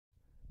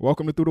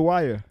Welcome to Through the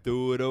Wire.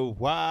 Through the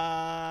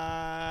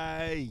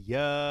wire.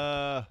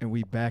 And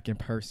we back in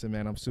person,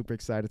 man. I'm super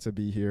excited to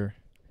be here.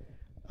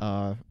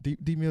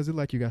 D Mills, it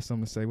like you got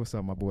something to say. What's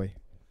up, my boy?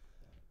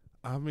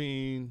 I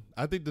mean,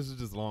 I think this is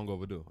just long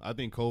overdue. I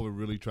think COVID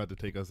really tried to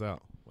take us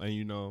out.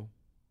 And,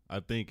 I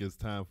think it's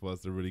time for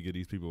us to really get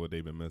these people what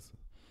they've been missing.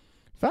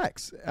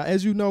 Facts.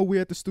 As you know, we're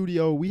at the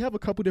studio. We have a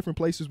couple different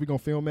places we're going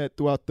to film at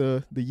throughout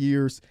the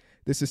years.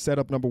 This is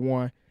setup number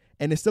one.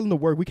 And it's still in the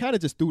work. We kind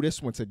of just threw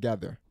this one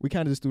together.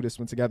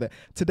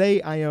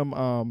 Today, I am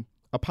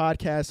a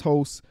podcast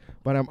host,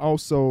 but I'm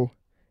also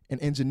an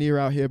engineer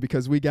out here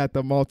because we got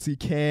the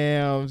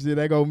multi-cams. Yeah,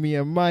 there go me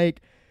and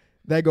Mike.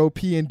 There go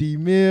P&D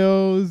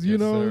Mills. You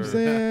know what I'm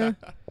saying?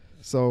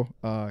 So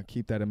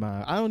keep that in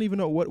mind. I don't even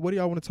know. What do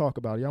y'all want to talk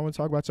about? Y'all want to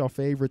talk about your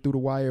favorite Through the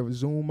Wire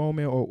Zoom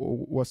moment or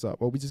what's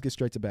up? Or we just get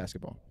straight to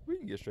basketball? We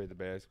can get straight to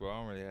basketball. I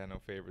don't really have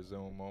no favorite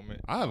Zoom moment.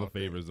 I have a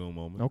favorite Zoom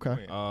moment.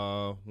 Okay.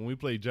 When we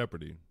played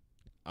Jeopardy.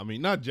 I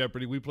mean, not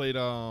Jeopardy. We played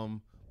what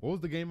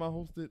was the game I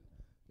hosted?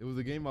 It was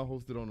a game I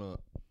hosted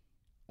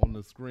on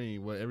the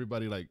screen where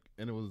everybody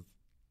and it was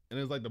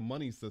like the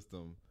money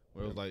system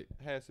where it was like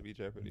it has to be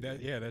Jeopardy.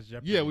 That's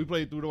Jeopardy. Yeah, we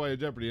played Through the Wire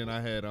Jeopardy, and I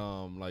had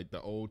like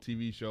the old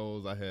TV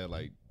shows. I had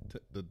like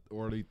the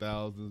early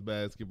thousands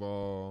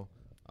basketball.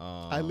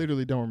 I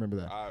literally don't remember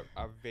that. I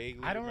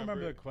vaguely. I don't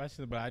remember the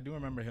question, but I do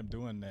remember him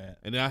doing that.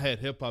 And then I had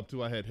hip hop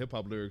too. I had hip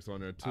hop lyrics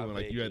on there too, I and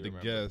like you had to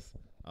vaguely guess.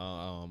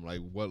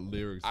 Like what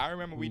lyrics? I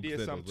remember we did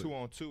said some those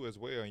 2-on-2 as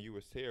well, and you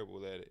was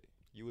terrible at it.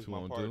 You was my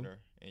 2-on-2? partner,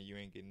 and you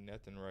ain't getting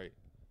nothing right.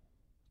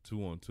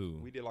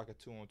 2-on-2. We did like a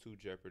 2-on-2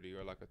 Jeopardy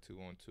or like a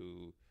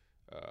 2-on-2.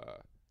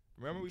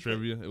 Remember we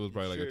Trivia? It was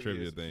probably like a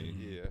trivia thing.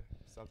 Yeah,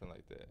 something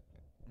like that.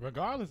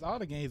 Regardless, all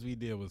the games we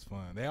did was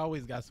fun. They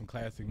always got some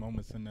classic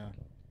moments in there.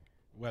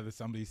 Whether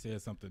somebody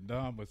said something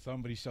dumb, but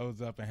somebody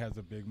shows up and has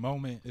a big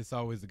moment, it's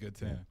always a good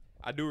time.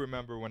 I do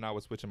remember when I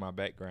was switching my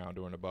background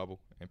during the bubble,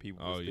 and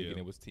people was thinking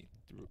it was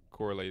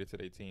correlated to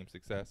their team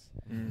success,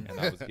 and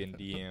I was getting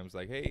DMs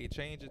like, "Hey,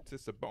 change it to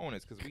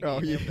Sabonis because we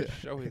need him to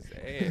show his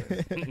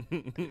ass."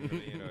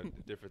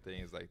 Different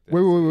things like that.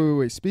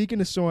 Wait. Speaking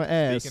of showing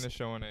ass. Speaking of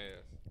showing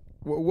ass.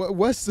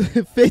 What's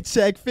fit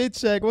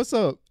check? What's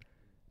up?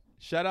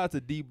 Shout out to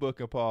D Book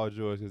and Paul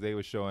George because they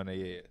were showing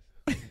their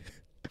ass.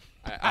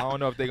 I don't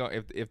know if they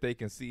if they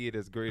can see it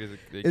as great as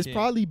they It's can.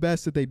 probably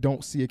best that they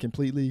don't see it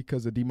completely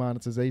because of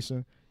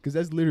demonetization. Because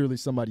that's literally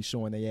somebody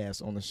showing their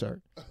ass on the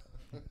shirt.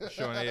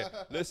 Showing their ass.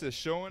 Listen,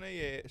 showing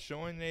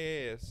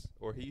their ass,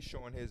 or he's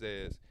showing his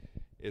ass,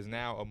 is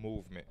now a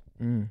movement,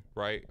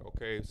 right?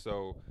 Okay,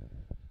 so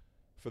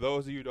for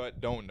those of you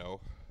that don't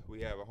know,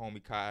 we have a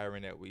homie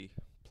Kyron that we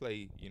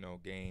play,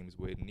 games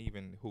with and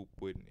even hoop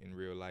with in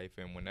real life,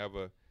 and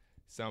whenever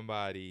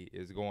somebody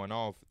is going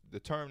off, the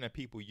term that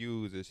people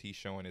use is he's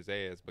showing his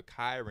ass, but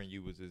Kyron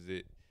uses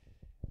it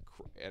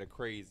at a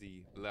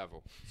crazy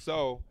level.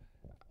 So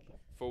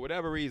for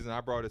whatever reason,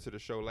 I brought it to the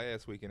show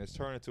last week, and it's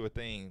turned into a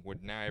thing where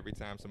now every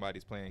time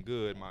somebody's playing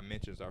good, my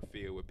mentions are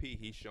filled with P.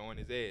 He's showing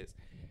his ass.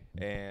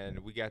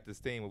 And we got this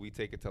thing where we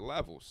take it to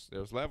levels.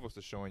 There's levels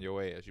to showing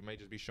your ass. You may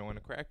just be showing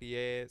the crack of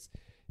your ass.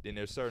 Then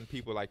there's certain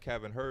people like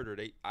Kevin Herter.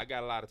 I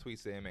got a lot of tweets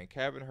saying, man,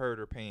 Kevin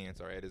Herter pants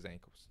are at his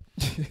ankles.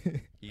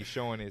 He's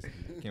showing his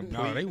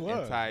complete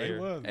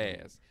entire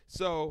ass.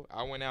 So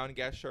I went out and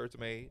got shirts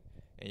made.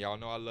 And y'all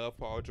know I love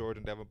Paul George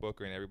and Devin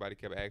Booker. And everybody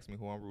kept asking me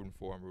who I'm rooting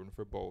for. I'm rooting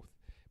for both.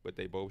 But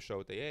they both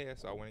showed their ass.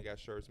 So I went and got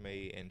shirts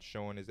made. And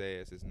showing his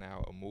ass is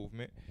now a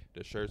movement.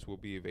 The shirts will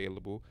be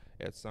available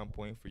at some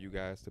point for you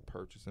guys to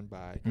purchase and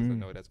buy. Because I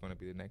know that's going to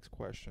be the next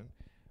question.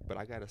 But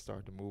I got to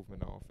start the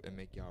movement off and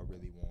make y'all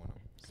really want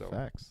them. So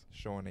Facts.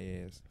 Showing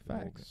their ass.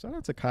 Facts. Shout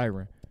out to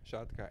Kyron.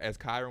 Shout out to Kyron. As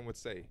Kyron would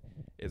say,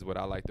 is what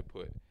I like to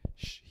put.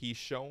 He's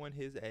showing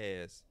his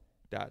ass, ...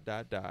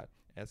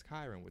 as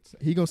Kyron would say.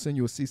 He going to send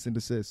you a cease and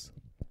desist.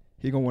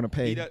 He going to want to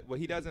pay.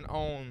 He doesn't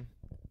own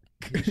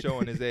he's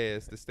showing his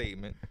ass, the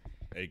statement.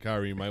 Hey,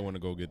 Kyrie, you might want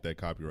to go get that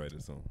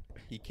copyrighted song.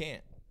 He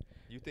can't.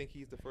 You think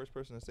he's the first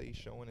person to say he's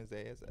showing his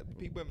ass?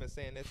 People have been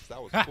saying that since I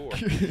was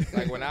 4.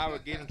 Like when I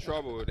would get in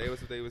trouble, they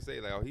would say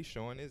like, "Oh, he's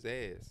showing his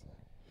ass."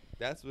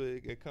 That's where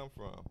it come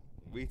from.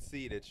 We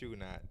see that you're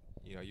not,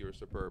 you're a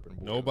suburban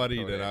boy.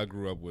 Nobody that I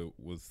grew up with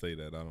would say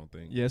that. I don't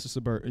think. Yeah,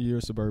 you're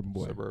a suburban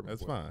boy.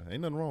 That's fine.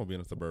 Ain't nothing wrong with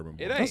being a suburban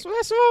boy. It ain't. That's what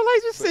I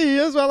like to see.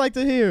 That's what I like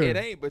to hear. It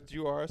ain't, but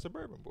you are a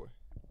suburban boy.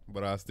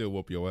 But I still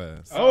whoop your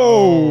ass.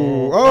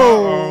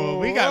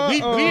 We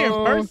in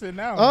person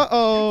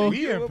now.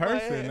 We in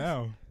person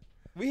now.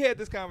 We had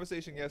this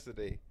conversation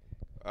yesterday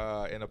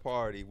in a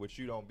party, which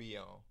you don't be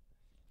on.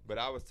 But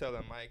I was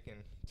telling Mike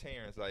and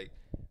Terrence, like,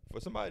 for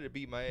somebody to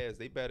beat my ass,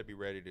 they better be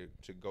ready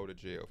to go to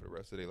jail for the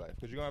rest of their life.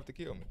 Because you're going to have to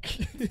kill me.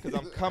 Because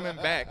I'm coming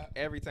back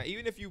every time.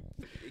 Even if you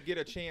get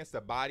a chance to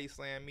body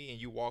slam me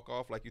and you walk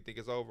off like you think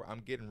it's over,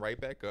 I'm getting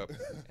right back up.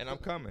 And I'm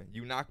coming.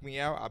 You knock me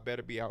out, I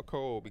better be out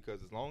cold.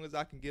 Because as long as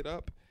I can get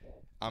up,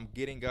 I'm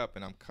getting up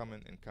and I'm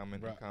coming and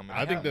coming and coming.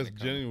 I think that's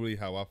genuinely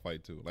how I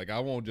fight, too. Like,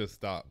 I won't just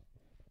stop.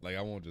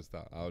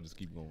 I'll just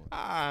keep going.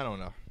 I don't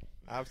know.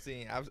 I've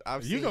seen.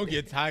 You gonna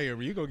get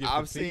tired. You gonna get.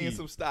 I've fatigued. seen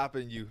some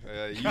stopping you.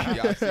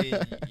 I've seen.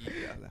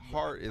 The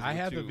heart is. I with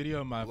have the you video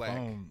on my black.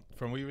 phone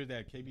from we were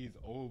at KB's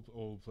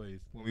old place.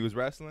 When we was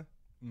wrestling.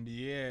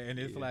 Yeah, and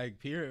it's Yeah. like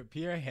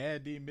Pierre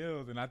had D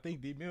Mills, and I think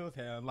D Mills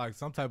had like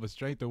some type of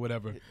strength or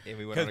whatever. And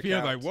we went on Because the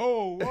Pierre's like, couch.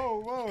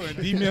 whoa, and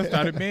D Mills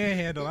started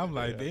manhandle. I'm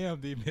like, Yeah. damn,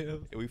 D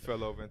Mills. And we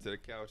fell over into the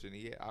couch, and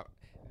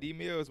D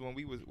Mills when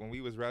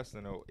we was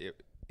wrestling, though,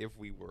 if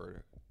we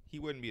were, he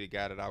wouldn't be the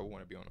guy that I would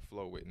want to be on the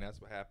floor with, and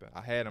that's what happened.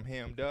 I had him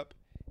hemmed up,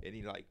 and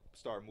he like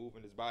started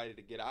moving his body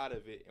to get out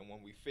of it, and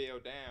when we fell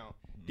down,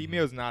 D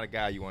Mills not a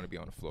guy you want to be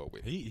on the floor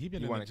with. He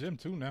been You in wanna- the gym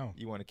too now.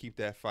 You want to keep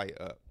that fight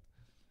up.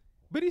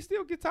 But he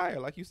still get tired,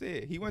 like you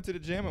said. He went to the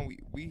gym, and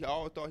we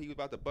all thought he was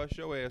about to bust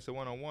your ass a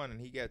one-on-one, and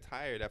he got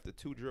tired after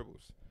 2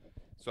 dribbles.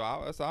 So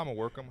I'm going to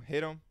work him,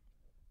 hit him,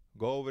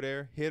 go over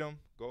there, hit him,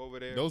 go over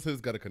there. Those hits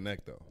got to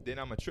connect though. Then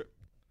I'm a trip.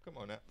 Come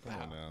on now.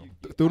 Come on now.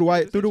 Through the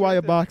wire, This through is the wire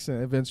right there.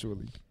 boxing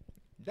eventually.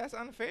 That's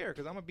unfair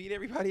because I'm going to beat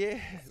everybody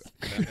ass.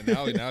 And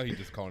now he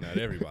just calling out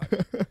everybody.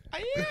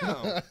 I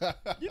am.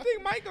 You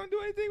think Mike going to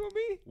do anything with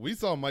me? We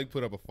saw Mike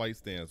put up a fight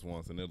stance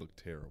once, and it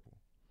looked terrible.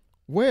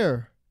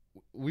 Where?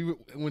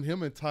 When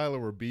him and Tyler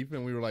were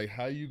beefing, we were like,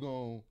 "How you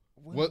gonna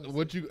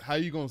how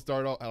you gonna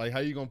start off? Like, how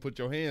you gonna put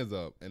your hands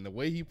up?" And the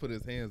way he put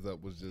his hands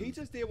up was just. He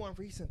just did one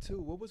recent too.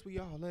 What was we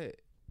all at?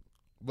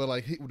 But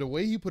like the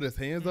way he put his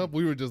hands up,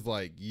 we were just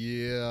like,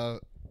 "Yeah,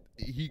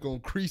 he gonna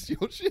crease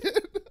your shit."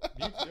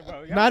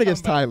 Not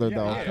against Tyler,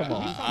 though. Yeah. Come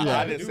on.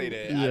 I didn't say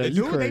that. Yeah, I you didn't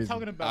Dude, they crazy.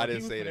 talking about I didn't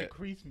he was say gonna that.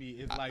 crease me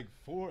is like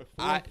four.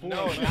 No,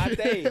 not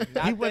they. Not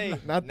they.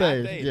 wasn't- Not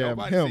they. Yeah,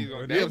 Nobody him. sees what-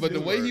 Yeah, that but was the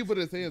his way he words. put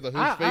his hands up,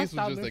 his I face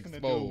stopped was just listening to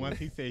dude exposed. once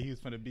he said he was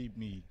gonna beat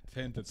me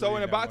 10-3. So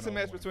in a that boxing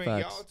match 1-on-one. between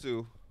Facts. y'all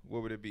two,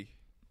 what would it be?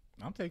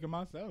 I'm taking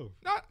myself.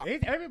 Not,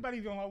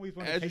 Everybody's gonna always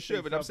want to. As you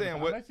should, but I'm saying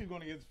what- unless you're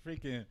gonna get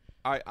freaking.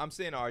 all right, I'm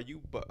saying, are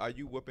you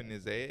whooping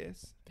his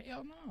ass?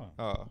 Hell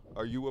no.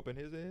 Are you whooping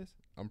his ass?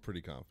 I'm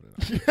pretty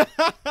confident.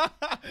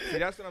 See,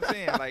 that's what I'm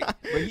saying. Like,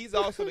 but he's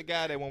also the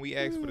guy that when we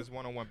asked for this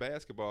one-on-one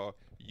basketball,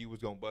 you was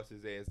gonna bust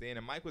his ass then.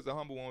 And Mike was a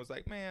humble one. Was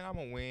like, man, I'm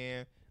gonna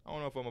win. I don't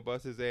know if I'm gonna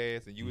bust his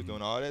ass. And you was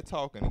doing all that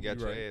talking and got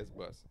You're your right. ass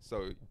bust.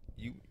 So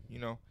you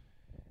know,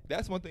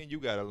 that's one thing you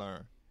gotta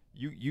learn.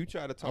 You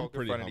try to talk in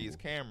pretty front of humble. these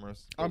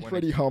cameras. but I'm when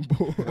pretty it-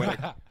 humble.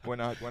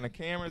 when the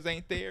cameras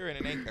ain't there and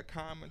it ain't a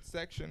comment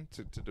section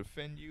to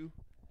defend you,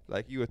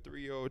 like you a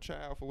 3-year-old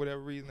child for whatever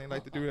reason they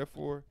like to do that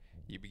for,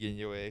 you be getting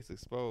your ass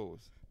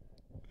exposed.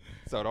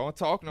 So don't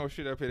talk no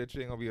shit up here that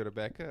you ain't gonna be able to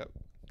back up.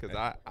 Cause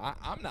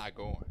I'm not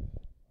going.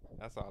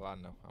 That's all I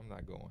know. I'm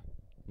not going.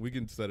 We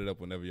can set it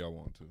up whenever y'all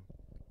want to.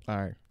 All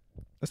right.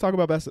 Let's talk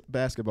about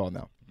basketball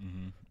now.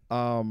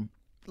 Mm-hmm.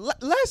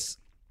 Let's.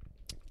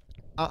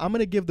 I'm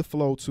gonna give the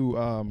flow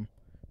to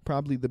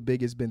probably the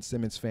biggest Ben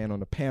Simmons fan on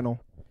the panel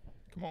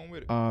Come on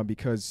with it.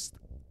 because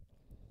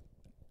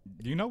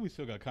You know we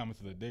still got comments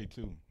of the day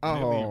too. oh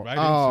They lead right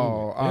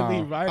oh into it. They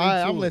lead right all right,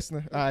 into I'm it.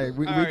 listening. All right,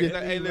 we All right,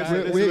 get hey, we listen,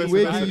 we listen,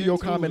 we'll listen, give you your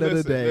listen, comment of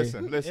the day.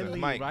 Listen, It lead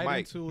Mike, right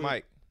Mike, into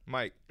it.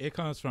 Mike. It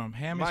comes from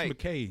Hamish Mike.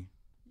 McKay.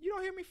 You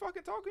don't hear me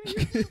fucking talking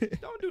to you?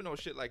 Don't do no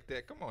shit like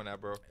that. Come on now,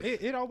 bro.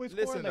 It always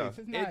Listen, though, correlates.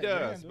 It's not it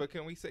does. random.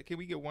 But can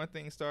we get one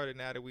thing started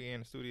now that we're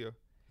in the studio?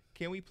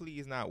 Can we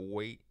please not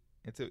wait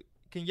until?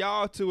 Can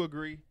y'all two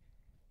agree?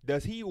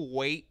 Does he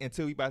wait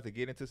until we about to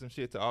get into some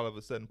shit to all of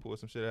a sudden pull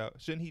some shit out?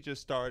 Shouldn't he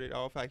just start it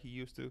off like he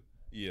used to?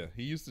 Yeah,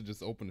 he used to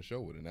just open the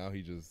show with it. Now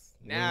he just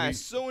Now, when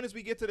as soon as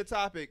we get to the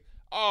topic,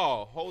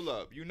 oh, hold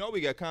up. You know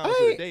we got comments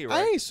I of the ain't, day,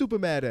 I right? ain't super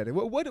mad at it.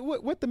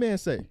 What the man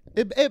say?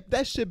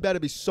 That shit better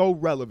be so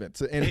relevant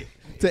to end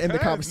the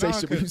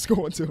conversation we was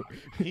going to.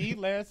 He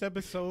last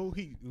episode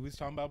he was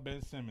talking about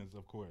Ben Simmons,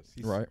 of course.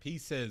 Right. He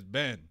says,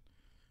 Ben,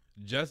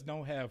 just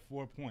don't have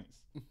 4 points.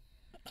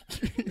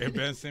 And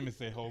Ben Simmons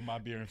say, hold my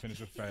beer and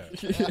finish it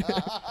fast.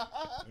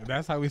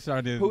 That's how we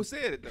started. Who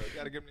said it though?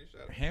 Gotta give me a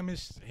shout out.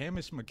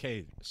 Hamish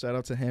McKay. Shout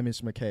out to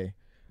Hamish McKay.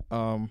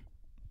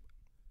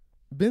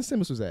 Ben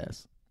Simmons was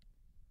ass.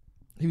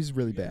 He was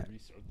really bad.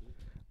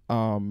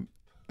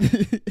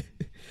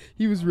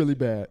 He was really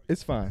bad.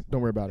 It's fine.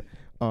 Don't worry about it.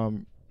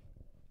 And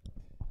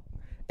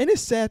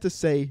it's sad to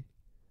say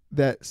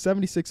that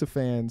 76er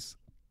fans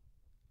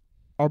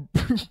are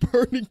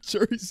burning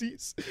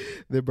jerseys.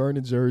 They're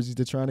burning jerseys.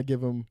 They're trying to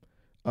give them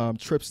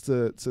trips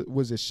to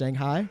was it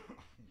Shanghai?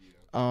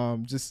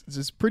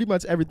 Just pretty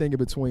much everything in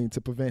between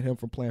to prevent him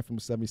from playing from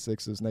the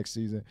 76ers next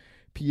season.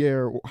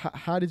 Pierre,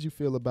 how did you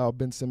feel about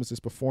Ben Simmons'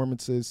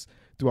 performances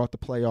throughout the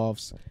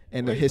playoffs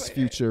and Well, his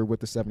future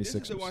with the 76ers? This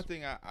is the one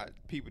thing I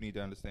people need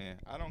to understand.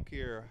 I don't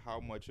care how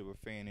much of a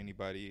fan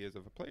anybody is.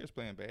 If a player's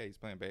playing bad, he's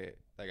playing bad.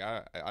 Like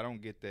I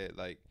don't get that.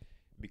 Like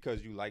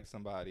because you like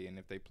somebody and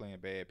if they playing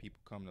bad, people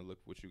come to look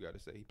what you got to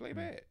say. He play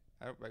bad.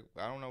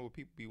 I don't know what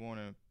people be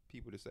wanting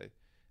people to say.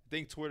 I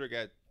think Twitter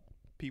got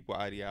people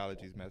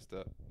ideologies messed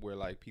up where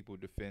like people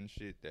defend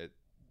shit that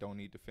don't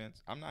need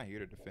defense. I'm not here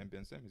to defend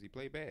Ben Simmons. He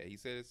played bad. He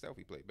said himself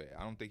he played bad.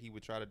 I don't think he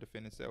would try to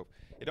defend himself.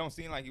 It don't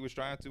seem like he was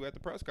trying to at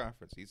the press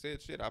conference. He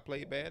said, shit, I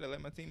played bad. I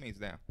let my teammates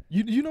down.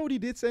 You know what he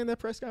did say in that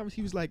press conference?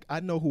 He was like, I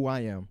know who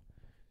I am.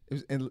 It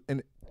was,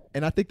 and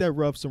And I think that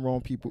rubs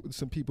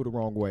some people the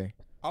wrong way.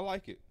 I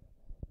like it.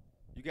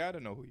 You got to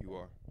know who you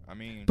are. I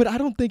mean, But I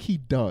don't think he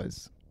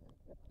does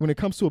when it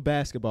comes to a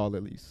basketball,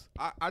 at least.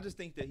 I just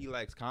think that he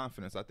lacks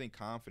confidence. I think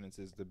confidence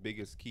is the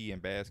biggest key in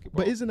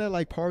basketball. But isn't that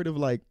like part of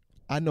like,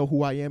 I know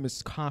who I am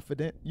is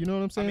confident? You know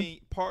what I'm saying? I mean,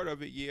 part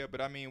of it, yeah. But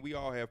I mean, we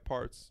all have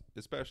parts,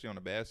 especially on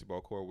the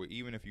basketball court, where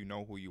even if you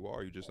know who you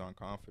are, you're just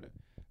unconfident.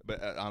 But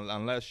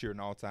unless you're an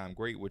all-time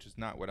great, which is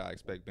not what I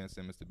expect Ben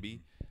Simmons to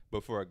be.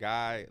 But for a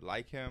guy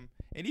like him,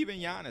 and even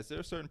Giannis, there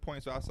are certain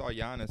points where I saw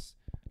Giannis,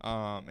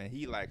 and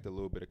he lacked a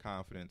little bit of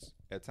confidence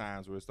at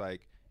times where it's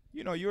like,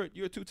 you know, you're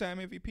a two-time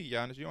MVP,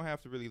 Giannis. You don't have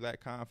to really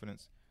lack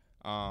confidence.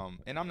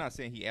 And I'm not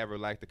saying he ever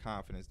lacked the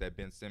confidence that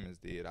Ben Simmons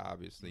did,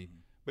 obviously. Mm-hmm.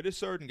 But there's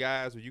certain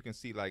guys where you can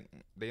see like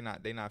they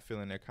not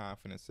feeling their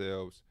confident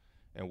selves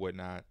and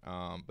whatnot.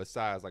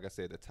 Besides, like I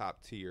said, the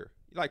top tier,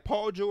 like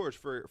Paul George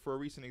for a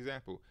recent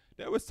example.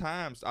 There was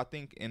times I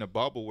think in a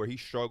bubble where he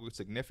struggled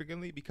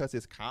significantly because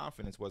his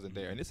confidence wasn't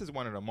there. And this is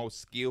one of the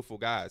most skillful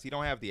guys. He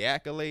don't have the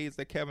accolades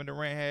that Kevin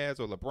Durant has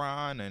or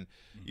LeBron and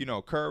you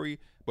know Curry.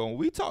 But when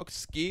we talk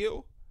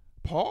skill,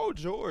 Paul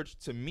George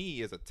to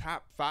me is a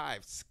top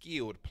 5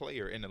 skilled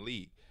player in the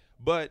league.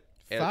 But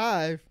at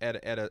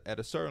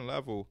a certain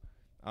level.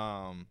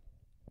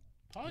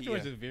 Paul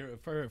George is very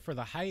for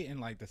the height and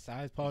like the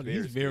size. Paul,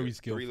 he's very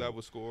skillful.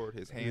 3-level scored.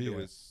 His handle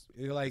is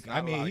like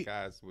not a lot of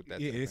guys with that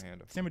type of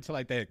handle. Similar to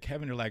like that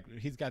Kevin, like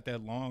he's got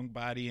that long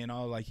body and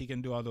all. Like he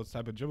can do all those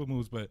type of dribble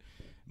moves. But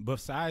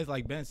besides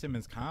like Ben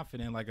Simmons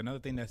confident, like another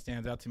thing that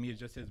stands out to me is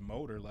just his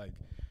motor. Like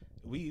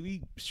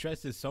we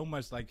stress this so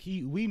much. Like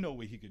we know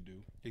what he could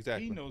do.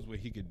 Exactly. He knows what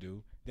he could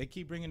do. They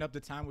keep bringing up the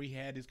time where he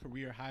had his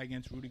career high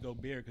against Rudy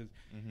Gobert because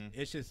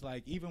it's just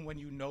like even when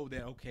you know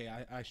that okay,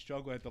 I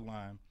struggle at the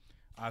line.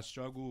 I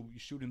struggle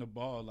shooting the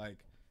ball. Like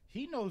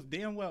he knows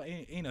damn well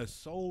ain't a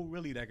soul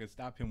really that could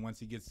stop him once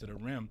he gets to the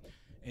rim,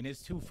 and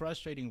it's too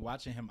frustrating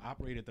watching him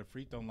operate at the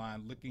free throw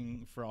line,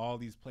 looking for all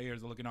these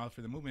players, looking out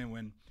for the movement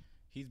when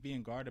he's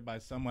being guarded by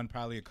someone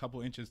probably a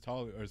couple inches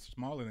taller or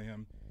smaller than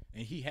him,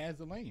 and he has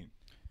the lane.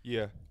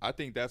 Yeah, I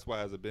think that's why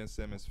as a Ben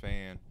Simmons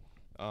fan,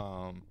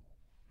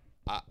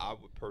 I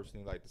would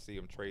personally like to see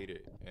him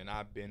traded, and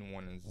I've been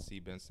wanting to see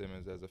Ben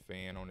Simmons as a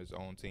fan on his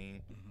own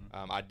team.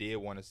 I did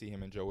want to see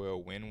him and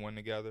Joel win one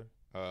together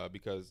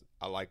because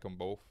I like them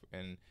both.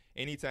 And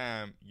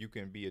anytime you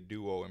can be a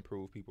duo and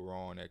prove people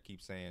wrong that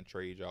keep saying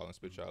trade y'all and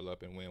split y'all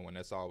up and win one,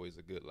 that's always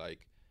a good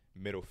like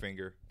middle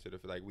finger to the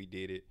like we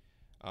did it.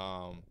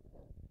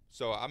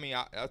 So I mean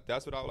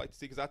that's what I would like to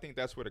see because I think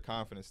that's where the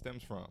confidence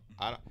stems from.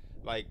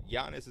 Like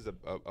Giannis is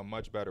a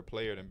much better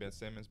player than Ben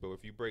Simmons, but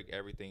if you break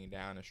everything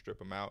down and strip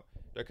them out,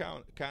 they're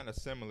kind of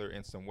similar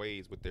in some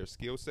ways with their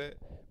skill set.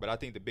 But I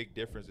think the big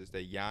difference is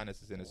that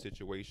Giannis is in a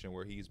situation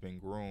where he's been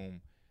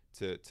groomed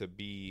to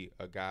be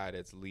a guy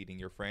that's leading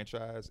your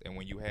franchise, and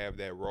when you have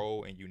that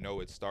role and you know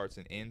it starts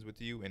and ends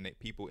with you, and that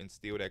people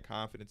instill that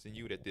confidence in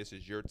you that this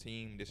is your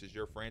team, this is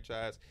your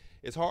franchise,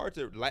 it's hard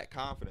to lack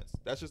confidence.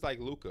 That's just like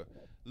Luka.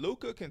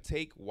 Luka can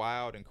take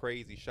wild and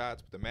crazy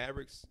shots with the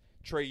Mavericks.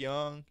 Trae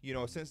Young, you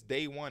know, since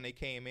day one they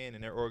came in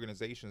and their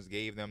organizations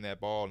gave them that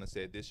ball and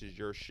said, this is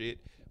your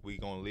shit. We're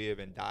going to live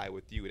and die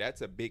with you.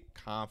 That's a big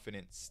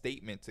confident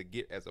statement to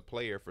get as a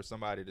player for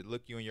somebody to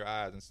look you in your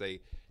eyes and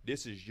say,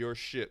 this is your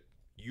ship.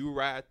 You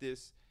ride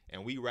this,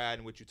 and we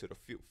riding with you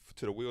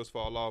to the wheels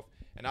fall off.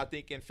 And I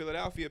think in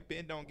Philadelphia,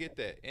 Ben don't get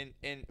that.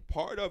 And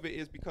part of it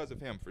is because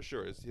of him, for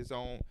sure. It's his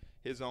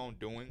own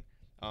doing.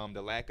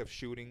 The lack of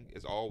shooting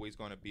is always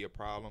going to be a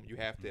problem. You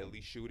have to at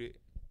least shoot it.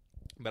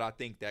 But I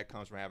think that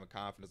comes from having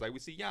confidence. Like we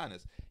see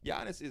Giannis.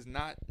 Giannis is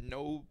not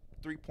no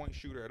three-point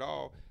shooter at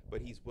all,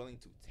 but he's willing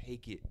to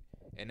take it.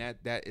 And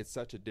that is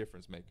such a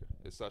difference maker.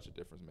 It's such a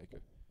difference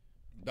maker.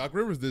 Doc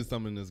Rivers did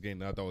something in this game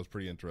that I thought was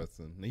pretty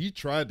interesting. He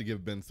tried to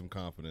give Ben some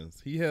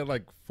confidence. He had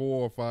like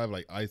 4 or 5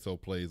 like ISO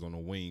plays on the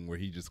wing where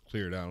he just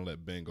cleared out and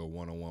let Ben go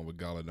one-on-one with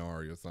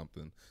Gallinari or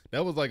something.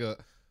 That was like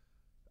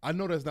I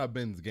know that's not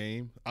Ben's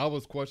game. I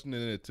was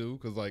questioning it too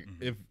because like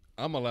if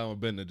I'm allowing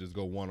Ben to just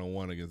go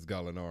one-on-one against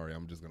Gallinari,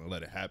 I'm just going to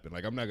let it happen.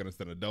 Like I'm not going to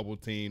send a double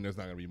team. There's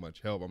not going to be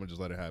much help. I'm going to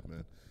just let it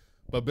happen.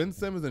 But Ben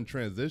Simmons in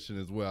transition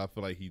is where I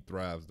feel like he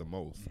thrives the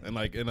most. And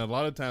like and a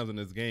lot of times in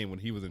this game when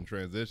he was in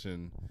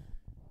transition,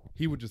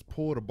 he would just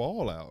pull the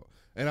ball out.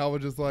 And I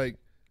was just like,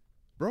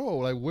 bro,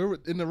 like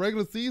in the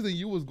regular season,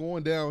 you was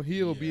going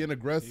downhill, being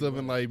aggressive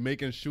and like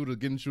getting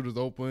shooters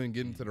open,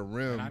 getting to the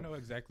rim. And I know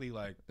exactly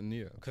like,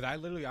 because I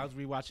was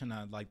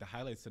rewatching like the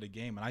highlights of the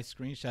game and I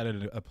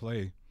screenshotted a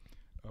play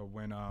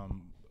when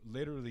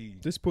literally.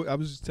 I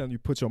was just telling you,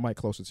 put your mic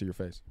closer to your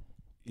face.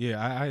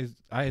 Yeah,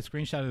 I had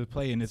screenshotted the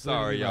play and it's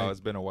sorry, y'all. like, it's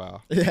been a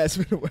while. Yeah, it's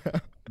been a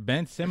while.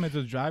 Ben Simmons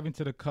was driving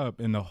to the cup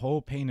and the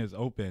whole paint is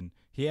open.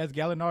 He has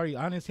Gallinari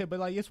on his hip, but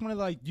like it's one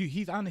of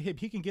he's on the hip.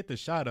 He can get the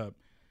shot up.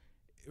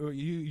 I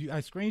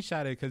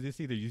screenshot it because it's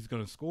either he's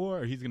gonna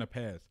score or he's gonna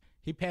pass.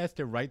 He passed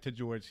it right to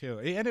George Hill.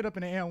 It ended up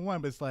in the and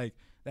 1, but it's like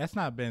that's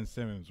not Ben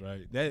Simmons,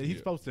 right? He's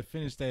supposed to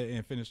finish that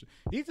and finish.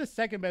 He's the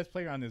second best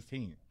player on this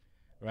team.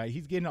 right?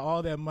 He's getting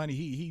all that money.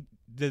 He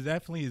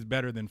definitely is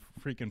better than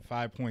freaking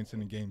 5 points in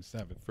the game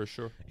 7 for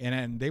sure.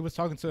 And they was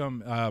talking to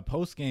him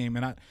post game,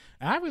 and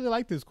I really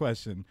like this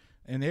question.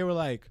 And they were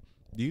like,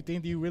 "Do you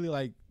think you really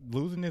like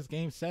losing this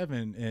game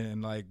 7?"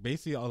 And like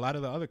basically a lot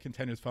of the other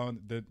contenders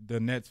the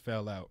Nets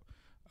fell out.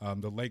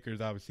 The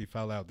Lakers obviously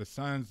fell out. The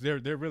Suns, they're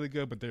really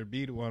good, but they're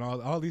beatable. And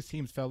all these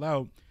teams fell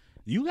out.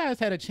 You guys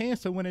had a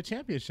chance to win a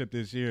championship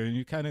this year, and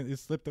you kind of it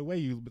slipped away.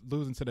 You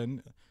losing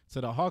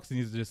to the Hawks, and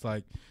he's just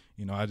like,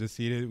 I just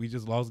see it. We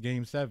just lost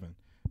game 7.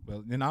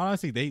 But then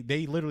honestly,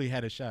 they literally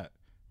had a shot,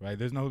 right?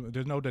 There's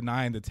no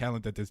denying the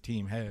talent that this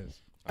team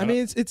has. I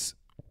mean,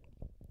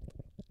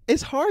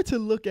 it's hard to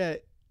look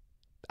at.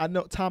 I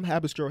know Tom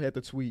Haberstroh had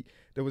the tweet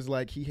that was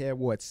like he had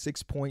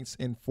 6 points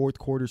in fourth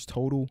quarters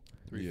total,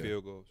 3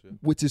 field goals,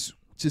 which is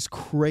just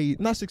crazy.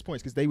 Not 6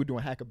 points because they were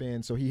doing hack a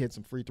bend, so he had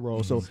some free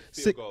throws. So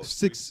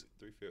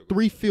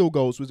three field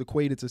goals was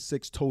equated to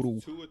 6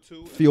 total 2 of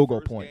 2 field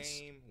goal points.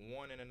 Game,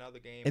 1 in another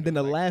game, and then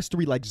the last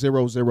 3 like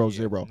 0, 0,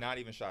 0. Not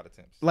even shot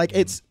attempts. Like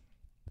it's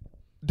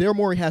Daryl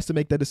Morey has to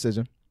make that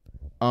decision.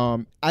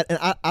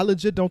 I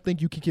legit don't think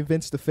you can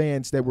convince the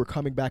fans that we're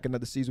coming back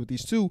another season with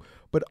these two.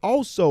 But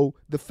also,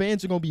 the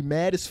fans are going to be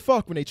mad as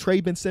fuck when they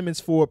trade Ben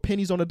Simmons for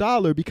pennies on a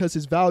dollar because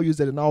his value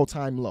is at an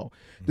all-time low.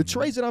 The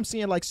trades that I'm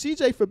seeing, like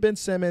CJ for Ben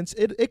Simmons,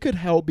 it could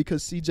help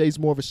because CJ's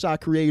more of a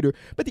shot creator.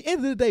 But at the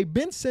end of the day,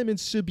 Ben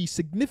Simmons should be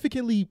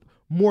significantly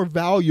more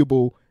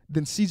valuable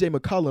than CJ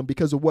McCollum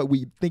because of what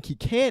we think he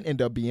can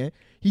end up being.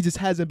 He just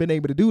hasn't been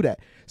able to do that.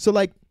 So,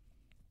 like,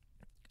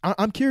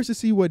 I'm curious to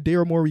see what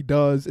Daryl Morey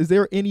does. Is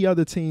there any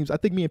other teams? I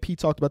think me and Pete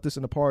talked about this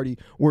in the party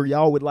where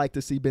y'all would like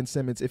to see Ben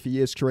Simmons if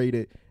he is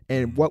traded,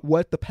 and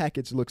what the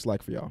package looks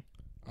like for y'all.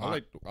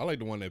 I like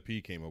the one that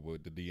Pete came up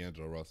with, the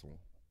D'Angelo Russell.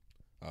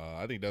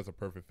 I think that's a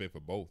perfect fit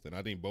for both, and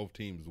I think both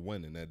teams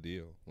win in that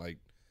deal. Like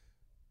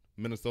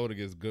Minnesota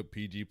gets good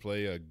PG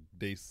play.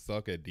 They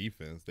suck at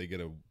defense. They get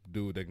a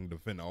dude that can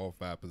defend all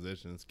 5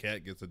 positions.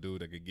 Cat gets a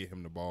dude that can get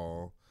him the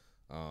ball,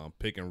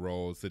 pick and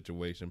roll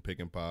situation, pick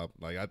and pop.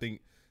 Like I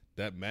think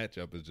that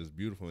matchup is just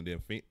beautiful, and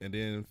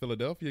then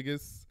Philadelphia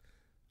gets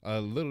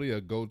literally a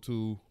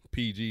go-to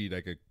PG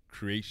that could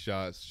create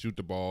shots, shoot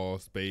the ball,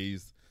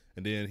 space,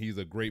 and then he's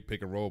a great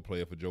pick and roll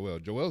player for Joel.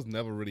 Joel's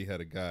never really had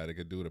a guy that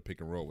could do the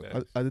pick and roll with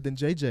him. Other than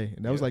JJ,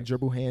 and that was like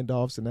dribble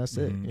handoffs, and that's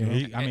it.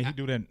 You know?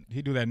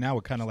 He do that now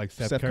with kind of like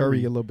Seth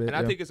Curry a little bit. And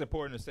I think it's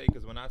important to say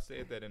because when I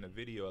said that in the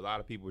video, a lot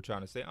of people were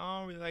trying to say, "Oh, I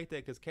don't really like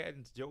that because Cat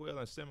and Joel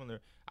are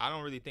similar." I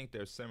don't really think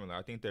they're similar.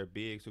 I think they're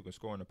bigs who can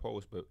score in the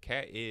post, but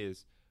Cat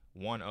is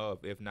one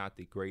of, if not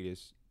the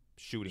greatest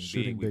shooting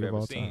big we've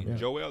ever seen. Yeah.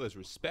 Joel is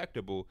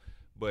respectable,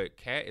 but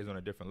Cat is on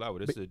a different level.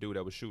 This is a dude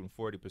that was shooting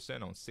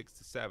 40% on 6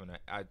 to 7.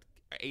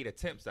 8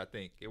 attempts, I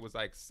think. It was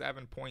like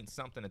 7 point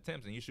something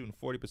attempts, and you're shooting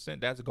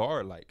 40%. That's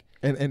guard like.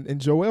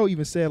 And Joel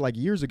even said like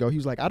years ago, he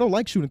was like, I don't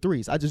like shooting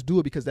threes. I just do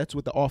it because that's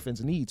what the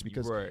offense needs.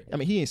 Because I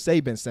mean, he ain't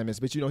say Ben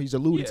Simmons, but he's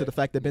alluding to the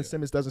fact that Ben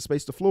Simmons doesn't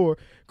space the floor.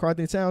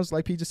 Karl-Anthony Towns,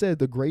 like Pete just said,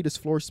 the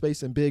greatest floor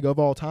spacing big of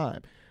all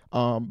time.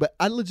 But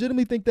I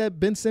legitimately think that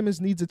Ben Simmons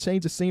needs a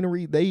change of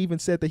scenery. They even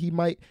said that he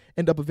might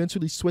end up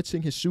eventually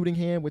switching his shooting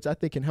hand, which I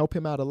think can help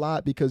him out a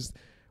lot because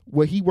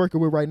what he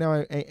working with right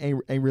now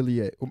ain't really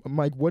it.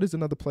 Mike, what is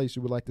another place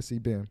you would like to see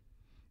Ben?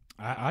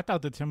 I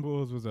thought the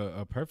Timberwolves was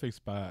a perfect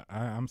spot.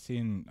 I'm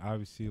seeing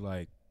obviously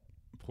like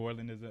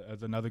Portland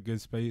as another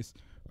good space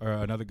or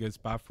another good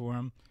spot for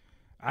him.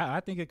 I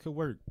think it could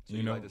work. So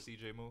you like the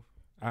CJ move?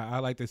 I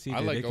like the CJ. I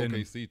like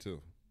OKC too.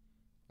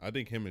 I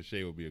think him and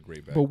Shea would be a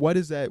great back. But what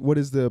is that? What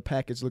is the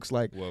package looks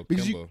like? Well,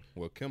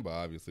 Kemba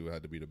obviously would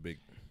have to be the big.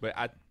 But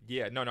I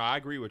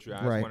agree with you.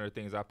 That's one of the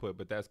things I put.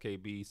 But that's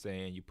KB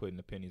saying you putting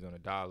the pennies on a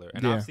dollar.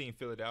 And I've seen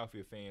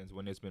Philadelphia fans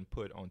when it's been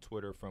put on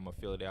Twitter from a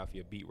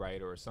Philadelphia beat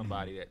writer or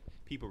somebody that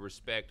people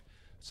respect,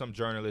 some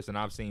journalists, and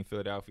I've seen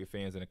Philadelphia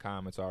fans in the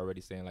comments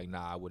already saying like,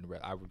 "Nah, I would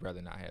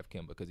rather not have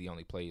Kemba because he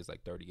only plays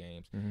like 30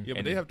 games." Yeah,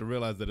 but they have to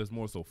realize that it's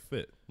more so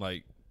fit.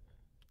 Like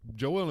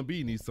Joel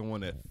Embiid needs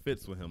someone that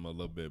fits with him a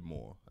little bit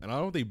more, and I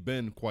don't think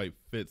Ben quite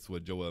fits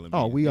with Joel Embiid.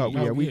 Oh, we got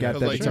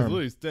that. Like he's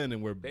literally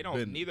standing where they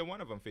don't. Neither one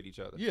of them fit each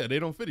other. Yeah, they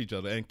don't fit each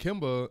other. And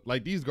Kemba,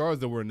 like these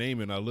guards that we're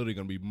naming, are literally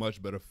going to be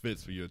much better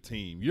fits for your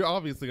team. You're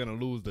obviously going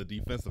to lose the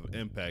defensive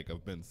impact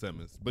of Ben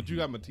Simmons, but you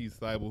got Matisse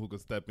Thybulle who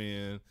could step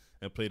in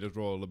and play this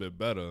role a little bit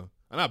better.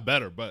 Not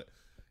better, but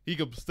he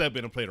could step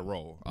in and play the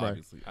role.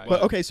 Obviously,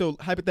 but okay. So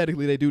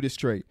hypothetically, they do this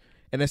trade,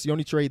 and that's the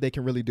only trade they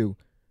can really do.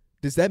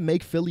 Does that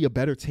make Philly a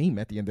better team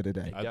at the end of the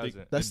day?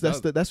 That's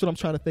what I'm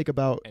trying to think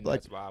about. And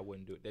that's why I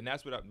wouldn't do it. And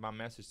that's what my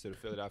message to the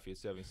Philadelphia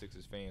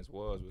 76ers fans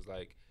was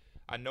like,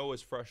 I know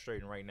it's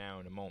frustrating right now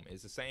in the moment.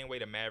 It's the same way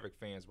the Maverick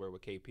fans were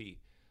with KP.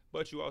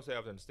 But you also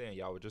have to understand,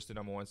 y'all were just the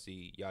number 1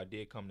 seed. Y'all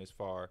did come this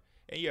far.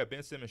 And,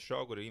 Ben Simmons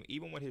struggled.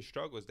 Even with his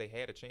struggles, they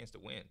had a chance to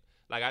win.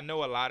 Like, I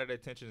know a lot of the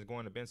attention is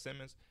going to Ben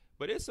Simmons,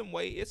 but it's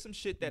some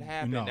shit that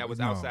happened that was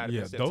outside of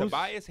Ben Simmons.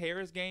 Tobias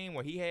Harris game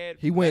where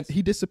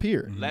he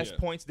disappeared. Less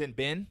points than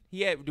Ben.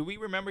 Do we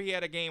remember he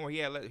had a game where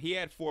he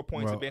had 4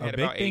 points and Ben had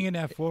about 8? A big thing in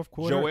that fourth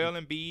quarter. Joel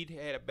Embiid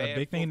had a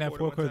big thing in that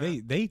fourth quarter.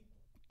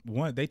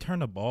 they turn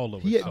the ball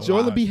over.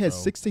 Joel Embiid has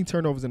bro. 16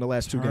 turnovers in the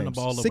last 2 games. Turn the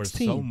ball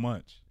 16. over so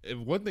much.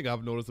 One thing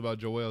I've noticed about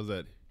Joel is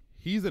that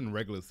he's in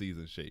regular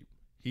season shape.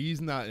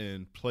 He's not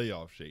in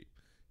playoff shape.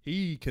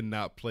 He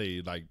cannot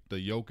play like the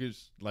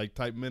Jokic like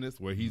type minutes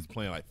where he's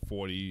playing like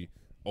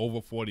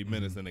over 40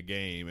 minutes in a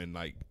game and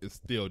like is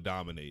still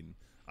dominating.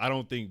 I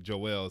don't think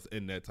Joel's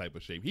in that type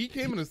of shape. He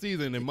came in the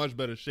season in much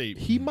better shape.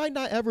 He might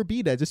not ever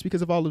be that just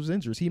because of all of his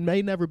injuries. He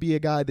may never be a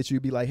guy that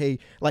you'd be like, hey,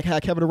 like how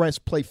Kevin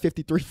Durant played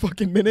 53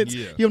 fucking minutes.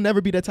 Yeah. He'll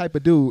never be that type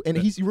of dude. And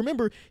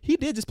remember, he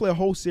did just play a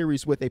whole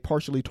series with a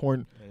partially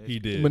torn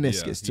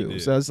meniscus too.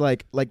 So it's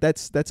like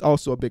that's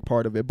also a big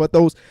part of it. But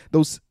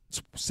those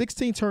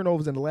 16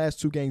 turnovers in the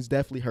last 2 games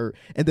definitely hurt.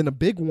 And then a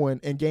big one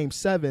in Game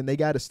 7, they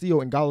got a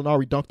steal and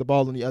Gallinari dunked the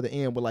ball on the other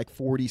end with like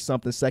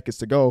 40-something seconds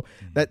to go.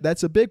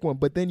 That's a big one.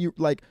 But then you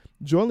like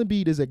Joel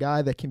Embiid is a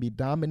guy that can be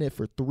dominant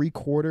for 3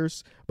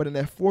 quarters, but in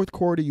that 4th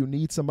quarter you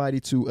need somebody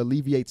to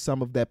alleviate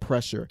some of that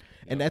pressure.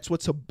 And that's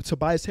what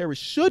Tobias Harris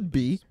should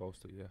be.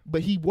 Supposed to, yeah.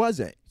 But he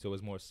wasn't. So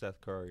it's more Seth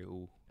Curry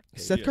who.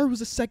 Seth Curry was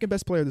the 2nd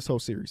best player of this whole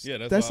series. Yeah,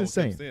 that's what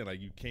insane. I'm saying.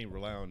 Like, you can't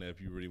rely on that if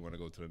you really want to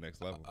go to the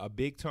next level. A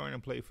big turn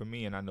and play for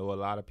me, and I know a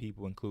lot of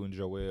people, including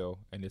Joel,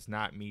 and it's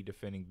not me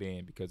defending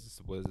Ben because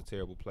it was a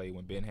terrible play.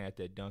 When Ben had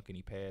that dunk and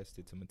he passed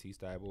it to Matisse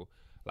Thybulle,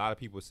 a lot of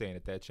people were saying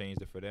that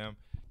changed it for them.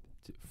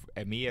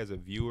 And me as a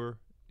viewer,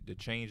 the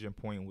changing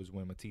point was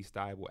when Matisse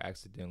Thybulle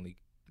accidentally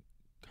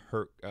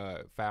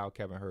fouled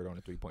Kevin Hurt on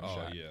a 3-point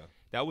shot. Yeah.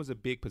 That was a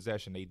big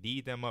possession. They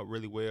D'd them up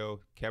really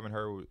well. Kevin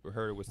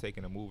Hurt was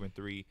taking a moving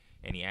 3,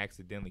 and he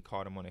accidentally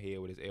caught him on the head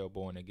with his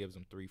elbow, and it gives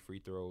him 3 free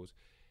throws.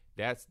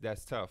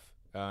 That's tough.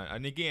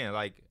 And again,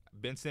 like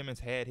Ben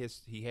Simmons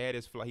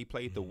he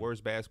played the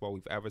worst basketball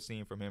we've ever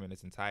seen from him in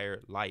his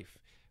entire life.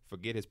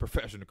 Forget his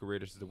professional career.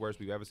 This is the worst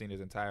we've ever seen in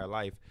his entire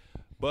life.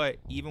 But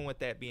even with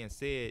that being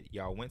said,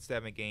 y'all went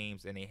 7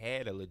 games, and they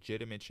had a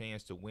legitimate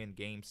chance to win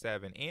Game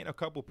 7 and a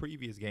couple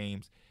previous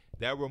games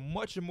that were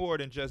much more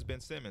than just Ben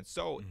Simmons.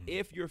 So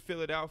if you're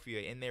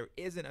Philadelphia and there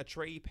isn't a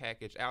trade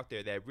package out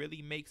there that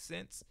really makes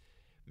sense,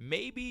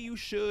 maybe you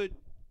should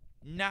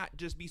not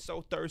just be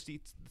so thirsty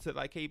to,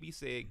 like KB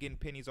said, getting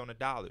pennies on the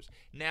dollars.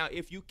 Now,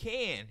 if you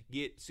can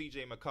get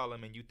CJ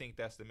McCollum and you think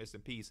that's the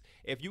missing piece,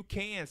 if you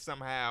can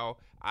somehow,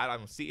 I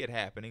don't see it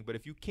happening, but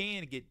if you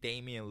can get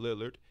Damian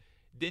Lillard,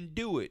 then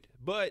do it.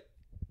 But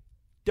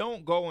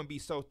don't go and be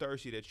so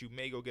thirsty that you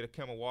may go get a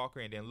Kemba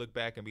Walker and then look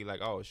back and be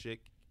like, oh, shit,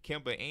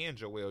 Kemba and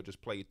Joel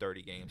just played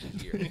 30 games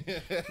this year. You know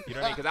what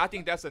I mean? Because I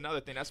think that's another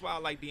thing. That's why I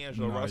like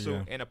D'Angelo Russell.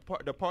 Yeah. And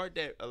the part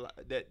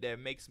that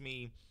makes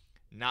me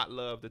not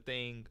love the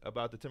thing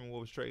about the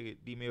Timberwolves trade,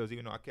 D-Mills,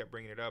 even though I kept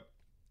bringing it up,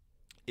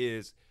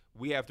 is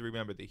we have to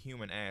remember the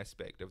human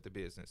aspect of the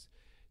business.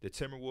 The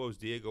Timberwolves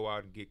did go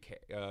out and get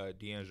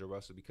D'Angelo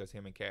Russell because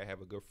him and Cat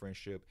have a good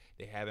friendship.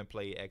 They haven't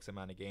played X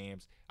amount of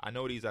games. I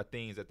know these are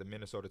things that the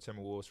Minnesota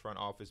Timberwolves front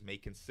office may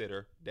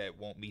consider that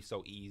won't be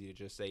so easy to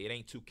just say. It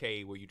ain't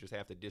 2K where you just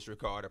have to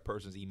disregard a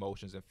person's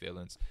emotions and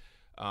feelings.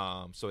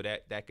 So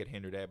that could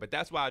hinder that. But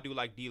that's why I do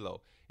like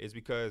D'Lo, is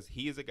because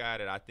he is a guy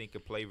that I think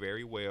could play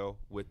very well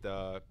with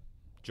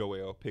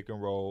Joel, pick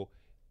and roll.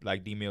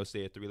 Like D-Mill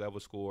said, 3-level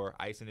scorer,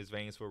 ice in his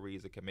veins for a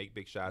reason, can make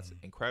big shots,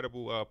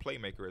 incredible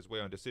playmaker as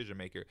well and decision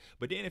maker.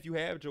 But then if you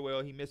have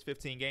Joel, he missed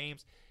 15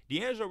 games.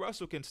 D'Angelo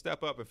Russell can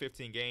step up in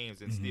 15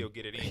 games and still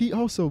get it in. He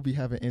also be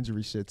having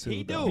injury shit too.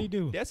 He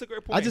do. That's a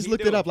great point. I just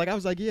looked it up. Like I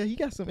was like, yeah, he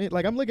got some.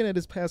 Like I'm looking at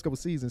his past couple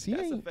seasons. He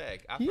ain't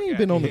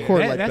been on the court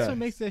like that. That's what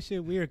makes that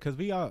shit weird because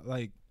we all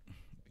like,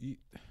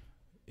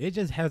 it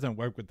just hasn't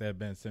worked with that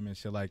Ben Simmons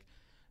shit. Like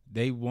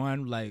they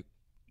won like.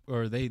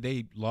 Or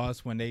they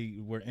lost when they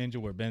were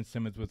injured, where Ben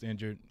Simmons was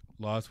injured.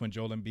 Lost when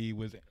Joel Embiid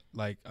was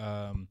like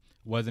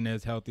wasn't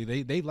as healthy.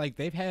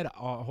 They've had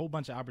a whole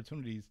bunch of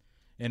opportunities,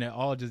 and it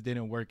all just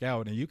didn't work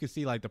out. And you can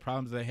see like the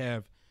problems they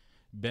have.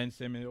 Ben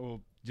Simmons, or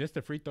just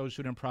the free throw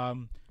shooting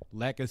problem,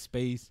 lack of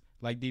space.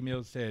 Like D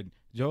Mills said,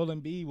 Joel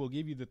Embiid will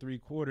give you the 3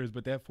 quarters,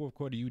 but that 4th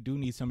quarter you do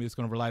need somebody that's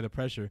going to rely the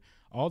pressure.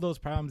 All those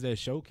problems that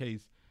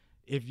showcase.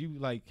 If you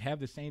like have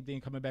the same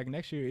thing coming back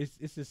next year,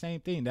 it's the same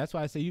thing. That's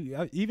why I say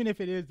even if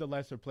it is the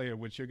lesser player,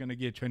 which you're gonna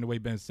get trained away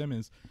Ben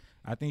Simmons,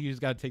 I think you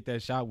just gotta take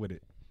that shot with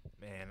it.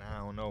 Man, I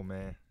don't know,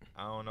 man.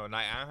 I don't know. Now,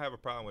 I don't have a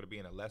problem with it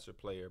being a lesser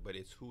player, but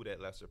it's who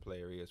that lesser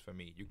player is for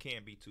me. You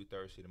can't be too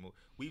thirsty to move.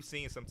 We've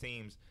seen some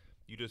teams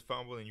you just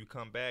fumble and you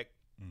come back,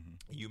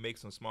 you make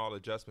some small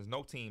adjustments.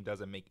 No team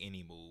doesn't make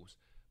any moves.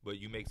 But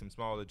you make some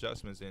small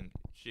adjustments and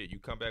shit, you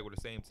come back with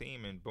the same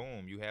team and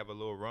boom, you have a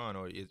little run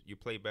or you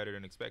play better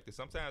than expected.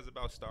 Sometimes it's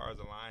about stars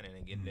aligning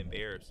and getting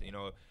embarrassed. You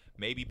know,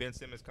 maybe Ben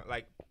Simmons,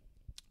 like,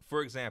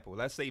 for example,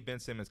 let's say Ben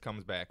Simmons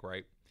comes back,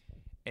 right?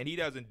 And he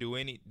doesn't do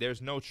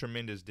there's no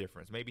tremendous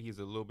difference. Maybe he's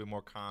a little bit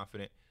more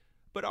confident.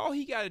 But all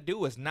he got to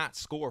do is not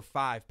score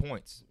 5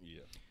 points.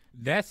 Yeah.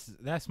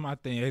 That's my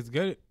thing. It's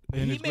good.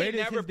 And he as great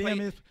as his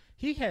damn is,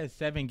 he had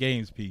 7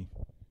 games, P.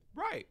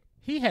 Right.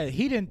 He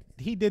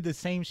did the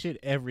same shit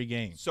every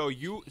game. So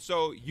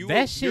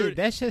that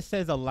shit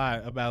says a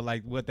lot about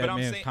like what that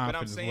man's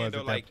confidence was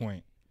at that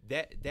point.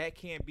 that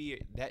can't be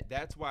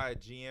that's why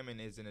GMing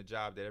isn't a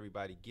job that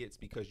everybody gets,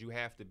 because you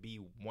have to be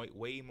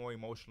way more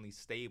emotionally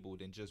stable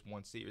than just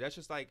one series. That's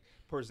just like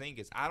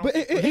Porzingis. I don't. But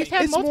think He's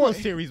had it's multiple more-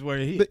 series where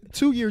he. But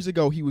 2 years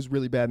ago, he was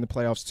really bad in the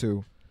playoffs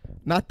too.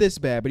 Not this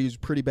bad, but he was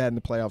pretty bad in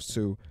the playoffs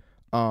too.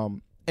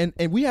 And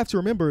we have to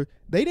remember,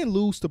 they didn't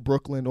lose to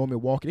Brooklyn or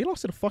Milwaukee. They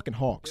lost to the fucking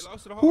Hawks, They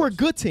lost to the who are a Hawks.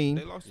 good team,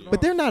 They lost to the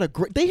but they're Hawks. not a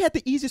great. They had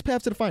the easiest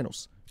path to the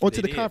finals or They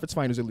to the did. conference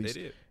finals at They least,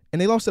 did.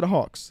 and they lost to the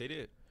Hawks. They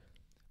did.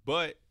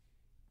 But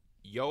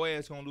your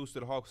ass gonna lose to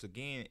the Hawks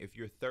again if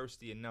you're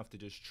thirsty enough to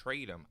just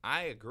trade him.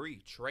 I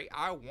agree.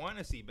 I want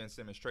to see Ben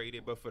Simmons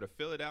traded, but for the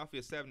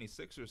Philadelphia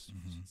 76ers'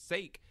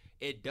 sake,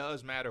 it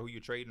does matter who you're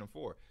trading him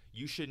for.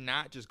 You should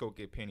not just go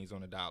get pennies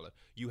on the dollar.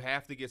 You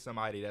have to get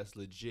somebody that's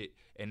legit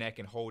and that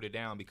can hold it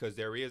down, because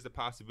there is the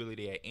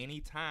possibility at any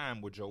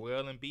time where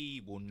Joel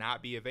Embiid will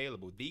not be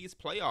available. These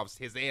playoffs,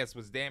 his ass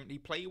was he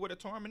played with a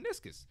torn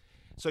meniscus.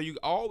 So you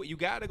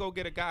got to go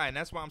get a guy, and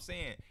that's why I'm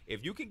saying,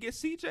 if you can get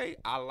CJ,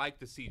 I like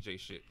the CJ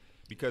shit,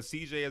 because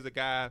CJ is a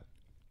guy,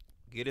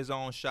 get his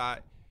own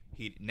shot.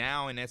 He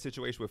now in that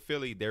situation with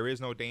Philly, there is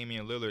no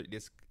Damian Lillard.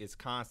 It's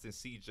constant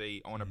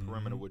CJ on the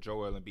perimeter with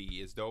Joel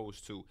Embiid. It's those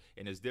two,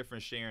 and it's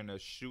different sharing the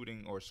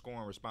shooting or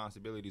scoring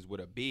responsibilities with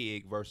a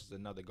big versus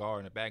another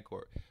guard in the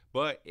backcourt.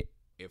 But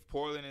if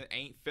Portland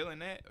ain't feeling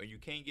that, or you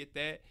can't get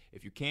that,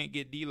 if you can't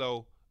get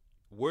D'Lo,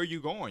 where you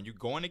going? You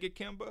going to get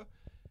Kemba?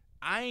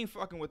 I ain't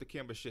fucking with the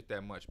Kemba shit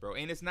that much, bro.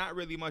 And it's not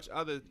really much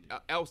other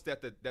else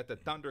that the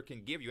Thunder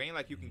can give you. Ain't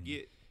like you can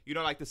get. You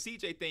know, like the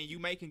CJ thing, you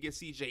can get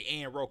CJ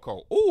and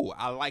Rocco. Ooh,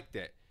 I like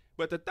that.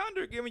 But the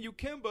Thunder giving you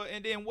Kemba,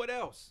 and then what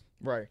else?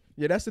 Right.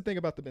 Yeah, that's the thing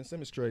about the Ben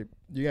Simmons trade.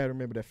 You got to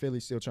remember that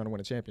Philly's still trying to win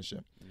a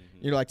championship.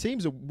 You know, like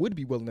teams would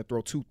be willing to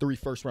throw 2-3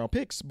 first-round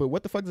picks, but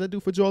what the fuck does that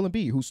do for Joel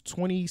Embiid, who's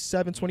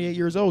 27, 28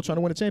 years old, trying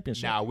to win a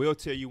championship? Now, I will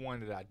tell you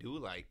one that I do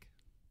like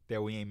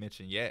that we ain't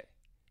mentioned yet.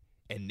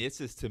 And this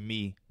is, to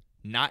me,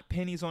 not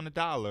pennies on the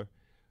dollar,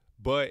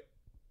 but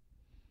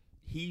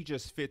he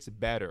just fits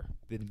better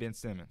than Ben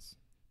Simmons.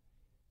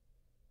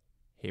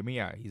 Hear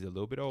me out. He's a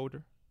little bit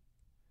older.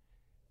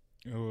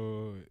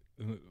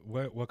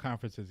 What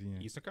conference is he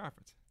in? Eastern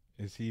Conference.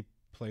 Is he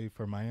play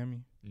for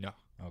Miami? No.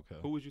 Okay.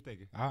 Who was you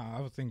thinking? I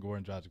was thinking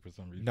Goran Dragic for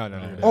some reason.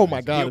 No. Oh,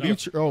 my God. He'll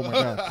Oh, my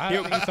God.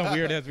 He'll be some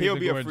weird ass. He'll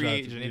be a Goran free Dragic,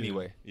 agent yeah.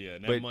 anyway. Yeah,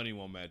 and that But- money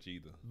won't match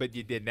either. But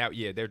you did now.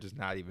 Yeah, they're just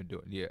not even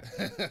doing. Yeah,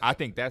 I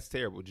think that's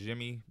terrible.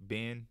 Jimmy,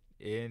 Ben,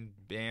 and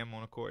Bam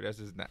on the court. That's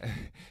just not.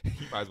 You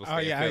might as well. Oh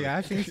Stay in yeah, Philly. yeah.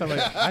 I seen some.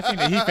 I seen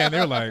the Heat fan.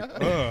 They're like,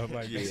 ugh,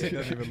 like Yeah. this shit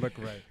doesn't even look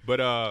right.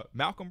 But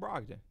Malcolm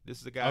Brogdon. This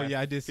is a guy. Oh,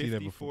 yeah, I did 50, see that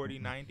before. 40,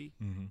 90.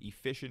 Mhm.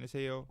 Efficient as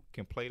hell.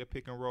 Can play the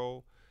pick and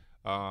roll.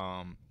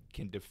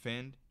 Can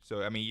defend.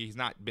 So I mean, he's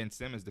not Ben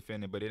Simmons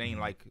defending, but it ain't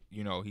like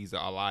he's a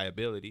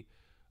liability.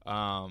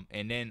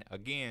 And then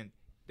again,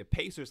 the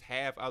Pacers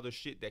have other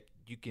shit that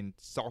you can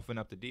soften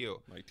up the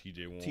deal. Like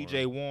T.J. Warren.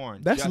 T.J.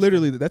 Warren. That's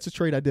that's a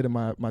trade I did in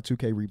my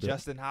 2K rebuild.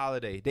 Justin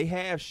Holiday. They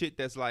have shit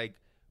that's like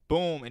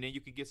boom, and then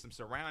you can get some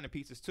surrounding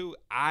pieces too.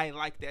 I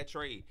like that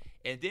trade.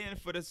 And then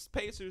for the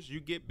Pacers, you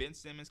get Ben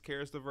Simmons,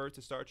 Karis LeVert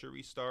to start your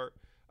restart.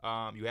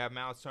 You have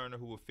Miles Turner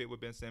who will fit with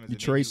Ben Simmons. You and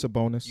then trade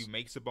Sabonis. You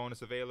make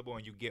Sabonis available,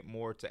 and you get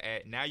more to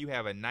add. Now you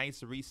have a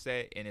nice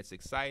reset, and it's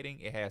exciting.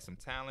 It has some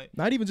talent.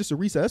 Not even just a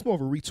reset. That's more of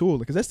a retool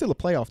because that's still a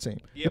playoff team.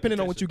 Yeah, Depending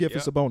on what you get for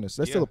potentially. Sabonis,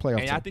 that's still a playoff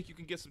And team. I think you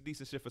can get some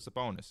decent shit for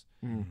Sabonis.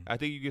 I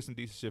think you get some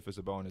decent shit for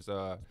Sabonis.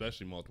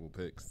 Especially multiple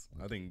picks.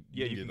 I think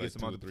Yeah, you can get like some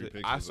 2 or other 3 picks.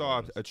 picks. I for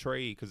saw Sabonis. a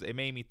trade because it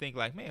made me think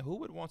like, man, who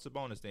would want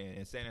Sabonis then?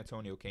 And San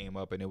Antonio came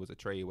up, and it was a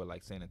trade where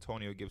like San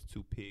Antonio gives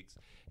 2 picks.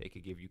 They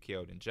could give you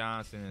Keldon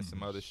Johnson and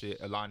some other shit.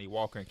 Alani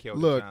Walker and Keldon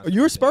Look, Johnson.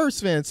 you're a Spurs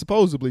fan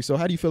supposedly, so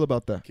how do you feel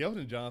about that?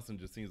 Keldon Johnson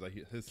just seems like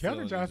his Keldon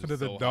ceiling Johnson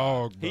just is a so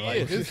dog, high. bro. He Like,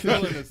 is. His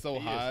ceiling is so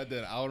He high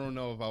that I don't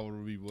know if I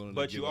would be willing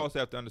But to you give also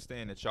have to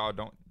understand that y'all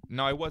don't.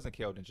 No, it wasn't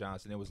Keldon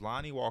Johnson. It was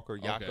Lonnie Walker,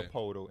 Jakob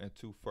Poeltl, and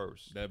 2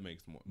 firsts. That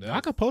makes more.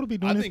 Jakob be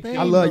doing his thing.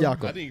 I love Keldon-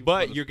 Jakob. I think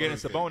But for the you're getting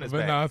Spurs Sabonis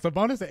But back. no,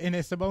 Sabonis, and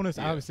it's Sabonis.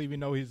 Yeah. Obviously, we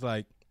know he's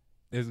like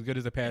as good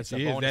as a passer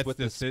And is. Sabonis That's with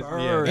the the system.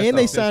 Spurs. Yeah, that's And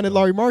they the signed system.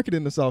 Larry Market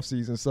in this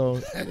offseason, so you know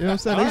what I'm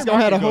saying? He's Larry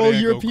gonna have a Market go whole there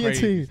and go European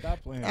crazy. team.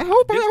 Stop playing. I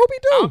hope he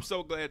do. I'm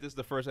so glad this is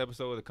the first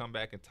episode to come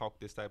back and talk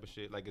this type of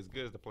shit. Like as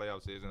good as the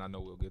playoffs is, and I know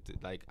we'll get to.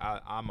 Like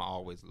I'm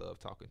always love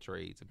talking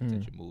trades and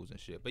potential moves and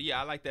shit. But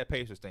yeah, I like that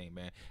Pacers thing,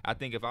 man. I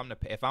think if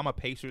I'm a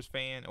Pacers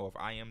fan, or if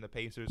I am the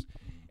Pacers,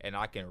 and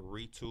I can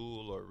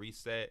retool or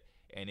reset,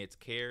 and it's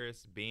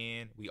Karis,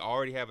 Ben. We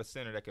already have a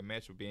center that can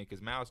match with Ben because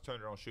Miles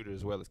Turner don't shoot it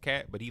as well as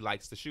Cat, but he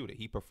likes to shoot it.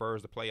 He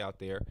prefers to play out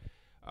there.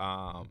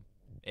 And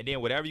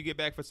then whatever you get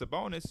back for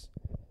Sabonis,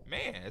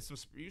 man,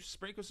 you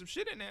sprinkle some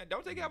shit in there.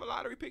 Don't they have a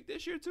lottery pick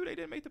this year too? They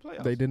didn't make the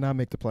playoffs. They did not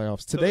make the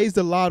playoffs. Today's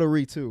the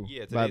lottery too.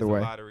 Yeah, today's by the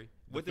way. lottery.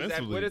 What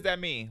does that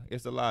mean?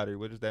 It's the lottery.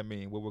 What does that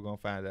mean? What we're gonna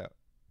find out?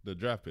 The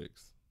draft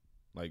picks.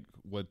 Like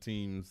what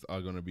teams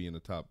are going to be in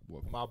the top?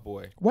 My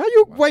boy. Why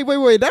you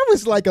wait? That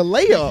was like a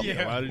layup.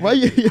 Yeah. Why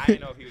you? I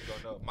didn't know if he was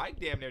gonna know. Mike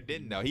damn near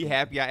didn't know. He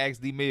happy I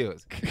asked D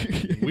Mills.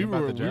 We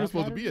About were the draft supposed to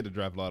lottery? be at the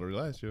draft lottery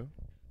last year.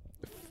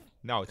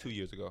 No, 2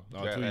 years ago.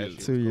 Oh, Last 2 years. year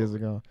was 2 years COVID.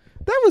 ago.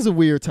 That was a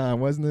weird time,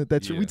 wasn't it?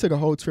 That Yeah. we took a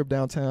whole trip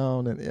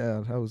downtown, and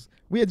yeah, that was.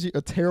 We had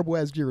a terrible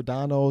ass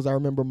Giordano's. I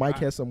remember Mike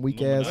had some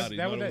weak ass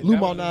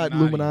Illuminati.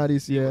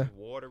 Illuminati's. Yeah, With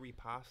watery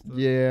pasta.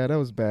 yeah, that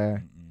was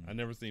bad. I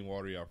never seen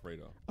watery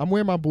Alfredo. I'm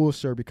wearing my Bulls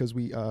shirt because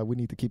we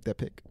need to keep that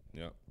pick.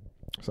 Yeah.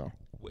 So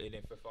And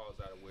if it falls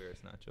out of where,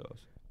 it's not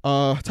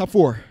yours. top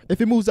 4. If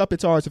it moves up,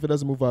 it's ours. If it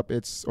doesn't move up,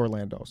 it's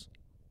Orlando's.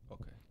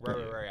 Okay.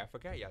 Right. I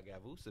forgot y'all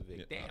got Vucevic.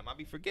 Yeah. Damn, I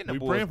be forgetting the We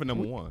boys. praying for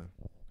number 1.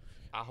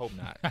 I hope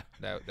not.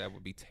 that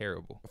would be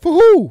terrible. For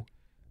who?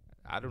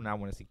 I do not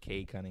want to see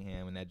Cade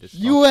Cunningham in that dysfunction.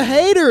 You a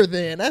hater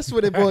then? That's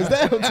what it boils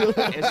down to.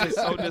 It's just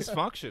so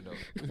dysfunctional.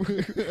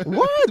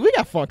 What? We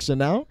got function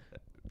now.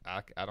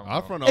 I don't know.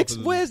 Our front office.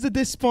 Where's the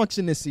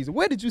dysfunction this season?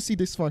 Where did you see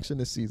dysfunction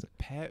this season?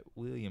 Pat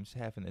Williams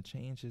having to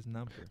change his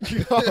number.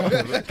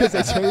 Because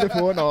they traded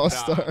for an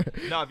all-star.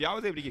 No, if y'all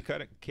was able to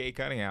get Cade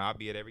Cunningham, I'd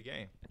be at every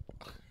game.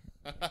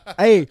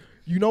 Hey,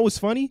 you know what's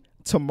funny?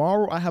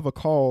 Tomorrow I have a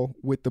call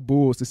with the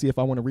Bulls to see if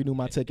I want to renew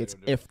my tickets.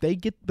 do it. If they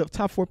get the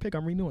top 4 pick,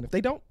 I'm renewing. If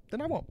they don't,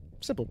 then I won't.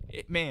 Simple.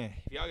 Man,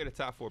 if y'all get a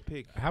top 4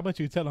 pick, How about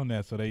you tell them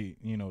that so they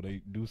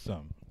do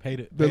something? Pay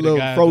The pay little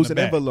guys in frozen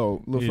the back.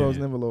 envelope. Yeah.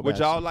 Frozen envelope. would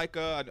action. y'all like?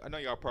 I know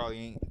y'all probably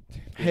ain't.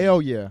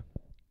 Hell yeah.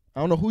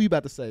 I don't know who you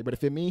about to say, but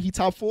if it mean he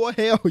top 4,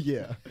 hell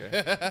yeah.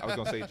 Okay. I was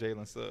gonna say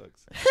Jalen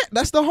Suggs.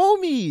 That's the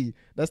homie.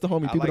 That's the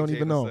homie. I People like don't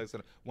even Jalen know. Suggs.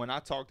 When I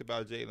talked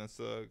about Jalen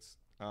Suggs,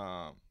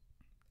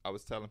 I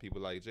was telling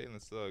people like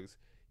Jalen Suggs,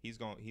 he's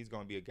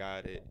gonna be a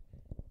guy that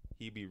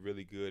he'd be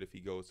really good if he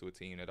goes to a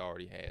team that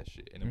already has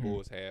shit. And the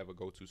Bulls have a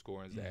go-to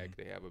scorer in Zach.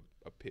 They have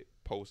a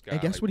post guy.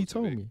 And guess like what he Vucevic.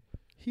 told me?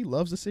 He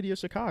loves the city of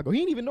Chicago. He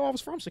didn't even know I was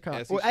from Chicago.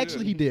 As he Well, actually,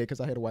 should. he did because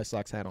I had a White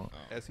Sox hat on.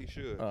 As he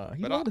should.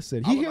 He But loves the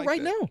city. I He would here like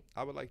right that. now.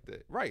 I would like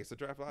that. Right, it's a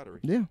draft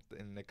lottery. Yeah,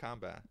 In the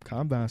combine.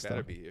 combine He better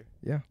stuff. be here.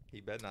 Yeah, He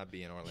better not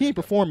be in Orlando. he ain't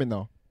performing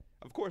though.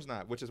 Of course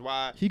not. Which is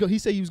why He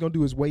said he was gonna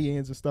do his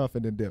weigh-ins and stuff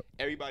and then dip.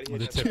 everybody Well,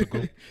 hit the that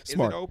typical. Is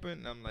Smart. it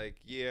open? I'm like,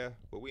 yeah,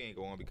 but we ain't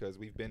going because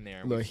we've been there.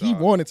 And Look, we he saw it.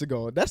 wanted to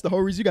go. That's the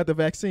whole reason you got the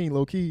vaccine,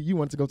 low key. You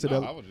wanted to go to No,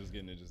 the I was just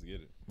getting it just to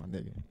get it. my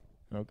nigga.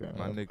 Okay,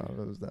 My nigga.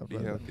 what was that? Be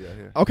healthy out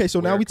here. Okay, so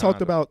now Wear we a talked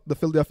condom. about the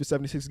Philadelphia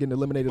 76ers getting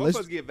eliminated. Both of us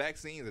Let's get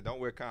vaccines and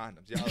don't wear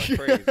condoms. Y'all are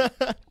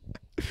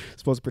crazy.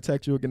 supposed to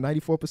protect you against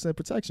 94%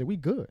 protection. We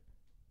good.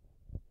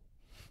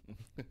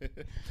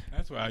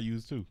 That's what I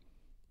use too.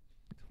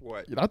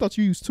 What? I thought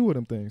you used 2 of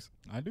them things.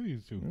 I do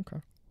use too.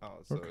 Okay. Oh,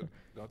 so Okay.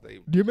 don't they?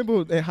 Do you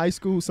remember in high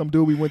school some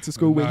dude we went to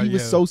school with? No, He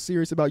was yeah. so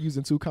serious about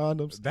using 2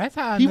 condoms. That's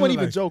how I He knew, wasn't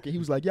even like, joking. He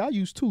was like, "Yeah, I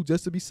use 2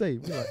 just to be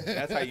safe." We're like,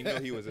 That's how you know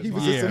he was. He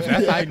was Yeah, just-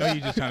 that's how I know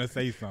you just trying to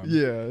say something.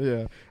 yeah,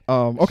 yeah.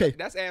 Okay,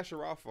 That's Asher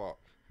Roth's fault.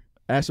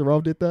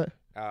 Asheroff did that.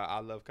 I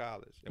love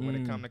college, and when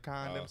it come to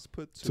condoms,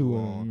 put 2 2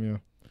 on.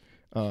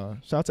 yeah.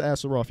 Shout out to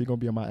Asheroff. He gonna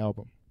be on my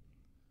album.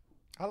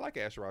 I like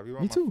Asher Roth.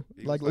 Me too.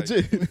 Like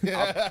legit.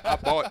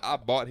 I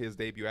bought his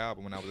debut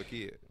album when I was a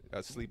kid.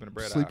 Sleeping the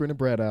Bread Out. Sleeping the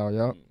bread out.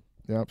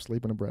 Yep.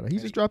 Sleeping the bread out. He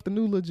just dropped a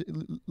new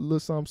little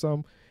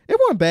something. It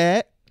wasn't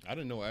bad. I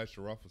didn't know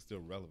Asher Roth was still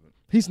relevant.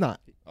 He's not.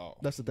 Oh,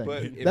 That's the thing.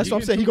 But if That's you what I'm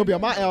can saying. He do gonna be it,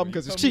 on my you album know,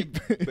 because it's you cheap.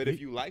 But if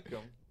you like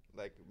him,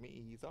 like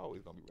me, he's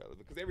always gonna be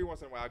relevant. Because every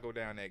once in a while, I go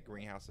down that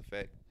greenhouse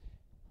effect.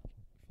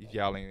 If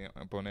y'all ain't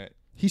up on that,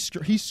 he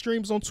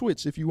streams on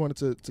Twitch if you wanted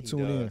to he tune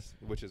in. does,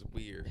 which is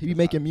weird. He be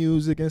making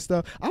music and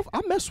stuff.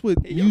 I mess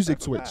with Hey, yo, music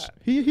type of Twitch. vibe.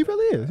 He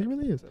really is. He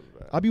really is.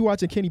 I be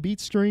watching Kenny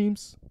Beats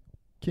streams.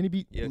 Kenny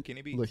Beat. Yeah,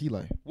 Kenny Beats. Look, he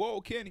like Whoa,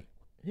 Kenny.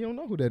 he don't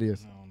know who that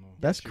is. I don't know.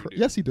 That's Yes, you do.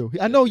 yes he do.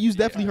 I know you've Yeah.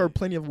 definitely heard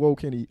plenty of Whoa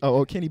Kenny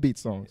or Kenny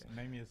Beats songs.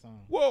 Name me a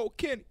song. Whoa,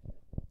 Kenny.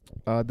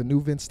 The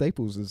new Vince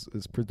Staples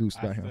is produced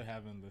I by still him.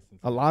 haven't listened.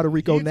 A lot of He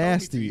Rico told me to.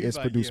 Nasty He's is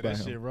like, produced yeah, by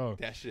that him. Shit raw.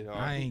 That shit hard.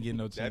 I ain't getting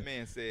no That chance.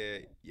 man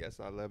said, "Yes,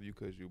 I love you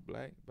because you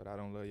black, but I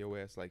don't love your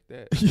ass like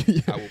that."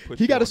 Yeah. I will put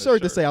He you got on a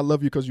shirt that shirt. say "I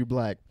love you because you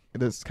black."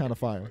 That's kind of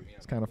fire.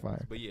 It's kind of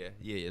fire. But yeah,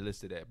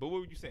 listen to that. But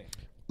what were you saying?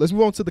 Let's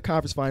move on to the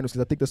conference finals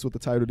because I think that's what the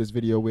title of this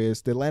video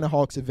is. The Atlanta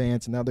Hawks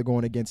advance, and now they're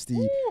going against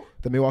the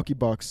Milwaukee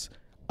Bucks.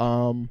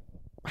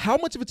 How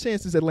much of a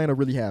chance does Atlanta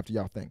really have? Do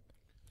y'all think?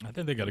 I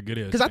think they got a good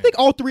ass. Because I think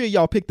all 3 of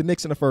y'all picked the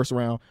Knicks in the first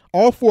round.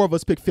 All 4 of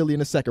us picked Philly in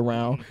the second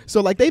round.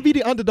 So like they be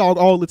the underdog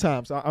all the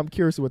time. So I'm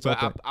curious what y'all But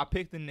think. I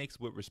picked the Knicks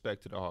with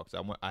respect to the Hawks.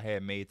 I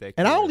had made that.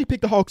 And I clear. only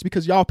picked the Hawks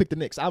because y'all picked the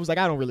Knicks. I was like,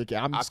 I don't really care.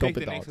 I'm I just gonna picked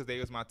pick the the Knicks Hawks. because they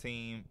was my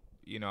team.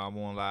 You know, I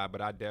won't lie, but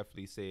I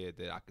definitely said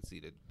that I could see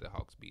the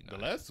Hawks beating the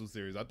them. last 2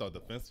 series, I thought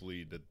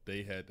defensively that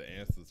they had the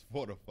answers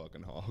for the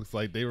fucking Hawks.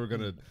 Like they were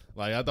gonna,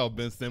 like I thought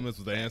Ben Simmons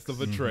was the answer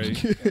for Trey,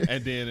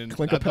 and then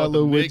Clint I thought Capella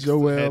the with Knicks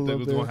Joel had, up they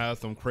was there. gonna have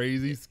some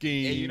crazy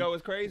scheme. And you know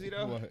what's crazy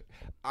though?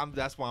 What?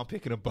 That's why I'm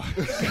picking a Bucks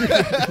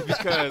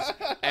because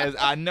as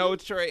I know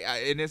Trey,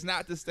 and it's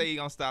not to say he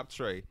gonna stop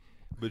Trey,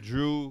 but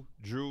Drew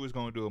is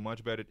gonna do a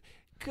much better.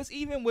 Because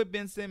even with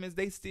Ben Simmons,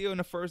 they still in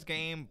the first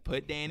game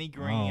put Danny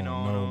Green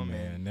on him.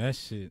 man. That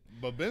shit.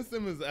 But Ben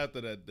Simmons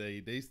after that day,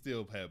 they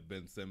still have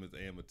Ben Simmons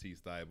and Matisse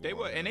Thybulle. They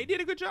were, on and them. they did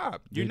a good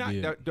job. You're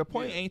They not did. the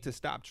point ain't to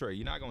stop Trey.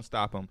 You're not gonna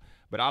stop him.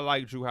 But I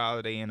like Drew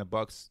Holiday and the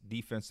Bucks'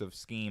 defensive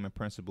scheme and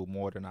principle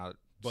more than I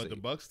But the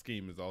Bucks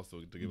scheme is also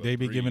to give up They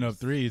be giving up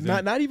threes.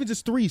 Not even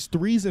just threes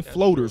and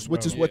floaters,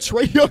 which is bro. what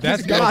Trae Young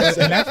That's is God.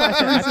 and that's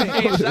why I think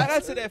Hey, shout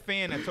out to that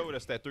fan that told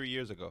us that 3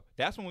 years ago.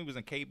 That's when we was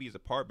in KB's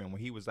apartment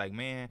when he was like,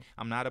 "Man,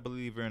 I'm not a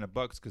believer in the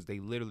Bucks because they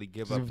literally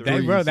give up That- threes."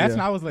 Hey, bro, that's yeah.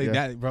 when I was like, Yeah.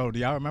 that, bro. Do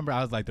y'all remember?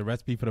 I was like, the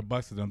recipe for the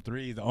Bucks is them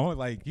threes. Only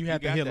like you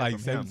have to got hit that like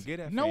from him. 7. Get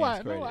that No, fans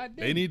I credit. didn't.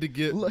 They need to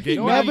get. Look, get he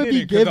No, never I be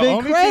didn't, 'cause given the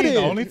only credit. Team,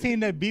 the only team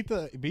that beat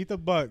the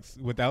Bucks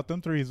without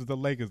them threes was the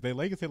Lakers. The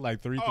Lakers hit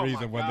like three Oh threes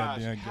my and won that gosh,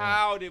 damn game.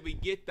 how did we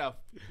get the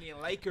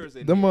fucking Lakers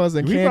in Them there? ones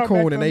in We brought back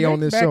Cancun them and they on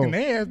Knicks this back show. and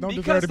they ass don't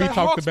Because deserve to be the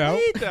talked Hawks about.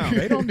 played them.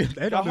 They don't The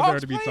deserve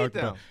Hawks to be played talked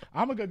them. about.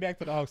 I'm gonna go back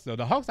to the Hawks though.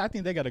 The Hawks, I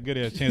think they got a good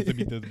ass chance to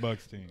beat this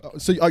Bucks team.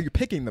 So are you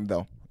picking them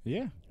though?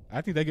 Yeah,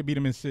 I think they could beat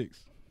them in 6.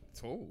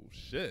 Oh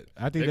shit!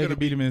 I think they could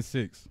beat them in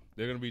 6,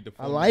 They're gonna beat the.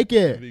 I like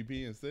it.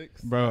 MVP in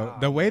 6. bro. Oh,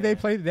 the way they man.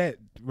 played that,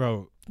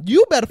 bro.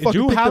 You better fucking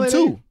Drew pick Holiday?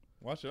 them too.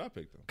 Why should I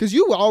pick them? Because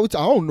you always, I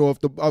don't know if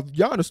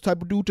Giannis the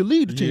type of dude to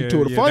lead the team to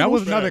the finals. That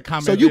was another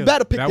comment. so you yeah.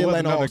 better pick That the was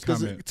Atlanta another Hawks. 'Cause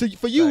comment.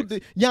 for you,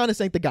 Facts.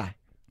 Giannis ain't the guy.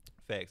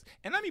 Facts.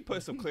 And let me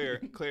put some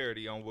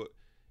clarity on what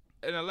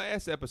in the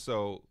last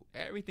episode,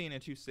 everything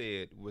that you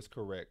said was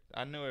correct.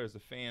 I know there was a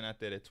fan out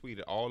there that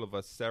tweeted all of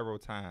us several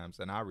times,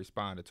 and I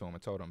responded to him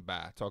and told him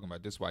bye, talking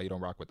about this is why you don't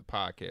rock with the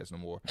podcast no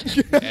more.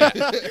 And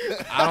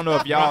I don't know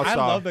if y'all I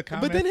saw. love the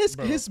comment. But then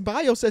bro. his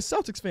bio says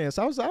Celtics fan.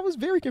 So I was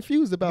very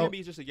confused about. Maybe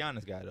he's just a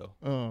Giannis guy though.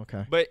 Oh,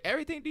 okay. But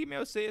everything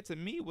D-Mail said to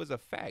me was a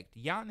fact.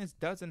 Giannis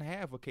doesn't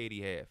have what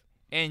KD have.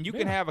 And you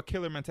can have a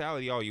killer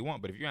mentality all you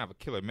want, but if you don't have a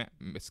killer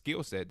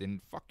skill set, then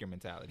fuck your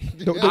mentality.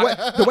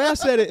 The way I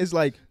said it is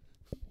like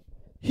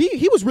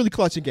he was really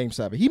clutch in Game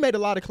 7. He made a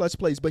lot of clutch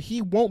plays, but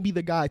he won't be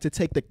the guy to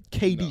take the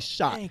KD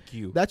shot. Thank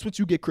you. That's what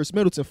you get Chris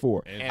Middleton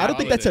for. And I don't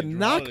think that's a Drew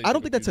knock. Holiday I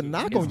don't think that's a could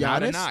knock It's on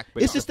not a Giannis. knock,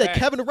 but It's it's just a that fact.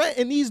 Kevin Durant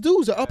and these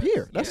dudes are up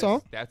here. That's Yes,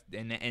 all.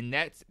 And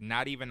that's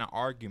not even an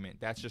argument.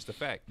 That's just a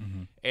fact.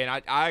 Mm-hmm.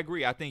 And I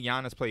agree. I think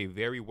Giannis played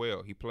very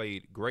well. He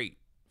played great.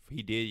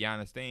 He did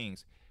Giannis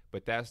things.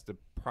 But that's the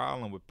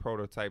problem with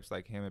prototypes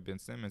like him and Ben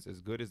Simmons.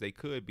 As good as they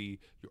could be,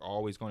 you're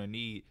always going to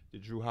need the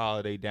Drew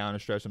Holiday down the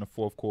stretch in the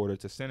fourth quarter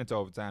to send it to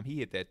overtime. He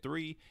hit that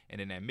 3,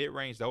 and then that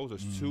mid-range, those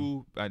are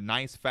two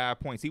nice 5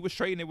 points. He was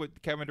trading it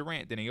with Kevin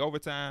Durant. Then in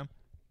overtime,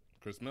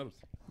 Chris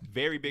Middleton.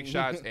 very big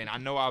shots. And I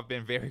know I've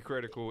been very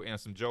critical in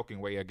some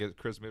joking way against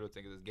Chris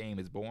Middleton because his game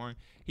is boring.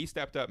 He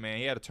stepped up, man.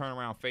 He had a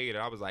turnaround fade,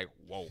 and I was like,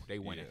 whoa, they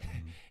winning.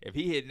 If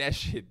he hitting that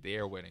shit,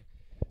 they're winning.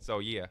 So,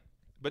 yeah.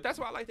 But that's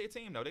why I like their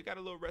team though. They got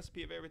a little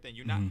recipe of everything.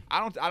 You're not.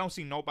 I don't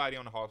see nobody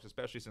on the Hawks,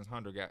 especially since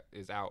Hunter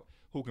is out,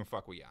 who can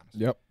fuck with Giannis.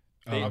 Yep.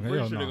 I'm pretty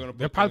hell sure no. they're gonna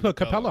They'll put probably put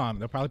Capella. Capella on.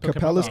 They'll probably put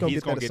Capella's Capella gonna on.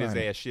 He's get gonna that get his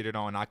assignment. ass shitted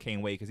on. I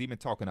can't wait because he's been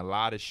talking a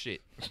lot of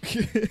shit.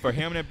 For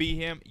him to be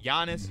him,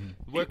 Giannis,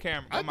 where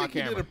I my think he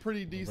did camera? a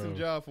pretty decent Bro.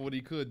 job for what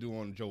he could do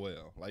on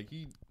Joel. Like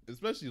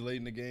especially late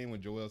in the game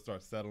when Joel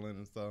starts settling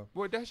and stuff.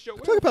 Well, that's Joel.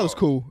 Clint Capella's fault.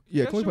 cool.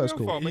 Yeah, That's Clint Capella's Joel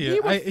cool. fault, but Yeah, he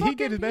was he fucking,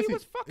 did his best. He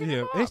was fucking Yeah,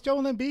 him up. it's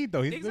Joel Embiid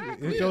though.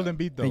 Exactly. It's Joel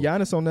Embiid though. And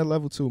Giannis on that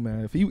level too,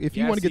 man. If you Yes,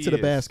 want to get to he the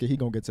is. basket, he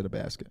gonna get to the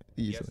basket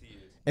easily. Yes, he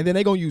is. And then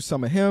they're gonna use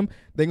some of him.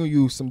 They're gonna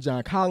use some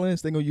John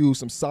Collins. They're gonna use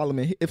some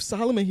Solomon. If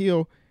Solomon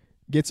Hill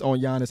gets on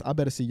Giannis, I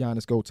better see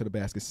Giannis go to the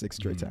basket 6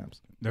 straight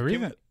times. The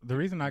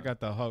reason I got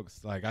the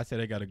Hawks, like I said,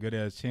 they got a good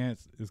ass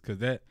chance is because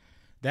that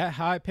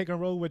high pick and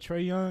roll with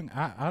Trae Young,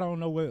 I don't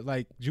know what,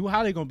 like Drew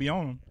Holiday gonna be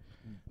on him,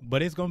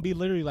 but it's gonna be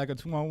literally like a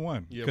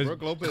 2-on-1. Yeah, 'Cause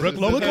Brook Lopez. Brook is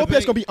Brook in the Lopez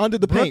paint. gonna be under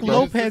the Brook paint. man.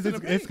 Lopez It's in the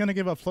it's paint. gonna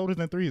give up floaters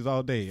and threes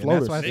all day, and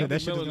Floaters. that's why I Nathan said that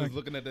shit is Millen gonna. is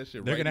looking at that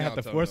shit They're right gonna now. have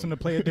to telling force him to him.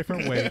 play a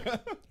different way.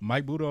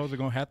 Mike Budenholzer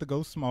gonna have to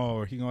go small,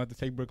 or he gonna have to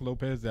take Brook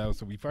Lopez out.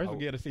 So we first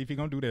we got to see if he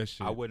gonna do that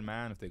shit. I wouldn't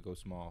mind if they go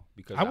small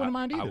because I wouldn't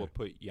mind I either. would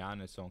put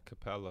Giannis on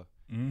Capella,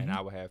 Mhm. and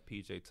I would have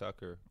PJ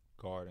Tucker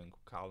guarding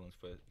Collins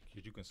because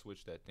you can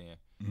switch that then.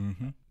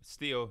 Mm-hmm.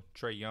 Still,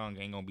 Trae Young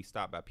ain't gonna be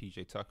stopped by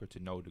PJ Tucker to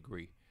no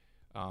degree.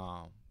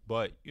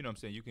 But you know what I'm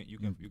saying, you can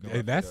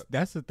Hey, rough it up.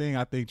 that's the thing.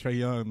 I think Trae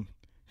Young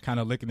kind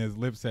of licking his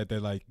lips at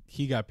that. Like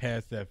he got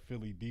past that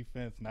Philly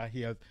defense. Now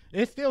he has.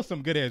 It's still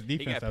some good ass he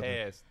defense got out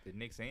there. past the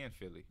Knicks and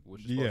Philly,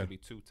 which is Yeah. supposed to be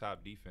 2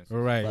 top defenses.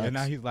 Right, Facts. and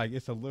now he's like,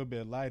 it's a little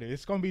bit lighter.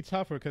 It's gonna be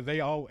tougher because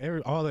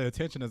all the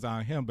attention is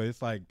on him. But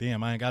it's like,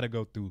 damn, I ain't got to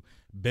go through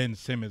Ben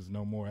Simmons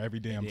no more every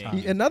damn Yeah.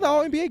 time. Another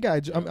All NBA guy,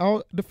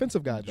 all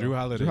defensive guy. though. Drew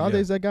Holiday, Drew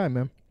Holiday's yeah. that guy,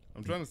 man.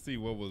 I'm trying to see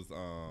what was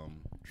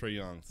Trae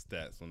Young's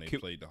stats when they Can-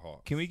 played the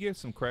Hawks. Can we give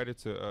some credit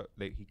to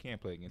he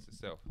can't play against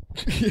himself?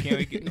 Can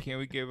we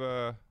give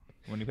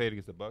when he played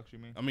against the Bucks? You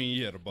mean? I mean,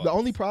 yeah, the Bucks. The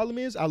only problem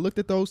is I looked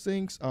at those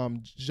things.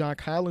 John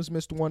Collins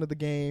missed one of the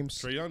games.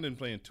 Trae Young didn't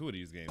play in 2 of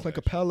these games. Clint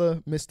actually.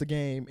 Capella missed the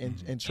game, and Trae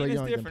And it's Young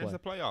didn't different. play. It's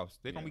the playoffs.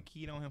 They're gonna Yeah. be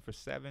keyed on him for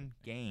 7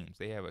 games.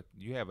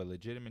 You have a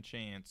legitimate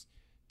chance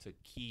to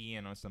key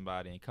in on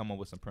somebody and come up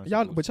with some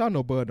principles. Y'all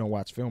know Bud don't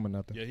watch film or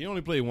nothing. Yeah, he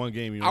only played 1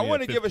 game. He I only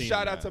want had to give a 15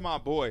 shout in out to that. my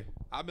boy.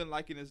 I've been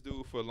liking this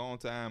dude for a long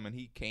time, and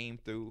he came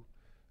through.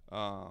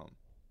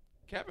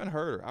 Kevin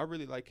Huerter. I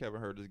really like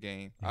Kevin Huerter's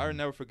game. I'll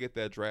never forget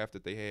that draft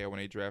that they had when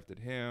they drafted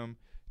him,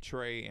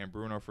 Trey, and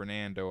Bruno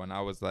Fernando, and I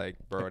was like,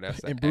 bro, that's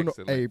an and Bruno,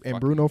 excellent and fucking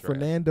Bruno draft.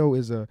 Fernando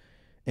is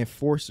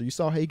enforcer. You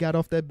saw how he got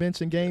off that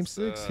bench in Game Yes,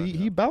 6.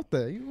 He about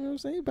that. You know what I'm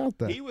saying? He about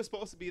that. He was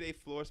supposed to be their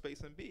floor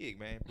spacing big,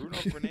 man. Bruno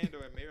Fernando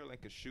at Maryland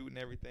could shoot and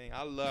everything.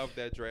 I love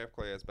that draft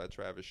class by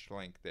Travis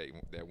Schlenk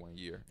that 1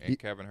 year. And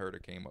Kevin Herter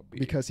came up big.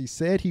 Because he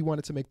said he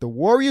wanted to make the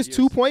Warriors Yes,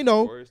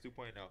 2.0. Warriors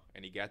 2.0.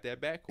 And he got that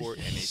backcourt.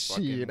 And he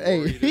Shit, fucking hey.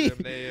 warrior them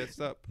their ass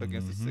up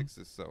against the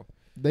Sixers. So,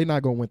 They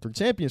not going to win 3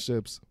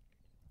 championships.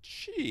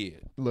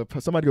 shit. Look,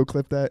 somebody go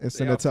clip that and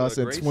send They it to off us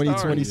to a in great start.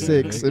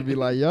 2026 and be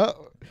like,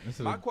 yup.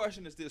 My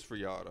question is this for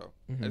y'all, though.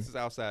 Mhm. This is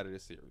outside of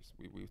this series.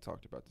 We've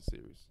talked about the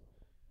series.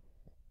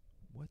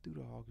 What do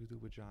the Hawks do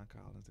with John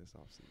Collins this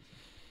offseason?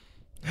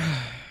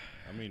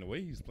 I mean, the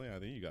way he's playing, I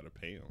think you got to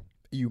pay him.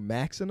 You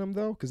maxing him,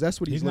 though? Because that's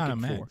what he's not a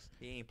looking for. max.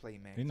 He ain't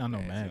played max. He's not no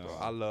pass, max. bro.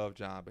 I love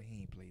John, but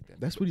he ain't played that.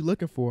 That's what he's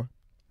looking for.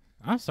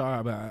 I'm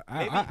sorry, but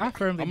I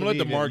firmly I'm gonna let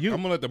the believe that market. you- I'm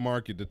gonna let the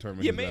market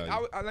determine. Yeah, his maybe,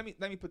 value.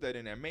 let me put that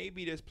in there.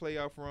 Maybe this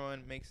playoff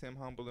run makes him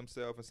humble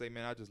himself and say,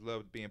 "Man, I just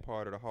loved being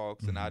part of the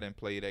Hawks, and I didn't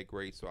play that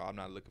great, so I'm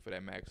not looking for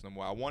that max no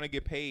more. I want to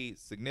get paid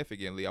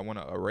significantly. I want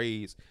a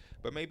raise,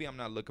 but maybe I'm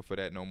not looking for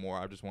that no more.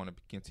 I just want to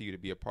continue to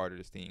be a part of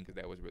this team because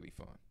that was really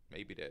fun.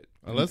 Maybe that.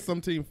 Unless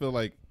some team feel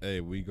like, hey,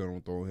 we gonna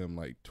throw him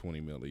like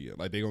 $20 million a year.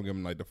 Like they gonna give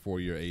him like the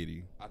 4-year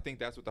 $80. I think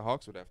that's what the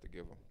Hawks would have to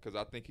give him because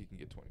I think he can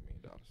get $20 million.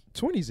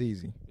 20's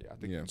easy. Yeah, I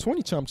think. Yeah.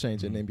 20 chump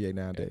change in the NBA At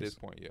nowadays. this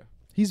point, yeah.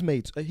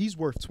 He's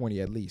worth 20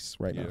 at least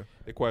right Yeah. now.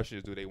 The question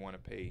is, do they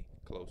want to pay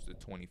close to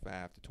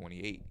 25 to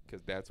 28?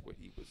 Because that's what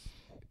he was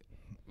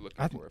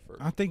looking for at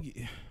first. I think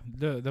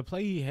the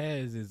play he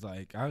has is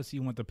like obviously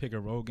you want to pick a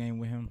road game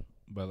with him,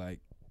 but like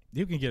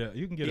you can get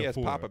he a has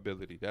 4. pop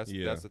ability. That's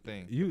Yeah. the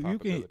thing. You can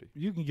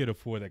Pop-ability. get a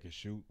 4 that can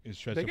shoot and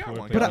stretch They the got floor.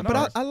 one. play But on but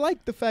offense. I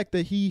like the fact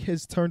that he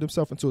has turned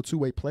himself into a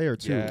two-way player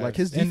too. Yes. Like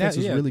his And defense that-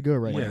 is yeah. really good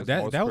right Yeah, Yeah, now. it's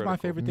that most was my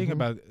critical. favorite thing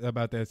Mhm.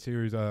 about that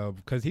series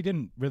because he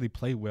didn't really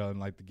play well in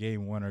like the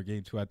game 1 or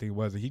game 2. I think it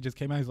was. He just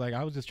came out. He's like,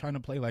 I was just trying to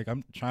play. Like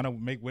I'm trying to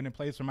make winning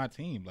plays for my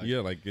team. Like,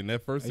 Yeah, like in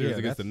that first series Yeah,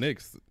 against the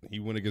that's- Knicks, he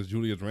went against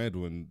Julius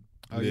Randle and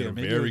Oh, did yeah, a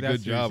maybe it very was that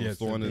good series, job yes, of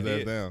slowing he his He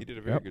ass down. did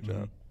a very Yep. good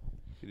job.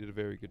 He did a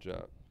very good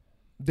job.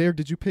 Derek,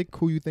 did you pick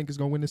who you think is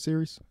gonna win the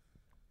series?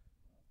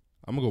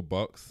 I'm gonna go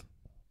Bucks.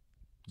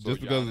 So Just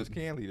because Giannis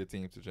can lead a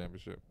team to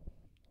championship.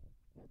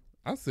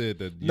 I said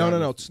that. No.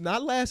 Giannis- It's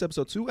not last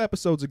episode. 2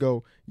 episodes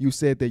ago, you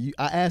said that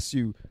I asked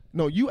you.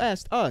 No, you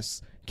asked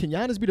us. Can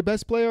Giannis be the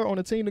best player on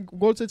the team to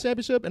go to the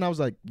championship? And I was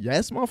like,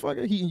 yes,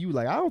 motherfucker. And you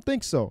like, I don't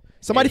think so.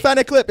 Somebody Hey, find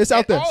that clip. It's out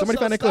And there. also, Somebody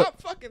find that clip.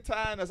 Stop fucking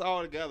tying us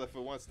all together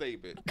for one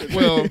statement. 'Cause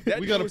Well, that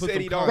we gotta dude put said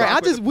some he don't Right,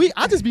 rock with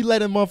I just be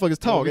letting motherfuckers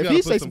talk. we If gotta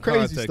he put say some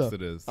crazy context stuff. to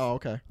this. Oh,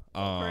 okay.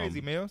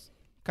 crazy Mills.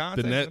 The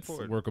Context is Nets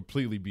important. were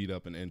completely beat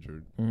up and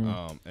injured,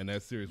 and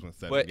that series went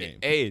 7 But games.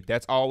 hey,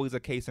 that's always a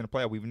case in the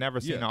playoff. We've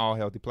never seen Yeah. an all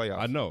healthy playoff.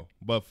 I know,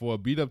 but for a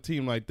beat up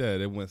team like that,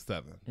 it went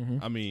 7. Mhm.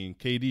 I mean,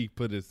 KD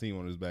put his team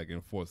on his back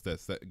and forced that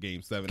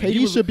game 7. KD He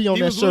was- should be on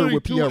he that was shirt literally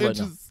with 2 Pierre right now.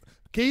 inches-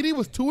 KD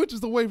was 2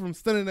 inches away from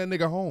sending that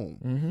nigga home.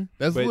 Mm-hmm.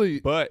 That's literally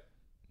But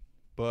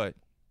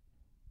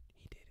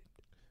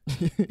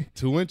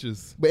 2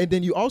 inches. But and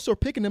then you also are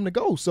picking them to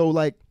go. So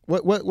like,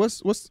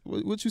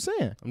 what you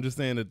saying? I'm just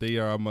saying that they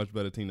are a much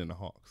better team than the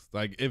Hawks.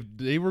 Like if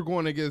they were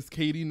going against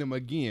KD and them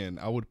again,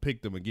 I would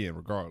pick them again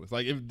regardless.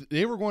 Like if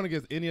they were going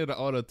against any of the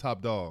other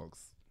top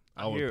dogs,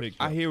 I would pick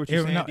them. I hear what you're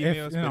If, saying, no,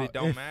 D-Mills, but if it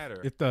don't matter.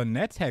 If the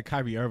Nets had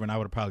Kyrie Irving, I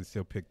would have probably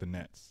still picked the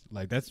Nets.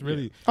 Like that's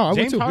really Oh, I would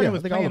James too. Harden Yeah, I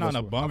was think all playing of on us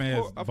a would.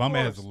 Of bum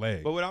ass course.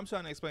 leg. But what I'm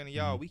trying to explain to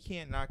y'all, we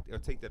can't knock or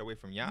take that away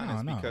from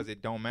Giannis No. because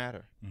it don't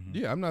matter.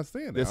 Yeah, I'm not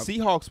saying The that.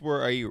 Seahawks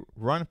were a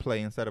run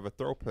play instead of a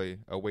throw play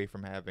away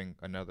from having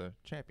another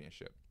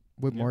championship.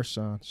 With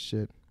Marshawn,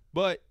 shit.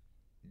 But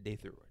they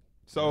threw it.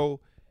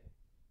 So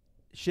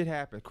shit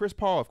happens. Chris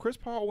Paul, if Chris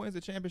Paul wins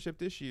the championship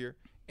this year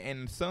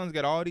and the Suns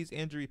got all these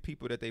injury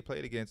people that they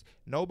played against,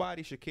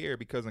 nobody should care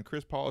because in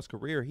Chris Paul's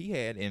career, he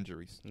had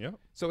injuries. Yep.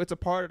 So it's a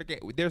part of the game.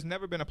 There's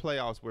never been a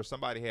playoffs where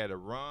somebody had a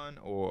run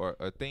or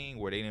a thing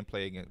where they didn't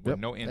play against with Yep.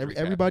 no injuries.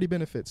 Everybody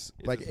benefits.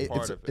 It's Like just a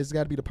part it's of it. it's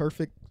got to be the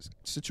perfect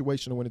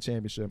situation to win a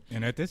championship.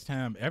 And at this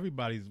time,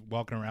 everybody's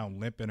walking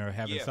around limping or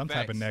having some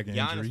type of neck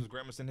Giannis injury. was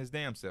grimacing his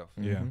damn self.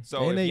 Yeah.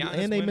 So and if they Giannis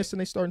and they win it- missing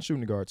they starting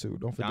shooting guard too.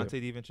 Don't forget.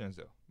 Dante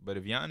DiVincenzo. But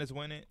if Giannis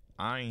win it,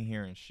 I ain't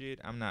hearing shit.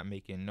 I'm not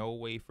making no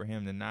way for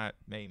him to not.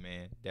 Hey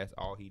man, that's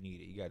all he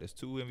needed. He got his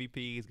 2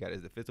 MVPs, got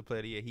his defensive player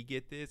of the year. He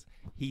get this.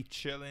 He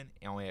chilling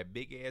on that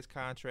big ass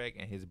contract,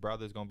 and his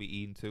brother's gonna be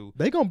eating too.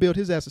 They gonna build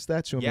his ass a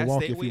statue in Yes,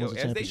 Milwaukee they if he will, wins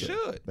a as they championship.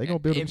 should. They gonna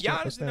build if him a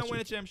Giannis didn't statue. win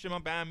a championship,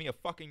 I'm buying me a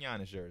fucking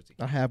Giannis jersey.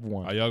 I have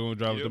one. Are y'all gonna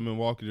drive You to do?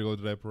 Milwaukee to go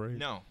to that parade?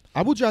 No,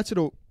 I will drive to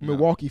the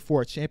Milwaukee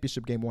for a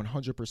championship game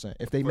 100%.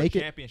 If they for make a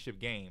it. championship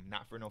game,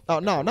 not for no. Oh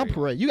fucking no, not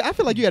parade. I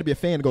feel like you got to be a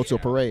fan to go to a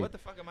Yeah, parade. What the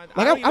fuck am I? Like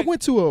don't I even-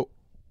 went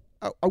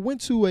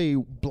to a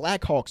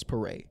Blackhawks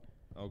parade.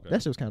 Okay.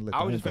 That shit was kind of lit.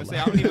 I was just gonna say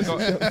I don't even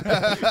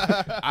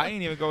go. I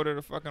ain't even go to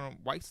the fucking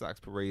White Sox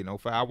parade. No,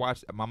 I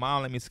watched. My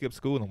mom let me skip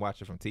school and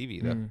watch it from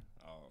TV. Though.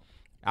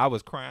 I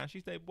was crying.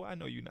 She said, "Boy, I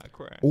know you're not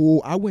crying."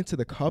 Oh, I went to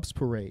the Cubs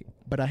parade,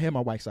 but I had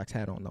my White Sox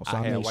hat on though. So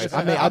I had White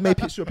Sox- I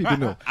made sure people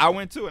knew. I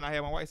went too, and I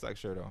had my White Sox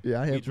shirt on.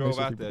 Yeah, I had We to drove make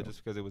sure out people there know.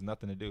 just because it was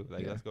nothing to do.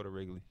 Like, Yeah. let's go to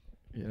Wrigley.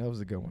 Yeah, that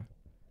was a good one.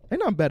 Ain't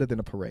nothing better than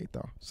a parade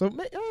though. So,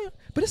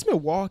 but it's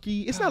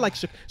Milwaukee. It's not like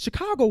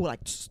Chicago. Like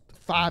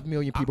 5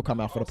 million people come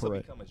out for the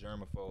parade. Become a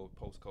germaphobe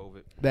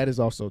post-COVID. That is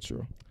also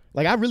true.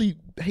 Like I really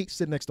hate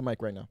sitting next to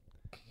Mike right now.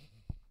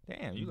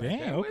 Damn, you like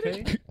that with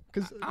okay. it?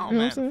 Because I don't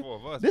mind the four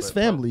of us. This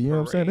but family, you know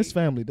what I'm saying? This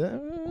parade-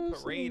 family.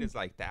 Parade is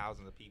like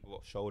thousands of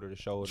people shoulder to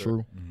shoulder.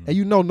 True. And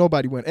you know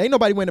nobody win. Ain't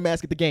nobody wearing a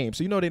mask at the game,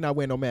 so you know they not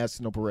wearing no masks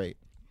in no parade.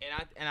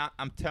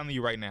 I'm telling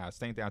you right now,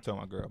 same thing I told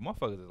my girl.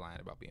 Motherfuckers is lying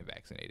about being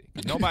vaccinated.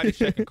 Nobody's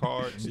checking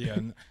cards. Yeah,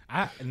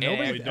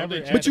 nobody's Wait, ever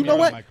they- asked But you me know about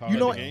what? my You card. know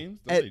The what? games?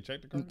 At- Don't they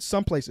check the cards?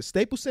 Some places,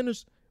 Staples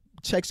Centers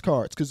checks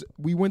cards because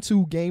we went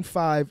to Game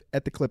 5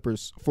 at the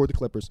Clippers for the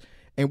Clippers,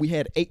 and we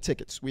had 8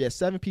 tickets. We had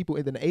 7 people,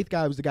 and then the 8th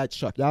guy was the guy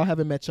Chuck. Y'all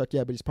haven't met Chuck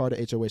yet, but he's part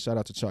of HOA. Shout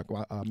out to Chuck.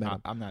 I met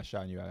him. I'm not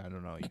shouting you out. I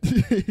don't know.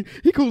 You.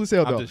 He cool as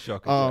hell I'm though. just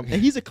joking.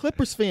 And he's a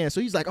Clippers fan, so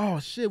he's like, "Oh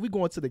shit, we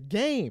going to the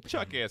game."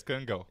 Chuck ass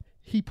couldn't go.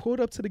 He pulled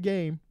up to the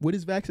game with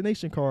his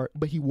vaccination card,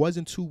 but he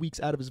wasn't 2 weeks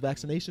out of his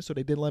vaccination, so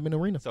they didn't let him in the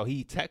arena. So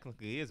he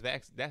technically is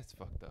That's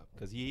fucked up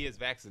because he is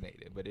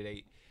vaccinated, but it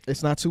ain't.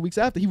 It's not 2 weeks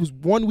after. He was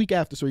 1 week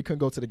after, so he couldn't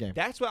go to the game.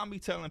 That's what I'm be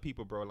telling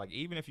people, bro. Like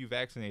even if you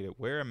vaccinated,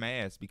 wear a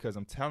mask because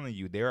I'm telling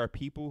you, there are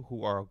people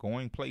who are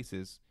going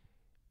places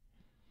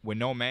with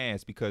no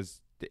mask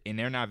and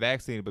they're not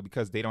vaccinated, but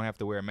because they don't have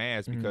to wear a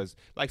mask because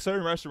like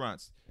certain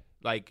restaurants,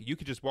 like you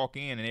could just walk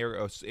in and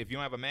if you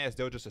don't have a mask,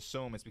 they'll just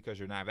assume it's because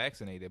you're not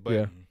vaccinated. But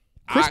Yeah.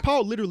 Chris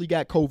Paul literally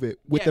got COVID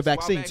with the Yes, while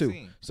vaccine too.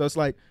 vaccine. So it's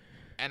like,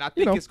 And I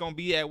think know. it's gonna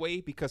be that way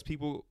because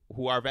people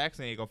who are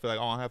vaccinated gonna feel like,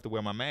 oh, I don't have to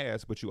wear my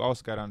mask. But you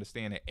also gotta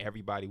understand that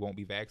everybody won't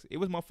be vaccinated. It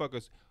was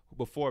motherfuckers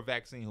before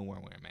vaccine who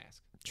weren't wearing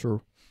masks.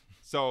 true.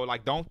 So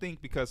like, don't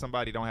think because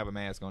somebody don't have a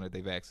mask on that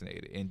they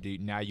vaccinated, and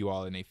now you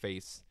all in their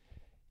face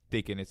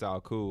thinking it's all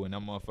cool, and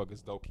them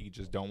motherfuckers low key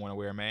just don't want to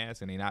wear a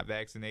mask, and they not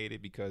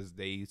vaccinated because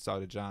they saw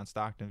the John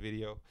Stockton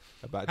video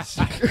about this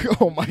shit.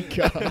 Oh my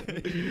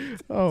god.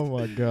 Oh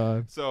my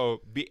god.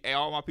 So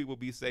all my people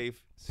be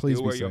safe. Please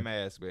Still be wear your safe.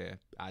 mask, man.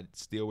 I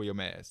still wear your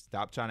mask.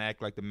 Stop trying to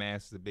act like the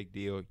mask is a big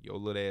deal. Your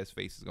little ass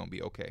face is gonna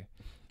be okay.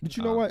 But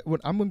you know what? When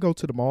I'm gonna go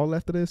to the mall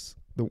after this,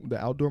 the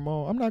outdoor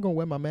mall, I'm not gonna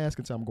wear my mask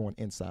until I'm going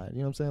inside. You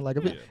know what I'm saying? Like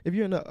if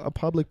you're in a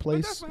public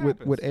place that's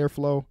what with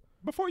airflow.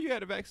 Before you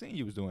had a vaccine,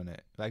 you was doing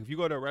that. Like if you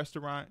go to a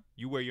restaurant,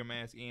 you wear your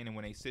mask in, and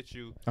when they sit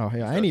you, Oh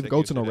hell, I start didn't even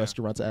go taking to your no shit down.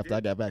 restaurants after I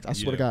got back. I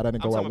swear to Yeah. God, I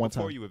didn't I'm go talking out about one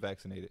before time. you were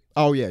vaccinated.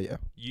 Oh yeah.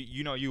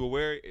 You know you were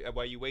wearing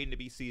while you waiting to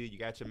be seated. You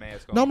got your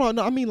mask on.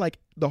 No. I mean like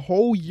the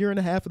whole year and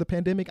a half of the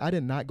pandemic, I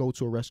did not go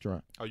to a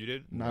restaurant. Oh, you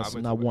did? Not I went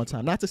to not a one restaurant.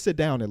 time. Not to sit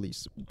down at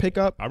least. Pick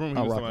up. I remember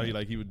I'll he was rock somebody with it.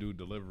 like he would do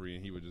delivery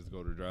and he would just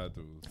go to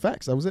drive-throughs.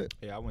 Facts. That was it.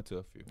 Yeah, I went to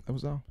a few. That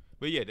was all.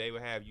 But yeah, they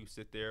would have you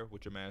sit there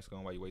with your mask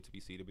on while you wait to be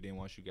seated. But then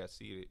once you got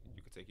seated,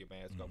 you could take your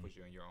mask off because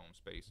you're in your own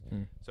space.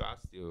 So I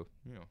still,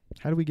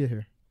 How did we get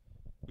here?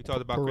 we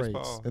talked about Chris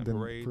Parades, Paul and then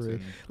parades parade.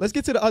 and Let's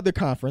get to the other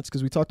conference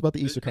because we talked about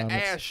the Easter the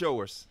conference. ass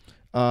showers.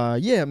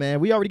 Yeah,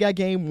 man. We already got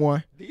game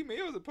 1. D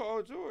Mills and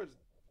Paul George.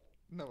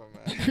 Never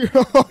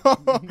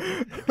mind.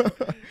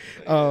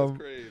 That's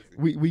crazy.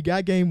 we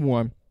got game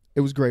 1.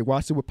 It was great.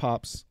 Watched it with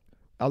Pops.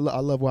 I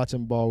love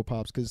watching ball with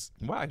Pops because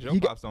Why? Joe He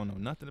got- Pops don't know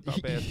nothing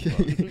about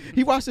basketball.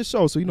 he watched the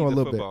show, so you know He's a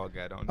little bit. football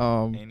guy,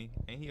 don't he?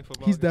 Ain't he a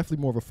football He's guy?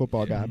 definitely more of a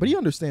football guy, but he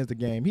understands the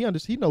game. He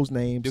knows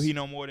names. Do he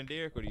know more than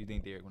Derek, or do you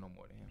think Derek will know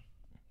more than him?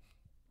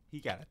 He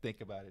gotta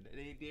think about it.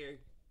 Ain't Derek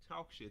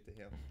talk shit to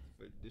him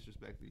for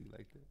disrespecting you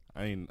like that?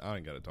 I ain't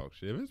gotta talk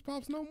shit. If his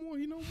pops know more,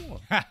 he know more.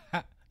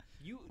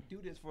 You do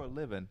this for a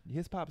living.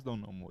 His pops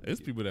don't know more. Than There's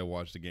you. people that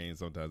watch the game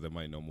sometimes that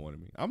might know more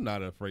than me. I'm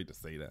not afraid to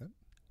say that.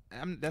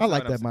 That's I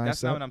like not what that I'm, That's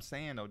mindset. not what I'm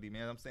saying, though,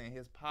 D-Man. I'm saying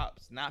his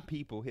pops, not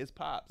people. His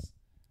pops.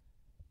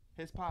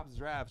 His pops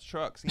drives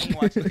trucks. He ain't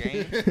watching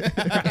games,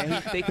 and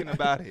he's thinking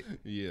about it.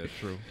 Yeah,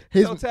 true.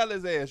 So tell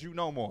his ass you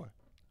know more.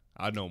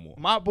 I know more.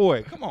 My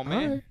boy, come on,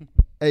 man. All right.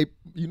 Hey,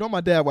 you know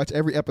my dad watch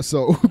every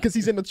episode because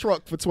he's in the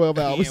truck for 12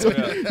 hours. So what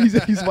up?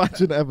 he's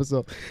watching the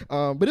episode.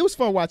 But it was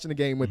fun watching the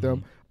game with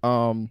them.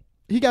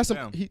 He got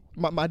some.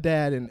 Damn. My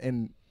dad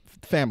and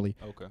family.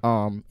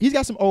 Okay. He's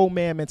got some old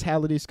man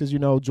mentalities because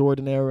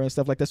Jordan era and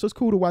stuff like that. So it's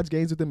cool to watch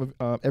games with him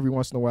every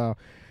once in a while.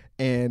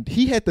 And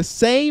he had the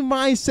same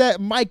mindset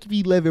Mike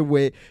be living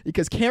with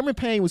because Cameron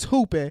Payne was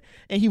hooping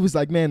and he was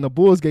like, man, the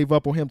Bulls gave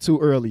up on him too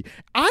early.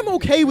 I'm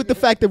okay with the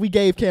fact that we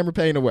gave Cameron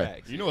Payne away.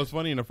 Facts. You know what's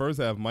funny? In the first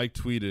half, Mike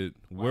tweeted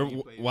Why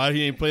why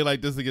he ain't play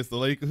like this against the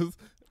Lakers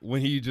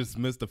when he just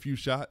missed a few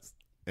shots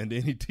and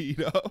then he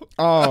teed up.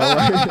 Oh,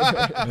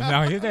 right.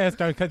 No, his ass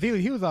started because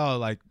he was all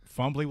like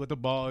fumbling with the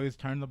ball, he was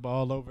turning the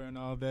ball over and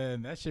all that,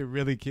 and that shit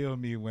really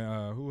killed me when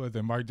who was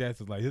it? Mark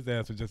Jackson was like his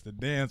ass was just a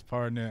dance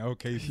partner in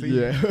OKC.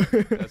 Yeah.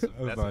 That's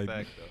I was a like,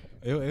 fact,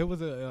 though. It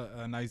was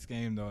a nice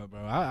game though,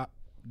 bro.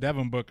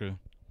 Devin Booker,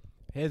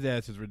 his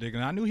ass is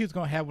ridiculous. I knew he was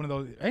gonna have one of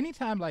those.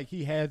 Anytime like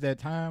he has that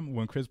time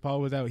when Chris Paul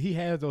was out, he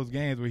has those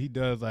games where he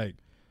does like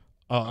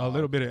a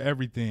little bit of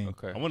everything.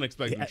 Okay. I wasn't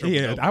expecting a Yeah,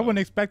 triple-double, I wasn't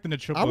though. expecting the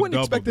triple. I wasn't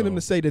expecting him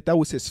to say that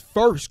was his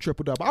first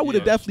triple double. I would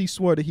have Yes. definitely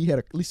swore that he had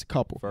at least a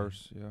couple.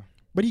 First, yeah.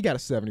 But he got a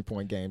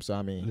 70-point game, so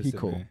I mean, he Listen,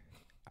 cool. man,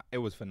 it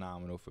was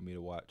phenomenal for me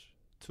to watch.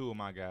 Two of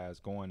my guys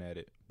going at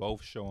it,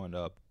 both showing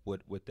up,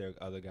 with their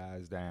other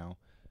guys down.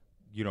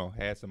 You know,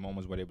 had some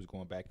moments where they was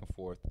going back and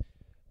forth.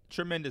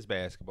 Tremendous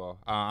basketball.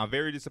 I'm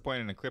very disappointed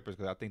in the Clippers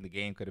because I think the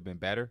game could have been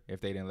better if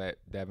they didn't let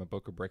Devin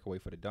Booker break away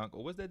for the dunk.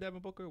 Or was that Devin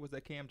Booker? Or was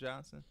that Cam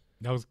Johnson?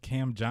 That was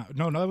Cam Johnson.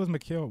 No, that was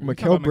Mikal.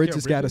 Mikal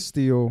Bridges got a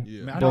steal.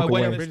 Yeah. Man, I broke know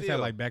away. Mikal Bridges had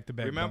like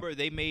back-to-back. Remember,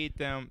 they made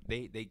them.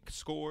 They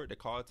scored. They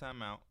called a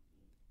timeout.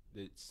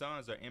 The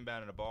Suns are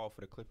inbounding the ball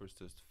for the Clippers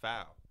to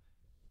foul.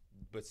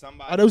 But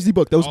somebody. Oh, that was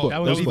D-Book. That was Oh, Book.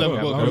 That That was was Devin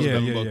Book. Booker. Oh, That was yeah,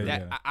 Devin yeah, Booker. yeah,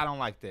 That, I don't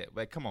like that.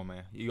 Like, come on,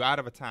 man. You out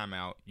of a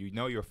timeout. You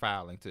know you're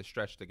fouling to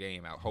stretch the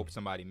game out. Hope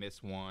somebody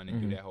missed one and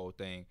do that whole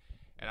thing.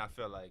 And I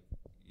feel like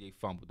they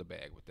fumbled the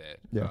bag with that.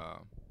 Yeah.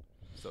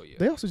 So yeah.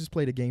 They also just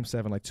played a game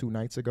 7 like 2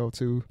 nights ago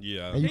too.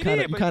 Yeah. And you They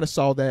did, kind of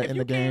saw that if in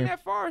you the came game.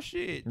 that far,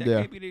 shit, that Yeah.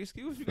 can't be the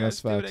excuse. You guys That's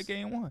still facts. that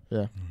game 1.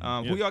 Yeah.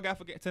 Who Yeah. y'all got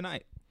for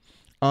tonight?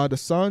 The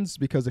Suns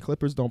because the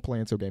Clippers don't play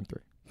until game 3.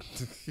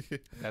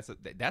 That's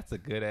a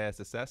good ass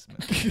assessment.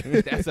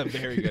 That's a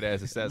very good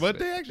ass assessment. But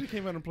they actually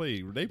came out and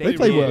played. They They played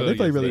played really well. good They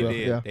played really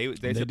yesterday. well. They Yeah.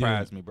 did. They They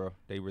surprised did. me, bro.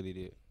 They really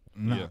did.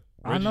 Nah, Yeah.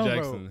 I Reggie know,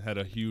 Jackson bro. had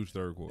a huge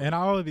third quarter. And I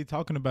always be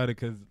talking about it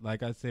because,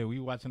 like I said, we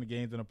watching the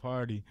games in a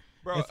party.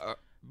 Bro, It's-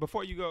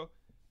 before you go,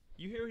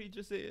 you hear what he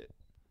just said?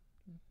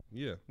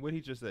 Yeah. What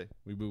he just say?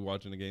 We been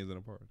watching the games in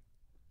the park.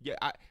 Yeah,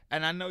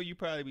 I know you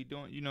probably be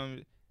doing, you know,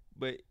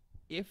 but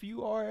if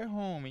you are at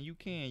home and you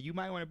can, you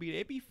might want to be there.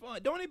 It'd be fun.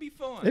 Don't it be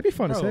fun? It'd be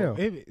fun as hell.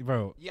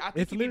 Bro, Yeah, I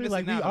think it's you be literally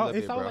like missing out a little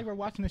it's bit, all bro. like we're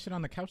watching this shit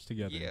on the couch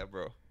together. Yeah,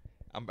 bro.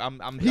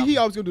 I'm He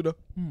always gonna do the.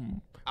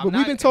 I'm But we've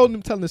not-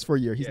 been telling this for a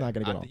year. He's yeah, not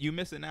gonna get on. You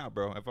missing out,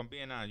 bro. If I'm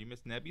being honest, you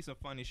missing. That be some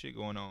funny shit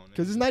going on.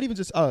 Because it's not even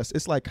just us.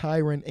 It's like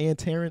Kyron and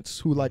Terrence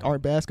who like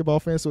aren't basketball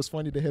fans. So it's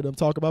funny to hear them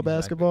talk about Exactly.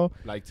 basketball.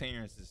 Like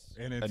Terrence is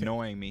And then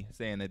annoying me,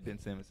 saying that Ben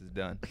Simmons is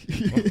done.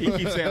 He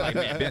keeps saying like,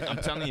 man, I'm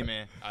telling you,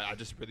 man, I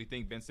just really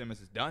think Ben Simmons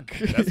is done.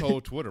 That's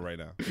whole Twitter right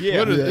now.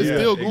 Yeah. Twitter is yeah.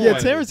 still going. Yeah,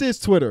 Terrence is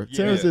Twitter. Yeah.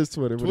 Terrence is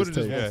Twitter. with Twitter his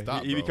just take. won't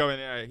stop, he be bro. coming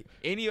there.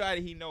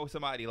 Anybody he knows,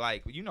 somebody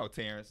like, you know,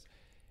 Terrence.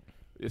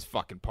 This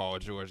fucking Paul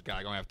George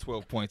guy gonna have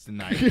 12 points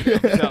tonight. I'm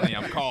telling you,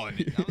 I'm calling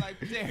it. I'm like,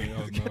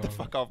 damn, get the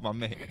fuck off my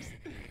man.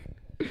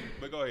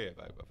 But go ahead,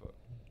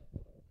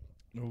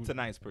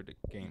 tonight's game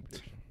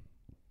prediction.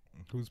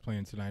 Who's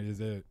playing tonight? Is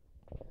it?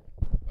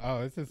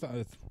 Oh, it's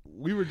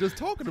We were just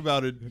talking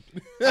about it.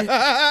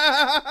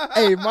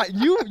 Hey,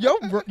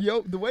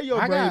 the way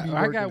your brain be working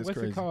I got is what's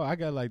crazy. it called? I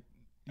got like,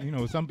 you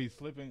know, some be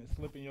slipping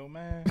your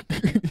man.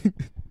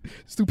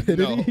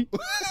 Stupidity. No.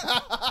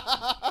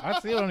 I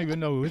still don't even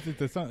know. Is it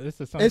the Sun? It's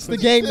the Sun. It's the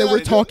game that we're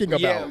talking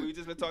Yeah, about. we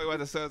just been talking about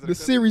the Suns. The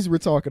series we're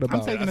talking I'm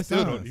about. taking the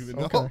still don't Suns. even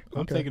know. Okay.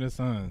 I'm taking the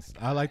Suns.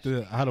 I like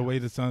how the way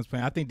the Suns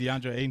playing. I think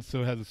DeAndre Ayton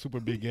still has a super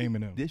big game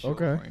in him. This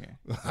Okay.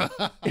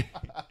 friend.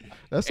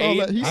 That's all.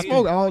 That, he Aiden-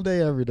 smoke all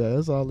day, every day.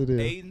 That's all it is.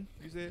 Aiden,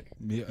 you said?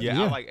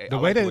 Yeah, I like the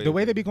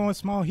way they be going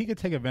small. He could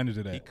take advantage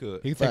of that. He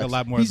could. He could take a Facts.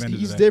 lot more He's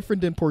advantage of that.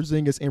 different than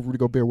Porzingis and Rudy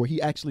Gobert, where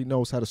he actually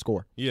knows how to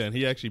score, Yeah, and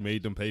he actually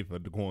made them pay for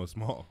going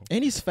small.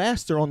 and he's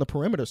faster on the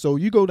perimeter. So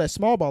you go that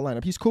small ball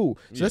lineup, he's cool.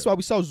 So that's why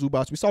we saw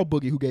Zubac, we saw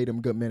Boogie, who gave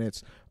him good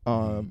minutes,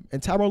 and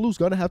Tyronn Lue's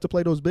gonna have to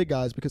play those big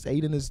guys because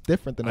Aiden is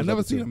different than. I those never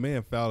other seen two. a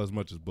man foul as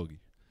much as Boogie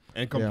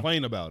and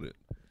complain about it.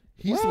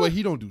 He What? swear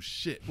he don't do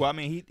shit. Well, I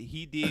mean,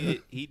 he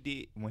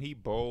did when he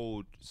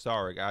bowled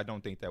Sarek. I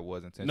don't think that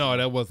was intentional. No,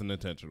 that wasn't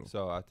intentional.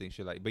 So I think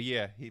shit like, but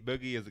yeah,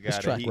 Boogie is a His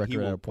guy track that he record at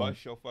will a point.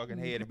 bust your fucking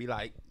head and be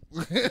like,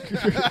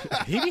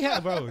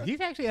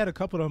 He's actually had a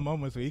couple of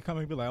moments where he come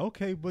and be like,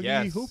 okay, Boogie,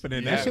 Yes. he hooping,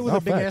 and Yes. that shit was No,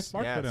 a big facts. ass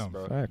spark for Yes, them.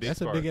 bro. Facts. Big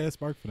That's a spark. big ass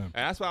spark for them.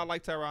 And that's why I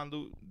like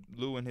Tyronn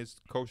Lue and his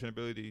coaching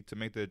ability to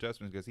make the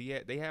adjustments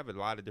because they have a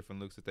lot of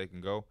different looks that they can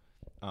go.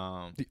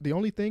 The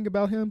only thing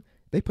about him,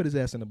 they put his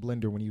ass in a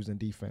blender when he was in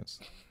defense.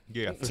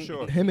 Yeah, for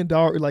sure. Him and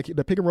Dario, like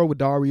the pick and roll with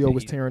Dario, Yeah,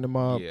 was he- tearing him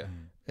up. Yeah.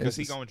 And Because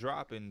he it's just- gonna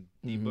drop and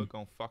D-Book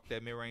gonna fuck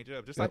that mid range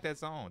up, just like that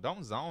zone.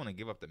 Don't zone and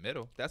give up the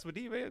middle. That's what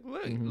D-Book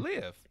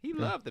live. He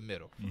loved the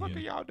middle. What are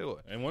y'all doing?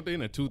 And one thing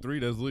in a 2-3,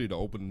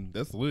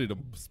 that's literally the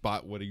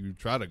spot where you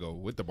try to go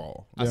with the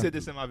ball. I said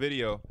this in my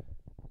video.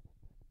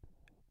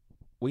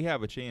 We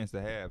have a chance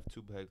to have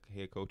two black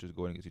head coaches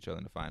going against each other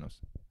in the finals.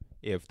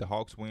 If the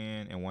Hawks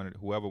win and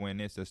whoever win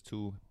this, there's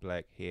two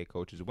black head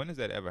coaches. When does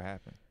that ever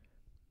happen?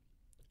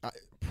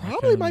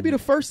 Probably might be the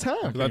first time.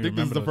 Because I think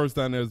this is the first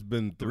time there's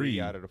been three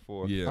Out of the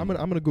four. Yeah. I'm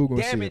gonna Google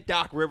and Damn see it,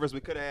 Doc Rivers. We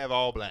could have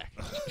all black.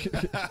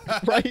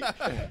 right?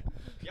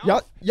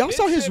 Y'all Ben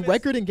saw his Simmons-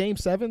 record in Game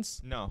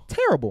 7s? No.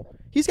 Terrible.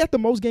 He's got the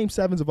most Game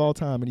 7s of all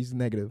time, and he's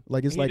negative.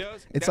 Like it's He like does.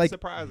 it's That's like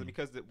surprising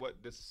because the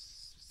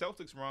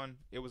Celtics run,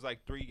 it was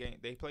like 3 games.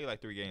 They played like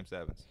 3 Game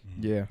 7s.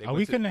 yeah. They Oh, went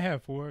we to- couldn't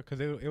have 4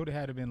 because it would have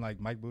had to been like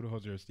Mike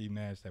Budenholzer or Steve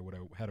Nash that would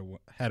have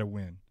had a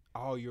win.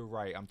 Oh, you're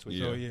right. I'm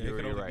twisted. Yeah. So yeah, it You're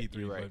could only right. be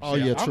 3. You're right. Oh,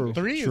 yeah, true.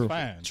 3 True. is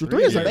fine. True.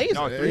 3 is Yeah. amazing.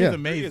 No, 3 yeah. is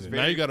amazing.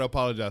 Now you got to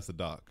apologize to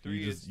Doc.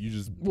 Three is- You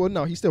just Well,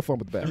 no, he's still fun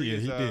with the bat. Yeah,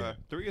 he did.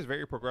 3 is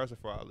very progressive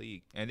for our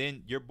league. And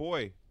then your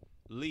boy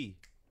Lee,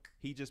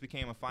 he just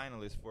became a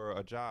finalist for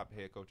a job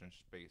head coaching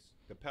space.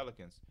 The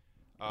Pelicans,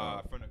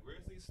 from the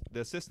Grizzlies,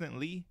 the assistant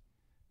Lee.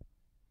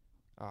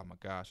 Oh my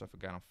gosh, I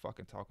forgot I'm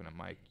fucking talking to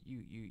Mike.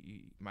 You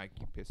Mike,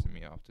 you pissing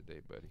me off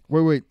today, buddy.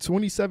 Wait.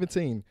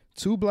 2017.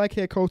 2 black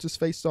head coaches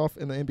faced off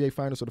in the NBA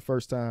Finals for the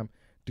first time.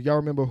 Do y'all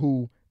remember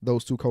who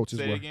those 2 coaches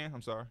Say were? it again.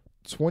 I'm sorry.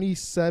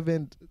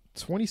 2017.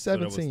 So that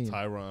was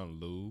Tyronn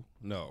Lue?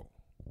 No.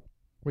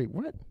 Wait,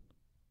 what?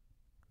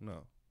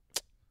 No.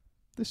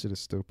 This shit is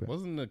stupid.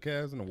 Wasn't the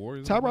Cavs and the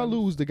Warriors? Tyronn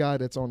Lue's the guy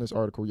that's on this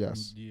article,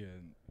 yes. Yeah.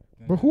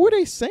 But who are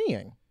they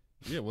saying?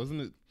 Yeah,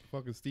 wasn't it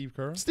fucking Steve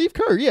Kerr? Steve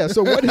Kerr, yeah.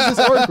 So what is this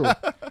article?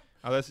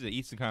 Oh, that's the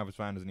Eastern Conference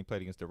Finals, and he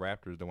played against the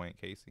Raptors, Dwayne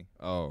Casey.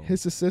 Oh.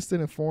 His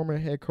assistant and former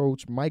head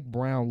coach Mike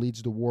Brown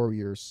leads the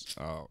Warriors.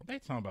 Oh. They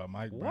talking about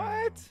Mike Brown.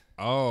 What?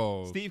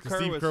 Oh. Steve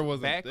Kerr was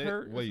back there?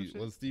 hurt or some Wait,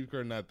 shit? was Steve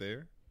Kerr not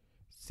there?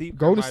 Steve Kerr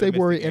Golden might have State missed the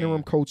Warrior game.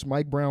 interim coach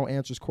Mike Brown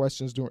answers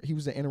questions during. He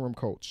was the interim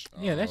coach.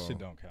 Yeah, that Oh. shit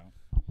don't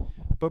count.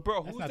 But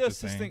bro, That's who's not the the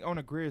same. assistant on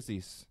the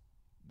Grizzlies?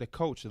 The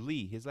coach,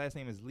 Lee. His last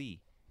name is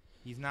Lee.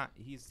 He's not.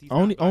 He's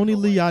Only not black only or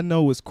Lee white. I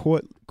know is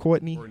Courtney,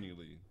 Courtney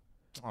Lee.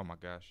 Oh my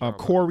gosh. y'all about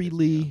to Corey piss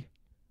me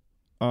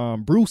Lee,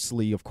 Bruce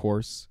Lee, of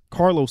course,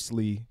 Carlos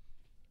Lee,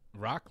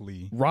 Rock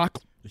Lee. Rock.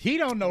 He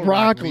don't know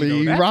Rock Rock Lee.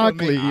 Lee, though. That's Rock what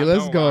makes- Lee. off. I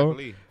Let's know go. Rock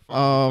Lee. Fuck what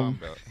you talking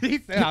about. He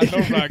said, "I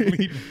know Rock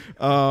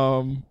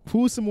Lee."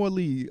 Who's some more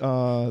Lee?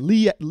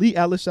 Lee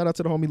Ellis. Shout out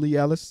to the homie Lee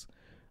Ellis.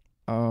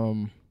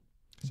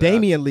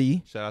 Damian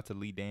Lee. Shout out to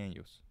Lee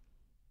Daniels.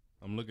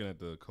 I'm looking at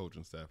the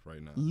coaching staff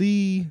right now.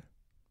 Lee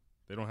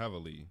They don't have a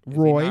Lee. Is he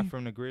Roy. not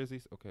from the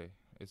Grizzlies? Okay,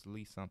 it's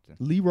Lee something.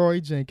 Leroy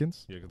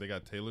Jenkins. Yeah, because they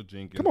got Taylor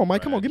Jenkins. Come on,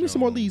 Mike. Come on. Brad Give me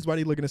some more Jones. Lees while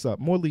you looking this up.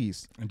 More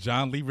Lees. And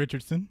John Lee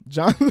Richardson.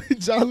 John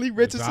Lee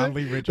Richardson. John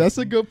Lee Richardson. That's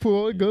a good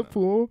pull. Good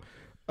pull.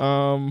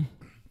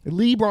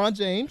 LeBron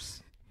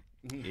James.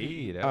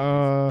 Yeah, that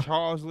Uh,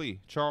 Charles Lee.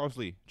 Charles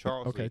Lee.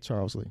 Charles okay, Lee.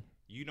 Charles Lee.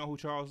 You know who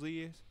Charles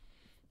Lee is?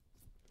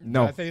 Did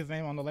No. I say his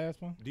name on the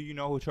last one? Do you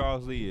know who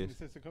Charles Lee is?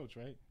 Assistant coach,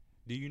 right?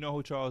 Do you know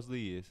who Charles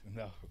Lee is?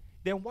 No.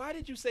 Then why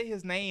did you say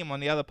his name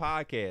on the other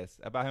podcast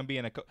about him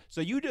being a coach?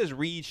 So you just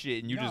read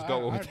shit and you just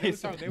go with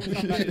this. I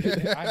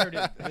heard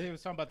it. They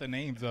was talking about the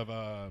names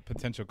of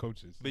potential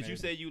coaches. But you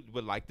said you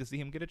would like to see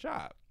him get a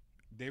job.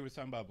 they were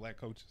talking about black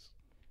coaches.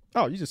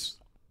 Oh, you just.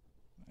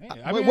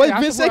 Yeah,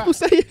 What Vince Staples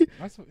say?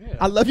 Yeah.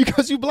 I love you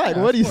because you black.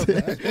 Yeah, What he that's say?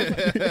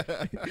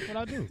 That's what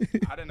I do.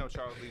 I didn't know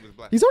Charles Lee was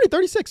black. He's only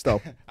 36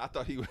 though. I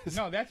thought he was.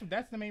 No,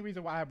 that's the main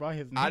reason why I brought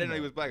his name. I didn't know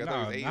he up. was black. I thought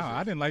he was Asian. No,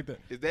 I didn't like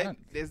that.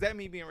 Is that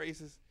me being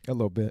racist? A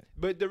little bit.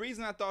 But the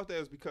reason I thought that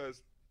was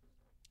because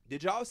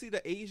did y'all see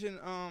the Asian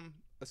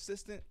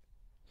assistant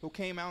who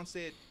came out and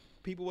said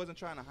people wasn't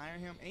trying to hire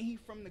him? Ain't he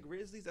from the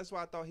Grizzlies? That's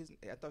why I thought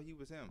he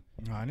was him.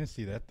 No, I didn't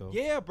see that though.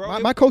 Yeah, bro.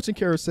 My coaching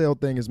carousel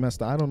thing is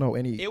messed up. I don't know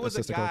any It was a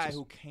assistant guy coaches.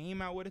 who came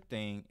out with a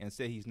thing and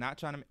said he's not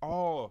trying to.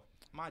 Oh,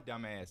 my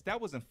dumb ass. That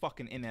was in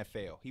fucking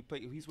NFL.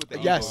 He's with the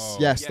Yes, Eagles.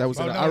 yes, that was.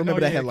 Oh, in no, I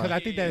remember no, that yeah, 'cause headline. I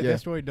think that, Yeah. that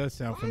story does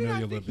sound Why familiar did a I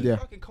little think bit. he's Yeah.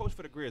 fucking coach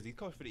for the Grizzlies? He's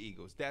coach for the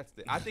Eagles.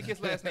 I think his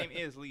last name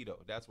is Lee though.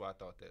 That's why I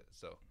thought that.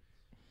 So,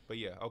 but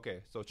yeah, okay.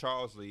 So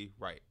Charles Lee,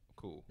 right?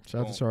 Cool.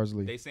 Shout out to Boom. Charles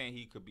Lee. They saying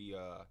he could be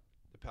the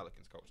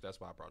Pelicans coach.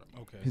 That's why I brought him.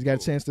 up. Okay. He's got a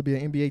Cool. chance to be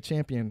an NBA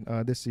champion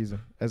this season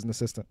as an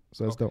assistant.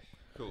 So that's Okay. dope.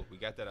 Cool. We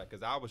got that out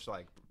because I was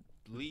like,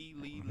 Lee.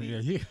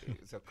 Yeah,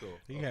 So cool.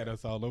 He had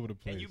us all over the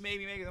place. And you made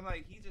me make it. I'm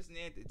like, he just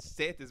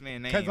said this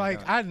man's name. Cause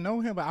like I know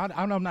him, but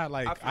I'm not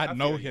like I I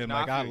know feel you. him. No,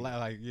 Like I I feel you.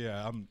 like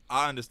yeah.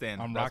 I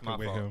understand. I'm That's rocking my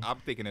with fault. him. I'm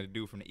thinking of the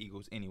dude from the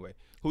Eagles anyway.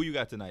 Who you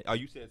got tonight? Oh,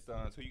 you said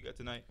Suns. Who you got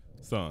tonight?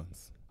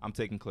 Suns. I'm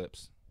taking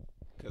Clips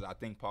because I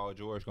think Paul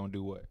George gonna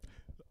do what?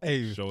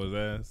 Hey, Show his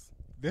ass.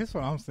 this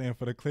what I'm saying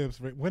for the Clips.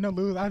 Win or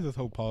lose, I just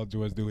hope Paul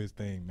George do his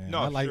thing, man.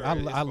 I like sure, I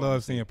it's fun love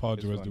to see. seeing Paul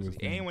It's George fun do to his see.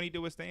 thing. And when he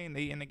do his thing,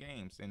 they in the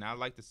games, and I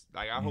like this.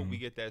 Like I hope we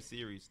get that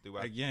series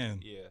throughout. Again.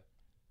 Yeah.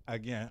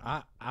 Again,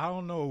 I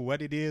don't know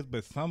what it is,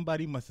 but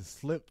somebody must have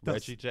slipped.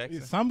 Reggie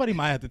Jackson? Somebody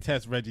might have to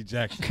test Reggie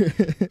Jackson.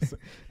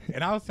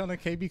 And I was telling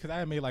KB because I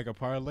had made like a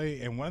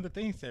parlay, and one of the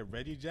things said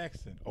Reggie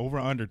Jackson over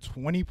under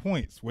 20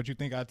 points. What you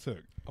think I took?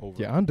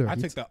 Over. Yeah, under. I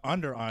took the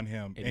under on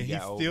him, And and he he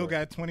got still over.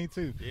 got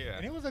 22. Yeah.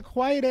 And it was a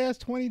quiet ass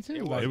 22.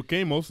 It like, It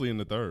came mostly in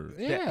the third.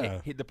 yeah.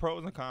 The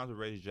pros and cons of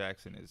Reggie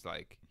Jackson is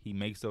like he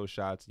makes those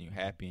shots and you're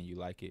happy and you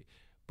like it,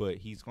 but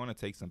he's gonna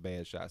take some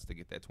bad shots to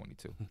get that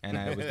 22. And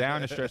I was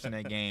down the stretch in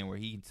that game where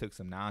he took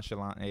some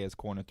nonchalant ass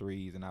corner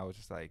threes, and I was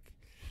just like,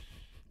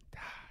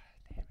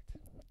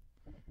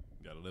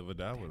 Gotta live or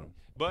die with him.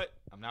 but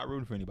I'm not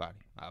rooting for anybody.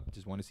 I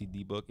just want to see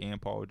D-Book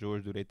and Paul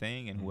George do their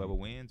thing, and whoever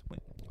wins,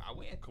 I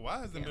win.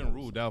 Kawhi hasn't Yeah. been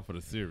ruled out for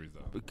the series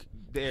though.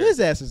 His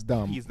ass is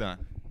dumb. He's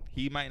done.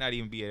 He might not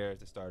even be there at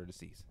the start of the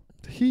season.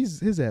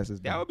 His ass is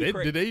That dumb. would be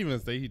crazy. Did they even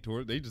say he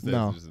tore it? They just said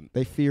No, it's just an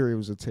they fear it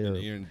was a tear.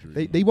 ear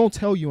injury. They won't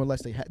tell you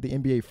unless the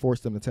NBA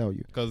forced them to tell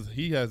you. Because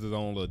he has his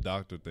own little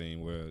doctor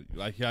thing where,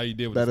 like how he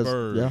did with That the is-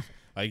 Spurs. yeah.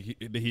 Like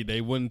they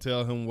wouldn't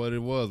tell him what it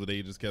was, but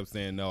they just kept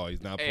saying no,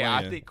 he's not Hey, playing.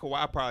 I think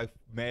Kawhi probably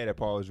mad at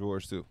Paul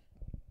George too.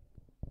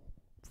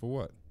 For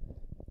what?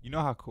 You know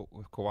how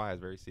Kawhi is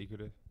very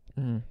secretive.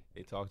 Mhm.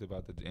 They talked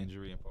about the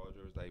injury, and Paul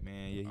George was like,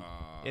 "Man, yeah,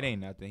 it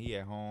ain't nothing. He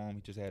at home.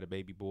 He just had a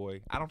baby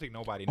boy. I don't think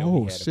nobody knew. Oh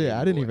he had a shit! baby I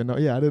didn't boy. even know.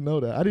 Yeah, I didn't know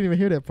that. I didn't even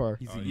hear that part.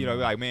 He's, Oh, you know,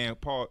 like man,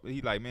 Paul.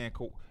 He like man,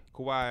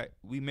 Kawhi,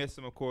 we miss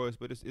him, of course,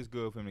 but it's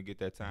good for him to get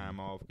that time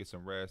off, get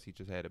some rest. He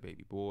just had a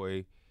baby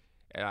boy.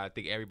 And I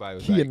think everybody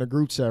was He like, in the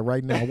group chat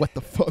right now. What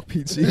the fuck,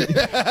 PG?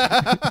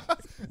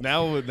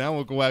 Now when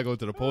Kawhi go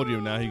to the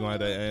podium, now he gonna have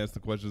to answer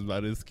questions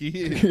about his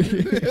kid. he's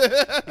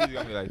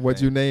gonna be like,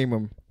 What'd you "Damn." name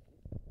him?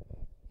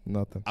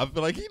 Nothing. I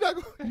feel like he not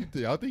going.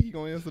 Y'all think he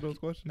gonna answer those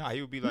questions? Nah,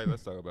 he would be like,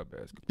 let's talk about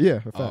basketball. Yeah,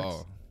 facts.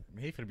 Oh,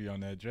 He finna be on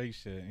that Drake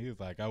shit. He was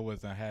like, I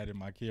wasn't hiding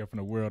my kid from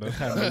the world. I was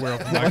hiding the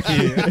world from my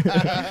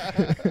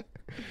kid.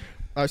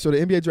 All right, so the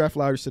NBA draft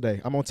lotteries today.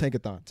 I'm on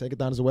Tankathon.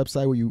 Tankathon is a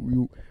website where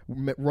you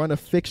run a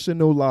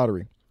fictional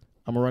lottery.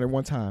 I'm gonna run it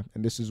one time,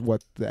 and this is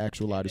what the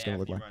actual lottery is gonna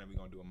look like. We're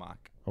gonna do a mock.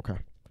 Okay.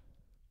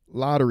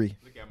 Lottery.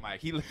 Look at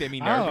Mike. He looked at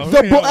me Oh, nervous.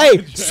 The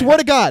hey, swear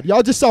to God,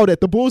 y'all just saw that.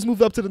 The Bulls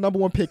moved up to the number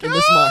 1 pick in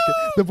this mock.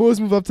 The Bulls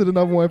moved up to the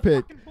number 1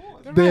 pick.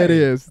 There it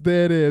is.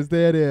 There it is.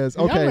 There it is.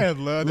 Y'all Okay.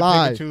 man love to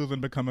Live. pick and choose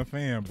and become a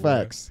fan, boy.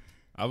 Facts.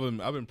 I've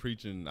been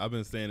preaching. I've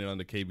been saying it on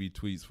the KB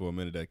tweets for a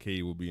minute that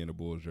K will be in the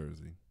Bulls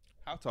jersey.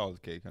 How tall is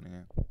K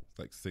Cunningham? It's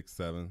like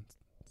 6'7",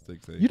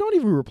 6'8". You don't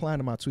even reply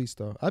to my tweets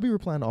though. I be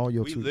replying to all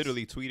your We tweets.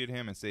 literally tweeted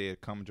him and said,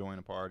 "Come join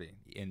the party."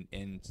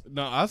 And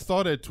No, I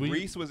saw that tweet.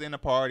 Reese was in the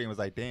party and was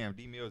like, "Damn,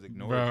 D Mills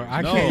ignored Bro, you."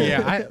 I No. can't.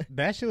 Yeah,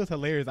 that shit was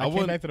hilarious. I came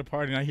wouldn't- back to the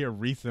party and I hear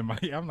Reese in my.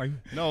 I'm like,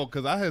 No,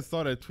 because I had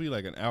saw that tweet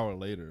like an hour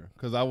later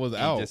because I was He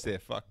out. just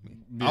said, "Fuck me."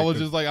 I was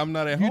just like, I'm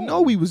not at You home.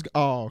 know we was.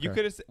 Oh, okay. You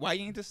could have. Why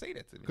you ain't just say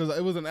that to me? Because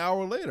it was an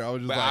hour later. I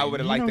was just But like, I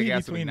would've you liked know to he get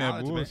be some tweeting that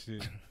acknowledgement.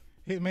 bullshit.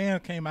 His man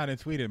came out and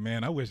tweeted,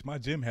 "Man, I wish my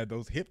gym had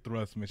those hip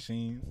thrust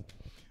machines."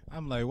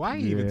 I'm like, why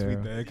you even Yeah.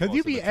 tweet that? He Because wants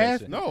you some be attention.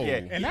 asking. No. Yeah,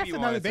 And he that's be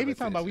another. wanting They be some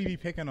talking about we attention.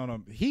 be picking on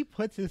him. He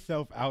puts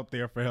himself out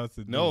there for us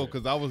to do no, it.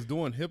 because I was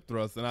doing hip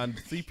thrusts and I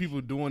see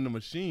people doing the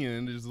machine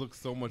and it just looks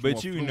so much But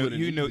more you fluid knew, and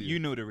you easier.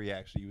 knew the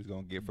reaction you was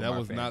gonna get from That our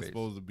was fan not base.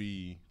 supposed to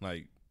be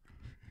like.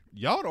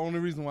 Y'all the only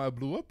reason why I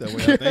blew up that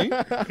way, I think.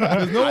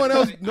 Because no one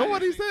else,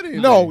 nobody said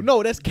anything.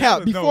 No, that's cap.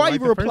 No, Before I like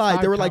even the first replied,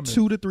 there 5 were like comments.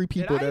 2 to 3 Did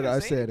people that even I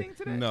say said anything it.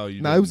 to that? No,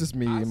 you Nah, it was just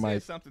me I and said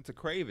Mike. something to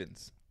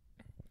Cravens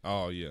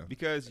Oh, yeah.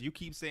 because you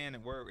keep saying the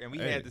word, and we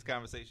Hey. had this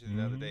conversation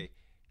the other day.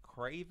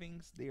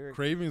 Cravings, there.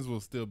 Cravings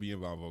will still be in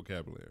my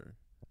vocabulary.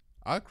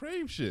 I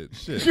crave shit.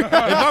 Shit. If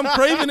I'm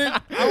craving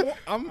it,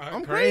 I'm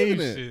crave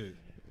craving it. shit.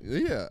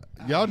 Yeah.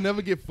 Y'all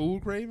never get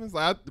food cravings?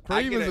 Like,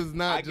 cravings it. is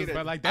not I get just. it.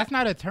 But like, that's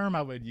not a term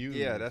I would use.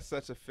 Yeah, that's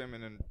such a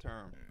feminine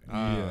term.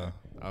 I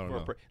don't For a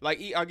know.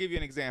 like, I'll give you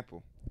an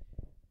example.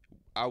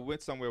 I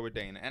went somewhere with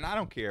Dana, and I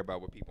don't care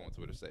about what people on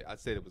Twitter say. I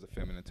said it was a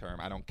feminine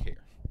term. I don't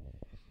care.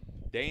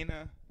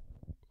 Dana,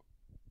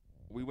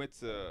 we went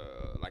to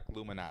like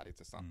Illuminati's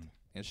or something,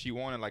 and she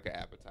wanted like an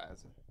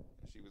appetizer.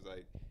 And she was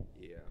like,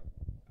 "Yeah,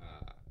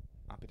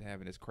 I've been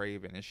having this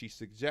craving," and she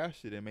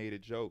suggested and made a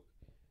joke,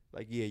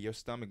 like, "Yeah, your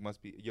son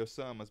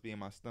must be in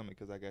my stomach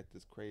because I got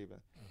this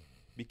craving."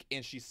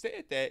 And she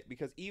said that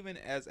because even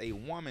as a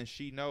woman,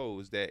 she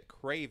knows that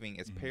craving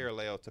is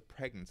parallel to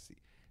pregnancy.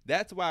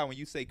 That's why when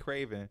you say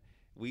craving,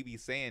 we be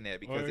saying that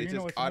because Or, it you know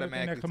just what's another thing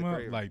automatically that come to up?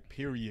 craving. Like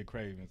period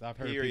cravings. I've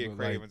heard Period people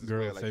cravings like as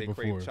girls well. Like say they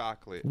before. crave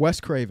chocolate.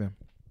 Wes Craven.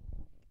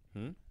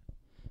 Yeah,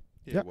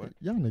 Yeah, what?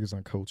 y'all niggas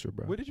on culture,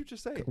 bro. What did you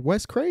just say?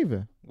 Wes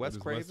Craven. Wes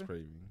What is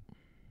Craven?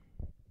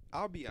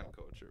 I'll be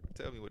uncultured.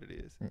 Tell me what it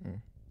is.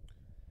 Mm-mm.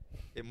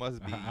 It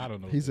must be. I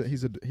don't know. He's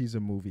a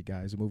movie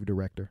guy. He's a movie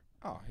director.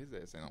 Oh, his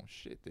ass ain't on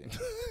shit then.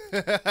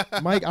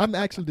 Mike, I'm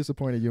actually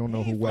disappointed you don't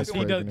know who Wes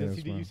fucking Craven does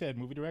is. he, you man. said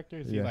movie director?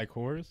 Is Yeah. he like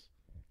horrors?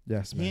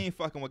 Yes, He man. ain't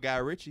fucking with Guy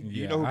Ritchie.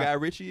 You Yeah, know who I- Guy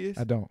Ritchie is?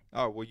 I don't.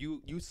 Oh well,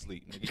 you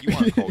sleep, nigga. You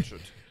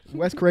uncultured.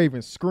 Wes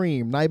Craven,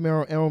 Scream, Nightmare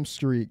on Elm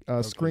Street,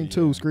 Scream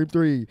 2, yeah. Scream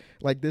 3.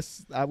 Like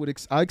this,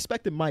 I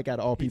expected Mike out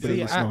of all people to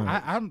See, listen to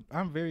him.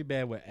 I'm very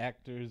bad with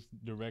actors,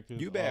 directors.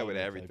 You bad all with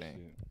that type everything.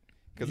 shit.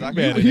 Because You I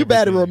bad can at You bad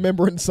at everything.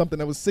 remembering something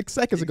that was 6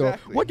 seconds ago.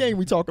 Exactly. What game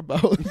we talk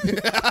about?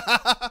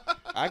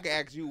 I can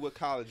ask you what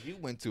college you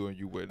went to and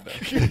you wouldn't know.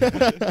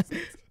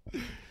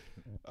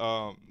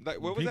 Like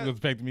what was People that?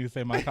 expecting me to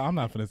say my college. I'm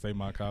not gonna say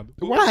my college.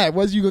 Why?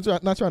 Was you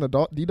not trying to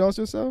DDoS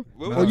yourself?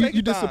 What Or was you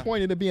Taking Time?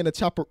 disappointed in being a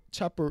chopper,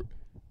 I don't know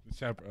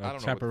what the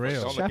fuck- Chaparral.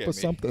 don't look Chopper at me.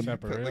 something.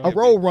 Chaparral. Look a at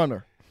road me.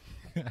 runner?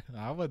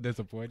 I was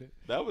disappointed.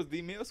 That was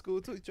D Mill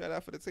School too. He tried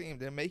out for the team,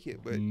 didn't make it,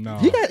 but No,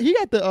 He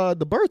got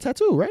the bird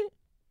tattoo, right?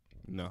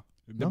 No.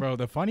 No? Bro,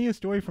 the funniest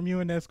story from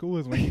you in that school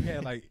is when you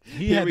had like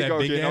he here had we that go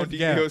big getting on ass D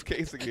gap. Mill's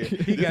case again. He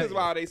This got- is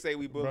why they say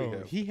we bully Bro,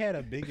 him. he had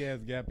a big ass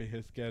gap in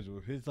his schedule.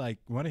 His like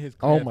one of his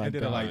Oh classes my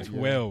ended at like God, yeah.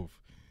 12,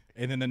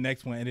 and then the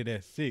next one ended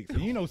at 6.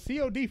 And you know,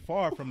 COD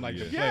far from like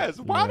the Yes. flex.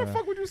 Why the Yeah.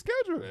 fuck would you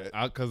schedule that?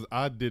 Because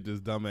I did this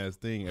dumbass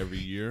thing every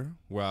year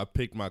where I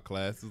picked my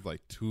classes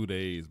like 2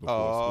 days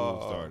before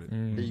school started.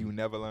 And you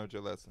never learned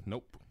your lesson.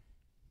 Nope.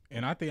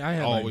 And I think I I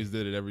had always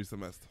did it every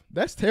semester.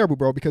 That's terrible,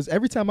 bro. Because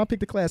every time I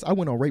picked a class, I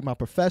went on Rate My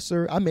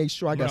Professor. I made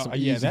sure I got some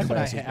yeah, easy that's what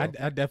I classes. had.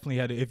 bro. I definitely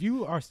had it. If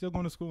you are still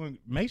going to school,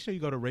 make sure you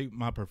go to Rate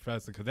My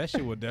Professor because that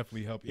shit will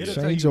definitely help you. It'll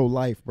tell Change you, your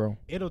life, bro.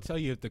 it'll tell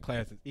you if the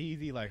class is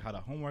easy, like how to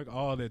homework,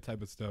 all that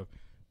type of stuff.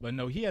 But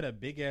no, he had a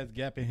big ass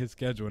gap in his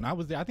schedule, and I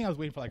was there. I think I was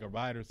waiting for like a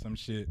ride or some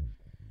shit,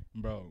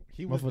 bro.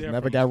 He was Motherfuckers there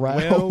never from got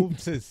ride 12 home.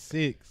 to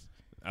 6.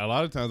 A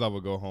lot of times I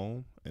would go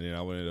home and then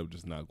I would end up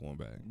just not going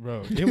back.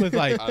 Bro, it was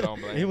like I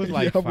don't blame it was you.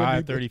 like Yeah, I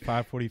wouldn't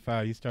 5:30,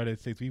 5:45. He started at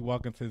 6. We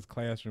walk into his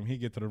classroom. He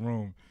get to the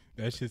room.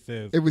 That shit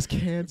says It was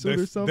canceled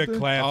or something. The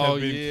class Oh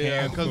has been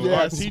yeah, because canceled.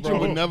 our Yes, teacher bro.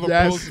 would never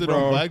Yes, post it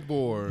bro. on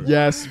Blackboard.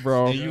 Yes,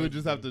 bro. And you would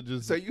just have to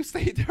just. So you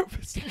stayed there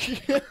for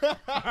 6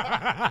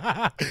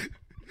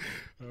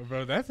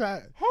 Bro, that's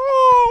not.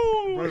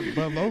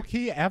 But low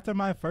key, after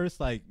my first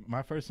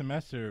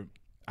semester,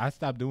 I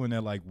stopped doing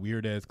that like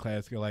weird ass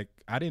class. Like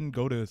I didn't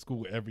go to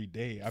school every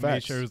day. I made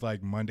Facts. sure it was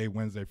like Monday,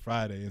 Wednesday,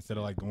 Friday instead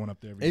of like going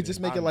up there every day. It just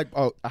make it like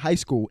a high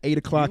school, 8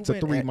 o'clock to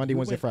 3, Monday,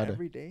 Wednesday, Friday.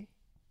 Every day?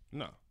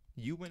 No.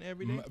 You went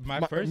every day?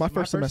 My My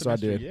first semester I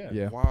did.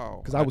 Yeah.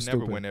 Wow. 'Cause I was never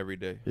stupid. went every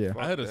day. Yeah.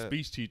 Fuck I had a that.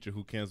 speech teacher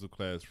who canceled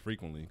class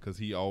frequently because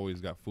he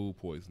always got food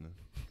poisoning.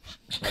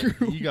 Like,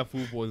 he got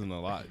food poisoning a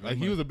lot. Like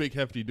he was a big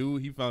hefty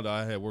dude. He found out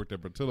I had worked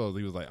at Portillo's.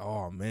 He was like,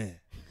 "Oh man,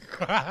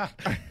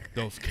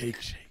 those cake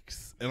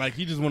shakes," and like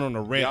he just went on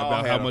a rant Y'all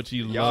about had how much he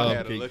y'all loved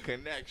had a cake. little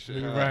connection.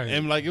 You're huh? right.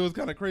 And like it was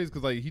kind of crazy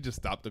because like he just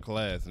stopped the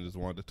class and just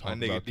wanted to My talk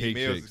nigga about D cake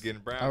Mills is shakes.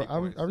 getting brownie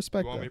points. I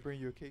respect You want me that. to bring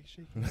you a cake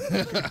shake?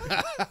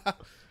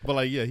 But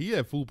like yeah, he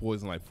had food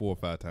poisoning like 4 or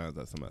 5 times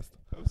that semester.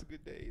 Those are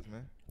good days,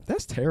 man.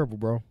 That's terrible,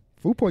 bro.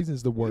 Food poisoning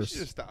is the We worst.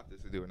 should just stop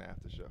this and do an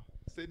after show.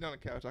 Sitting on the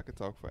couch, I could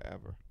talk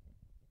forever.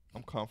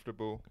 I'm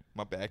comfortable.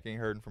 My back ain't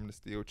hurting from the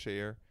steel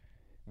chair.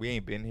 We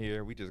ain't been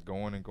here. We just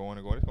going and going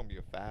and going. It's gonna be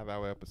a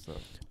 5-hour episode.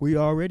 We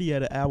already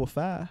at an hour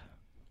 5.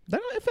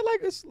 I feel like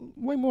it's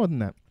way more than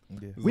that.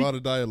 There's We- a lot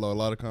of dialogue, a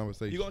lot of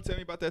conversation. You gonna tell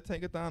me about that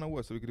tankathon or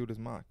what? So we can do this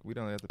mock. We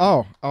don't have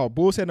to. Oh,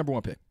 Bulls had number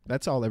 1 pick.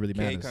 That's all that really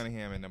Cade matters.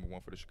 Cunningham at number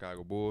 1 for the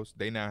Chicago Bulls.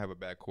 They now have a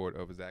backcourt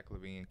of Zach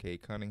LaVine,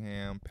 Cade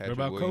Cunningham, What Patrick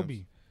about Williams.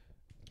 Kobe?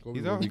 Kobe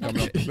He's will be out.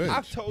 coming off the bench.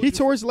 I've told He you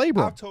tore his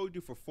label. I've told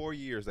you for 4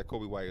 years that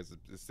Kobe White is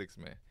a 6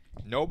 man.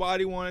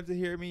 Nobody wanted to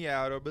hear me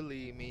out or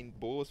believe me.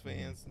 Bulls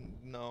fans,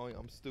 no,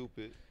 I'm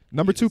stupid.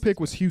 Number He's 2 a pick 6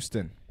 was man.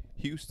 Houston.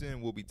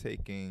 Houston will be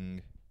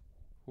taking,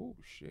 oh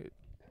shit,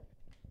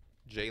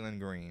 Jalen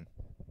Green.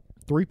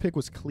 3 pick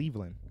was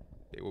Cleveland.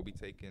 They will be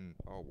taking,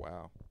 oh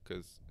wow,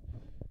 because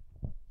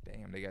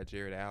damn, they got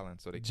Jared Allen,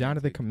 so they can't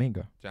Jonathan take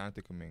Kuminga.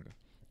 Jonathan Kuminga.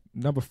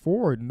 Number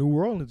 4, New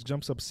Orleans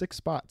jumps up 6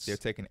 spots. They're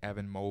taking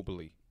Evan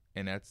Mobley,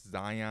 and that's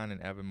Zion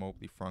and Evan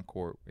Mobley front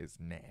court is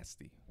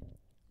nasty.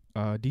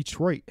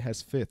 Detroit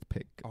has 5th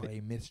pick. Oh, they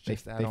missed they-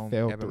 just that they on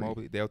failed Evan 3.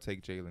 Mobley. They'll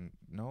take Jalen.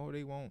 No,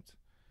 they won't.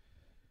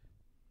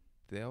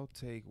 They'll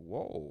take.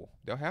 Whoa,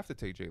 they'll have to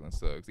take Jalen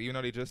Suggs, even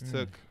though they just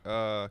took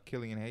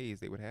Killian Hayes.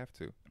 They would have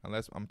to,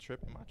 unless I'm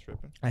tripping. Am I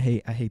tripping? I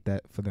hate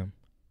that for them.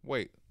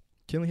 Wait,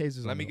 Killing Hayes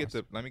is let on me the get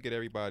roster. let me get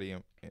everybody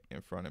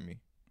in front of me.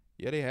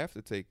 Yeah, they have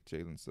to take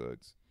Jalen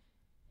Suggs.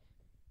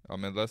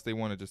 Unless they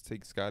want to just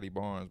take Scotty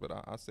Barnes, but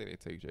I say they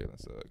take Jalen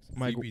Suggs.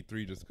 Mike,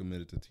 CP3 just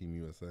committed to Team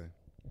USA.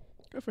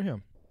 good for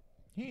him.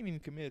 He ain't even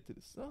committed to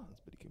the Suns,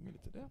 but he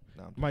committed to them.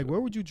 No, I'm just Mike, joking.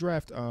 where would you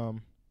draft?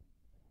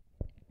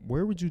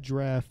 Where would you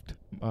draft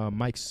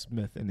Mike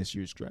Smith in this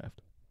year's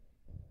draft?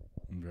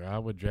 Bro, I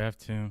would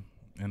draft him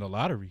in the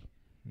lottery.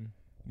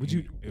 Would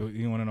you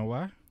You want to know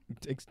why?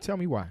 tell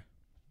me why?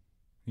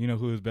 You know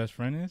who his best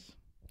friend is?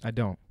 I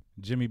don't.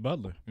 Jimmy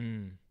Butler.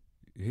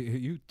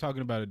 You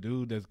talking about a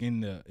dude that's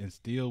getting the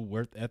instilled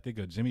worth ethic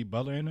of Jimmy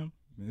Butler in him?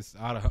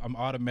 I'm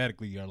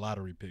automatically your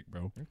lottery pick,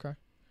 bro. Okay.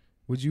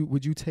 Would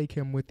you take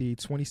him with the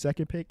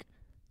 22nd pick?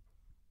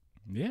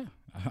 Yeah,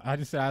 I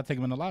just said I'd take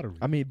him in the lottery.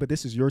 I mean, but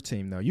this is your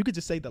team though. You could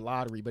just say the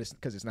lottery, but it's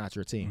because it's not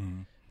your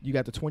team. Mhm. You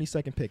got the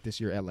 22nd pick this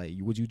year, LA.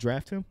 Would you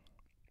draft him?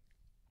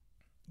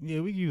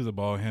 Yeah, we can use a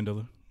ball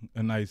handler,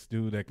 a nice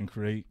dude that can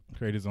create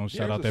his own shot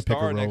There's out a that pick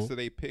star and next roll. to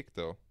they pick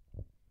though.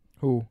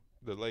 Who?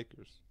 The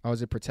Lakers. Oh,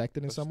 is it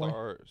protected in A some way?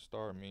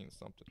 Star means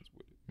something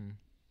with it.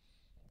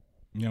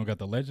 You don't got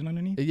the legend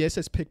underneath? Yeah, it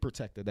says pick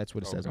protected. That's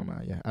what it says Okay. on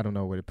mine. Yeah, I don't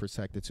know what it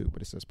protected to,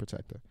 but it says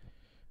protected.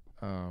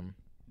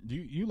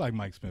 You like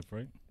Mike Smith,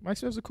 right? Mike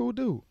Smith's a cool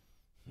dude.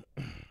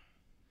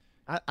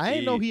 I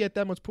didn't know he had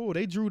that much pull.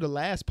 They drew the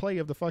last play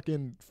of the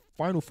fucking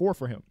Final Four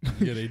for him.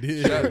 Yeah, they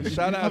did.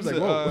 Shout I out was to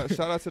like, whoa.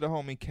 shout out to the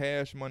homie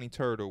Cash Money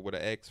Turtle with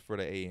an X for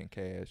the A in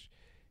Cash.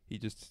 He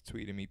just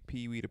tweeted me,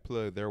 Pee Wee the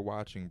plug, they're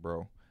watching,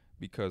 bro.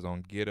 Because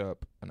on Get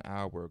Up an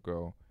hour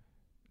ago,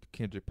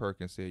 Kendrick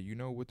Perkins said, you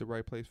know what the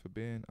right place for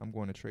Ben? I'm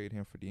going to trade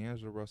him for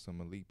D'Angelo Russell,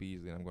 Malik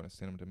Beasley, and I'm going to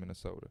send him to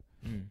Minnesota.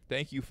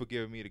 Thank you for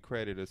giving me the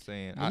credit of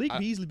saying Malik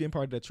Beasley being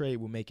part of that trade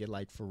will make it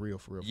like for real.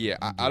 Yeah,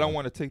 I don't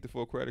want to take the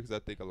full credit because I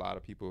think a lot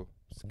of people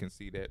can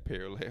see that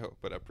parallel,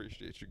 but I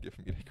appreciate you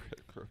giving me that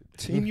credit, bro.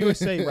 Team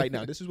USA right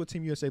now. This is what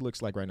Team USA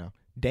looks like right now.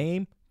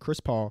 Dame, Chris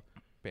Paul,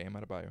 Bam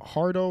Adebayo.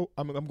 Hardo.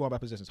 I'm going by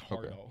positions.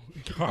 Okay.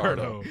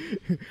 Hardo. Hardo.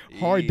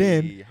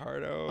 Harden.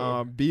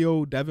 Hardo.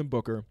 Beal, Devin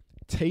Booker,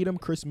 Tatum,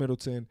 Chris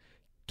Middleton,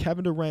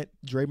 Kevin Durant,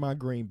 Draymond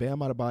Green, Bam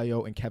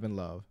Adebayo, and Kevin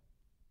Love.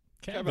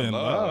 Kevin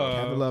Love.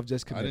 Kevin Love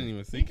just I committed. didn't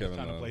even see He Kevin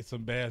trying to Love. play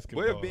some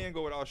basketball. What if Ben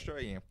go with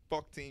Australia and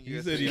fuck Team He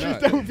USA? said he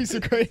not. That would be so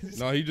crazy.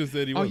 No, he just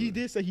said he Oh, wasn't. he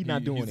did say he's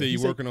not doing he it. said he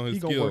working on his He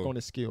gonna work skill. on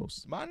his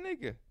skills. My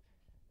nigga.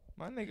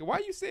 My nigga, why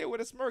you say it with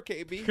a smirk,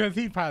 KB? Because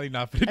he probably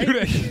not finna do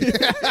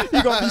that.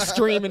 He gonna be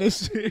streaming and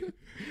shit.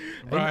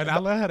 Bro, and I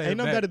love how that. Ain't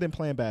no better than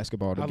playing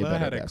basketball to I get love better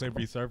how at that clip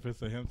basketball.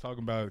 resurfaced of him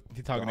talking about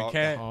he talking The to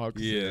Cat.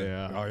 Hawks,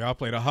 Yeah. Oh, y'all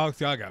play the Hawks.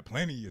 Y'all got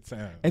plenty of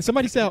time. And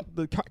somebody said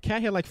the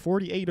Cat had like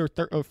 48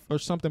 or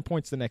something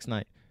points the next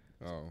night.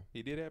 Oh,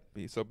 He did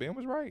that. So Ben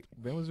was right.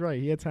 Ben was right.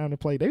 He had time to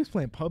play. They was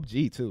playing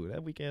PUBG too.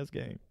 That weak ass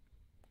game.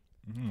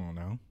 I don't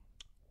know.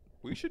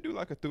 We should do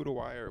like a through the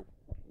wire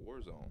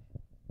Warzone.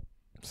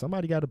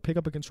 Somebody got to pick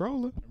up a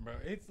controller. Bro,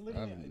 it's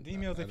literally I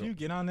D-Mills. If don't- you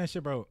get on that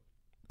shit, bro,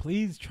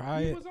 please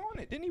try He it. was on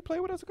it. Didn't he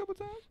play with us a couple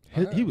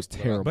times? He was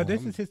terrible. But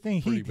this I'm is his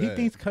thing. He pretty bad.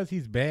 thinks because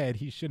he's bad,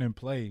 he shouldn't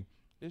play.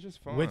 It's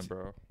just fun, Which-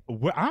 bro.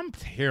 I'm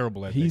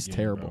terrible at that He's game,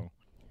 terrible. bro.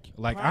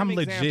 Like, Prime I'm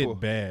legit example.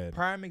 bad.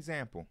 Prime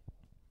example.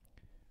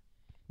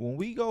 When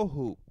we go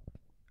hoop,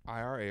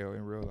 IRL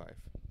in real life,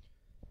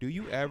 do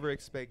you ever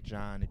expect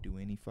John to do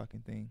any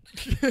fucking thing?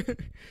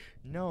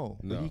 No.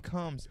 But No. he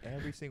comes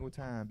every single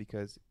time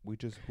because we're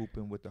just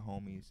hooping with the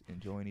homies,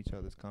 enjoying each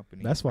other's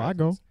company. That's and why I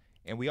go. presence.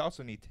 And we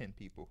also need 10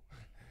 people.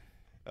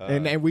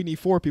 And we need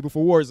 4 people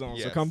for Warzone,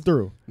 so yes. come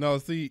through. no.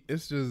 See,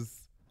 it's just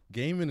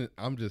gaming.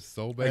 I'm just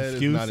so bad.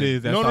 it's not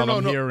Excuses. That's no, all no,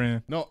 I'm no,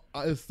 hearing. No,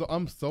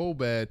 I'm so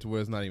bad to where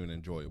it's not even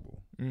enjoyable.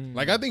 Mm.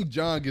 Like I think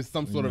John gets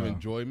some sort of No.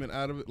 enjoyment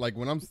out of it. Like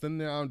when I'm sitting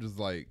there, I'm just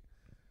like,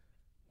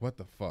 what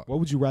the fuck? What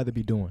would you rather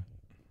be doing?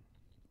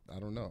 I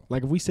don't know.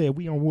 Like if we said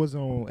we on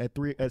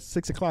Warzone at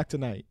 6 o'clock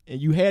tonight, and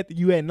you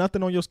had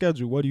nothing on your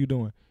schedule, what are you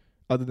doing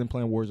other than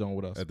playing Warzone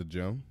with us? At the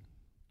gym.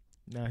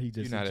 Nah, he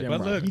just You're a not gym at-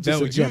 But rat. look, He just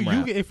though, a gym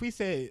rat. if we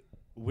said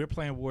we're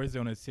playing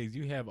Warzone at 6,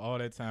 you have all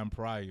that time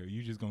prior.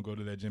 You just gonna go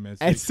to that gym at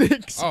 6. At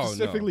 6, Oh, no.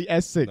 specifically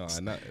at 6. No,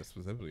 not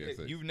specifically at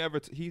 6. You've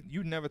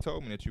never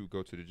told me that you would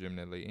go to the gym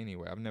that late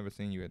anyway. I've never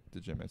seen you at the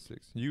gym at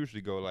 6. You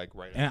usually go like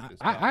right And after this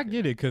I podcast.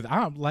 get it, because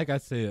I'm like I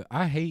said,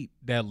 I hate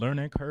that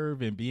learning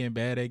curve and being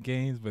bad at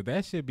games, but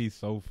that should be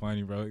so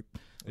funny, bro. It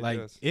Like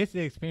does. it's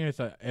the experience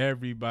of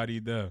everybody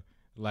there.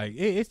 Like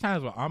it's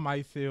times where I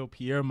might sell,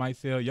 Pierre might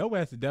sell, your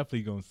ass is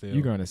definitely gonna sell.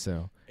 You're gonna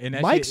sell. And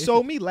that Mike shit, it's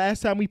sold me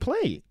last time we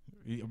played.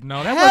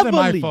 No, that wasn't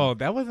my Heavily. fault.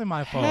 That wasn't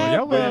my fault.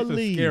 Your ass is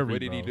Heavily. scary.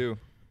 What did he bro. do?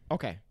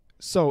 Okay,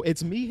 so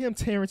it's me, him,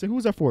 Terrence, and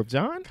who's our fourth?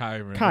 John?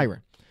 Kyron.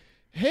 Kyron.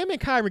 Him and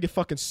Kyron get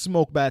fucking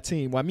smoked by a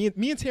team. While me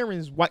and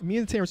Terrence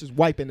is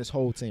wiping this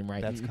whole team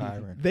right. That's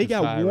Kyron. They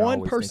got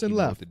one person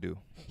left. To do.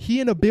 He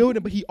in a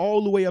building, but he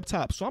all the way up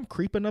top. So I'm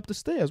creeping up the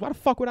stairs. Why the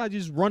fuck would I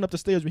just run up the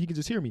stairs when he can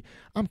just hear me?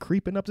 I'm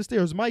creeping up the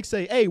stairs. Mike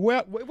say, "Hey,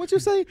 what you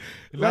say?"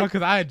 No,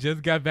 because I had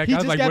just got back. He I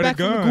was just like, got where back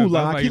the from the guns? I was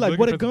gulag. He like, looking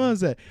where the for some-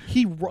 guns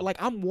at? Like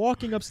I'm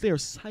walking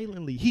upstairs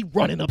silently. He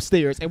running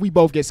upstairs, and we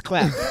both get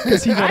clapped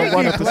because he want I to ain't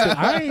run get up the clapped.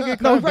 stairs. I ain't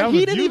get No, clapped. right, That he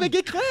was didn't you. even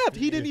get clapped.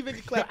 He didn't even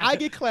get clapped. I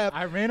get clapped.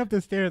 I ran up the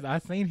stairs. I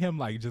seen him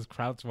like just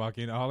crouch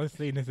walking. All I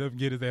seen is him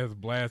get his ass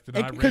blasted.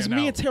 And I Because ran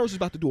me out. and Terrence was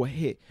about to do a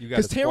hit. You got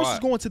Because a Terrence was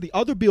squad. going to the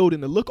other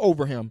building to look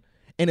over him.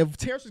 And if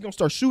Terrence was gonna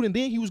start shooting,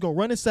 then he was gonna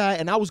run inside,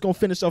 and I was gonna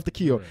finish off the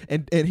kill.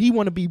 Right. And he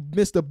want to be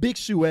Mr. Big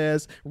Shoe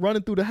ass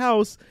running through the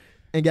house,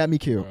 and got me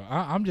killed. Bro,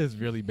 I'm just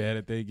really bad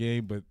at that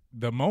game, but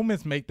the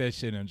moments make that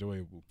shit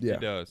enjoyable. Yeah,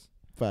 It does.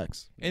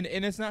 facts. And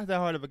it's not that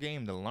hard of a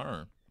game to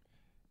learn.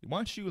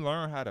 Once you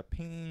learn how to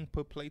ping,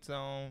 put plates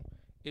on,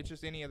 it's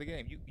just any other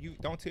game. You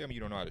don't tell me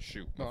you don't know how to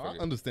shoot. No, I motherfucker.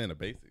 understand the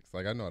basics.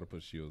 Like I know how to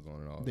put shields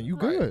on and all. Then that. you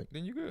Right. good.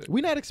 Then you good.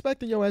 We not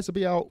expecting your ass to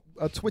be out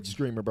a Twitch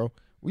streamer, bro.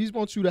 We just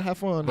want you to have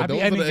fun. I be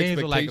Those are ending the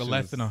games with like less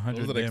expectations- than 100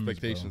 Those are the damage, bro.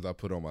 expectations I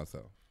put on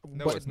myself.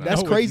 No, but it's not.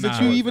 that's No, crazy it's that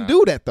not. you No, it's even not.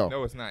 do that though.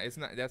 No, it's not. It's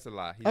not. That's a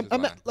lie. He's just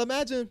lying.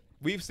 Imagine,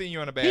 We've seen you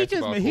on a He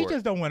basketball just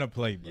court. don't want to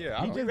play, bro. Yeah,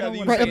 he I'd just rather don't you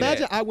want right? say to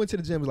Imagine that. I went to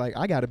the gym was like,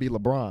 I got to be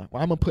LeBron.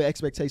 Well, I'm gonna put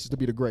expectations to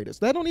be the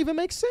greatest. That don't even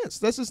make sense.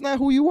 That's just not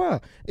who you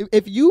are.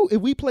 If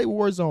we play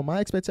Warzone, my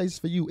expectations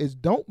for you is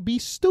don't be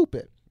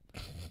stupid.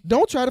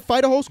 Don't try to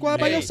fight a whole squad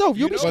by Hey, yourself.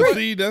 You'll you be know But straight.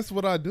 see, that's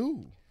what I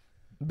do.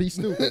 Be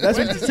stupid. That's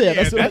what you said.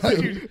 That's Yeah, what I that's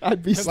do. what you-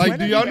 I'd be Like, stupid. Like,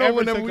 do When y'all have you know ever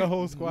whenever took we a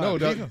whole squad? No,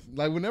 Jesus.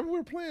 like whenever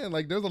we're playing,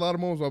 like there's a lot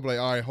of moments where I'll be like,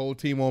 all right, whole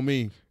team on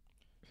me.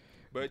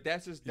 But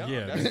that's just dumb.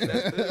 Yeah.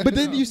 That's But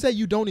then you say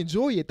you don't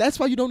enjoy it. That's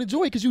why you don't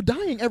enjoy it because you're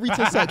dying every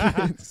 10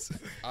 seconds.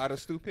 out of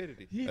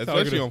stupidity. He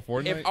Especially talking on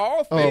Fortnite. If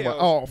all Oh,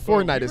 fails,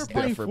 Fortnite we is were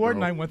playing different, Fortnite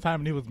bro. one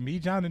time, and it was me,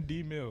 John, and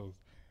D Mills.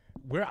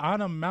 We're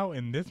on a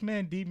mountain. This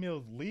man D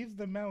Mills leaves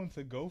the mountain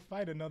to go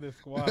fight another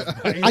squad.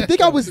 I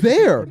think I was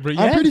there. But I'm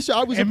yeah. pretty sure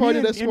I was a And part me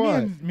of that and-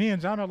 and squad. Me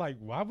and John are like,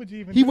 why would you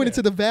even? He do went that?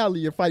 into the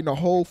valley and fighting a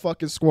whole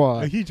fucking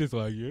squad. He just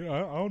like, yeah, I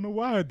don't know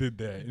why I did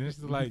that. And it's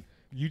just like,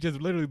 you just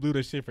literally blew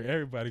the shit for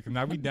everybody because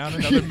now we down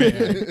another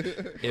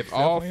man. if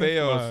all Definitely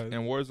a fails squad.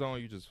 in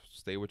Warzone, you just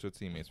stay with your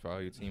teammates. Follow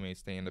your teammates,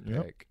 stay in the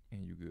Yep. pack,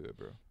 and you good,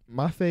 bro.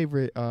 My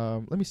favorite,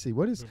 let me see,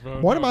 what is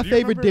Bro, one of no, my do you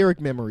favorite remember-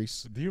 Derek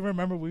memories? Do you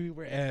remember we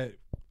were at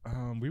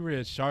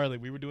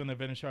Charlotte? We were doing the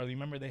event in Charlotte. You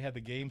remember they had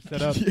the game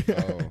set up?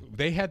 Oh.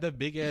 They had the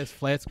big ass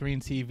flat screen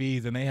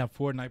TVs, and they have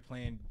Fortnite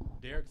playing.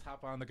 Derek's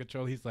hop on the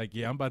controller. He's like,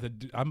 "Yeah, I'm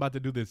about to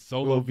do this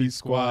solo V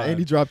squad." And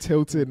he dropped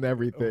tilted and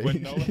everything.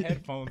 with no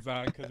headphones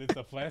on because it's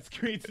a flat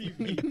screen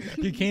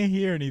TV. You can't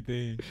hear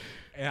anything.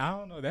 And I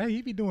don't know that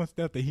he be doing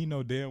stuff that he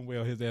know damn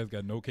well his ass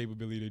got no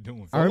capability of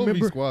doing. I Solo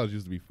remember- V squads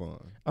used to be fun.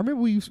 I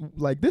remember we used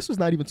like this was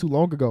not even too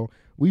long ago.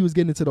 We was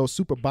getting into those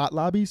super bot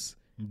lobbies.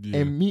 Yeah.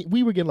 And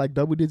we were getting like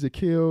double digit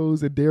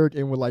kills, and Derek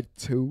in with like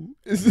 2.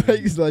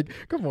 It's like,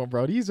 come on,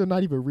 bro. These are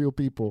not even real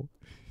people.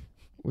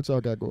 What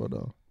y'all got going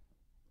on?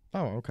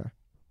 Oh, okay.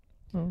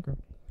 Oh, okay.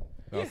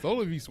 Now,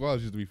 Solo V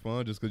squads used to be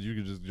fun just because you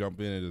could just jump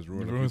in and just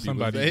ruin Ruin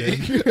somebody's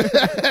somebody's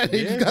day.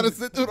 You Yeah. just gotta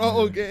sit through the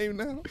whole game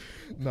now.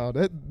 No,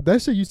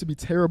 that shit used to be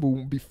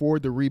terrible before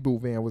the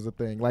reboot van was a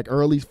thing. Like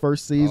early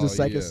first season, Oh,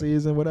 second yeah.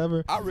 season,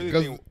 whatever. I really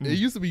Because think it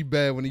used to be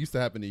bad when it used to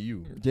happen to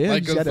you. Yeah,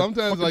 like you just 'cause gotta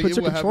sometimes fucking like put it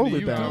your would happen to controller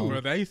you down. too.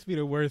 Bro, that used to be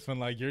the worst when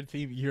like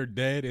you're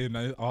dead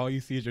and all you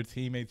see is your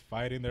teammates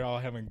fighting. They're all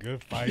having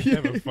good fights,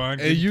 having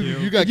fun. And you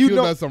getting you killed. got You killed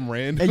know- by some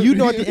random. And you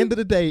know, at the end of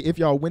the day, if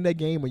y'all win that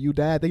game and you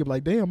die, they be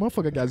like, "Damn,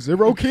 motherfucker got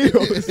 0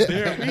 kills."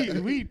 There,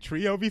 we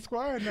trio be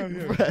squad now.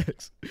 Yeah.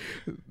 Facts.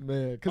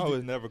 Man, I cause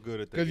was never good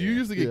at that. Because you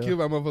used to get Yeah. killed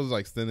by motherfuckers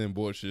like standing in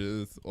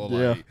bushes or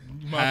Yeah. like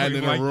hiding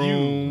in a Motherfuckers like you.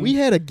 room. we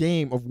had a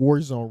game of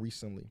Warzone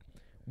recently.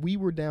 We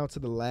were down to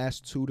the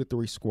last 2 to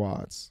 3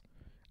 squads.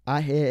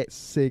 I had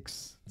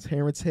 6.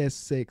 Terrence had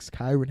 6.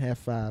 Kyron had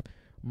 5.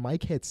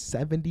 Mike had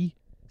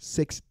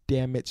 76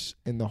 damage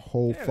in the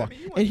whole Yeah, I fuck. mean,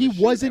 you wasn't And he even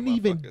shooting wasn't at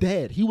even motherfuckers.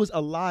 dead. He was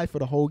alive for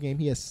the whole game.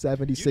 He had You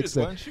 76. just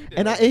wasn't shooting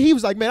And at and he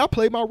was like, "Man, I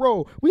played my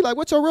role." We like,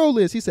 "What your role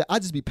is?" He said, "I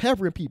just be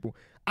peppering people."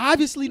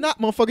 Obviously not,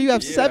 motherfucker. You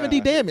have Yeah, 70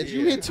 damage.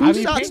 You yeah. hit 2 I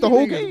be shots the pinging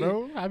whole niggas, game.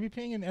 bro. I be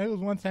pinging. It was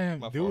one time,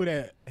 My dude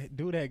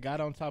fault. that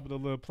got on top of the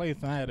little place,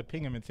 and I had to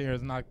ping him, and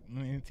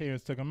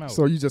Terrence took him out.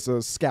 So you just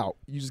a scout.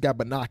 You just got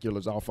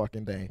binoculars all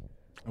fucking day.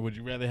 Would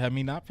you rather have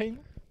me not ping?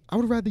 I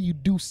would rather you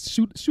do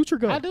shoot your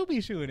gun. I do be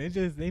shooting. It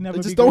just they never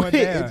just be don't going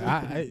hit. down. It's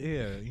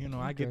just-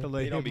 I get the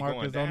They little don't hit be going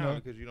markers down on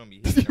because you don't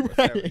be hitting them with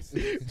right.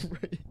 everything.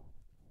 Right.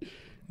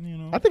 you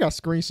know. I think I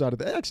screenshotted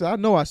that. Actually, I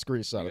know I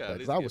screenshotted You that gotta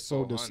because at I least was get so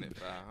 400,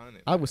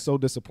 500, I was so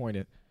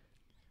disappointed.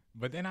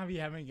 But then I be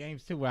having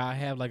games too where I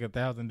have like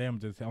 1,000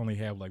 damage, just only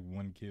have like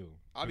 1 kill.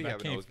 I'll be 'Cause I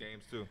having can't- those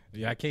games too.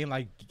 Yeah,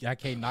 I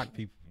can't knock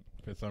people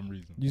for some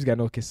reason. You just got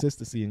no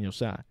consistency in your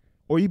shot,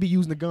 or you be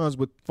using the guns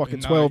with fucking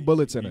Nah, 12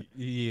 bullets in it.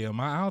 Yeah,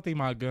 I don't think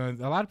my guns.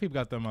 A lot of people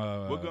got them.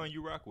 What gun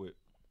you rock with?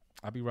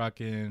 I be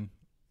rocking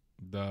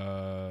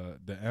the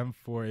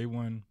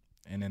M4A1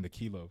 and then the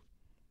Kilo.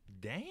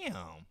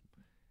 Damn.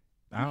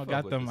 I don't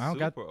got them. I don't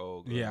got.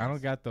 Old Yeah, I don't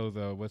guns. got those.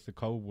 What's the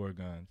Cold War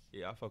guns?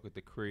 Yeah, I fuck with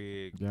the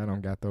Krieg. Yeah, I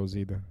don't got those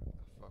either.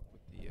 I fuck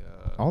with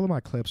the All of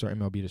my clips are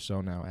MLB The Show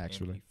now.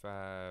 Actually,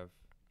 MP5.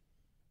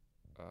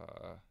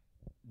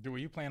 Dude, were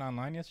you playing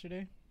online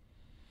yesterday?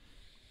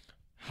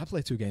 I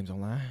played 2 games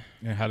online.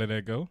 And how did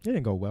that go? It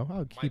didn't go well. I'll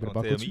Mike keep it a gonna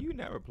buck tell with me you. you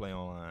never play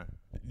online.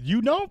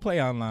 You don't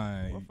play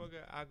online.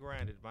 Motherfucker, I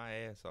grinded my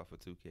ass off for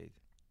 2K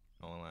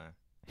online.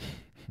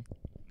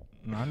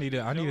 No, I need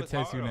to It's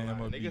test you in hard the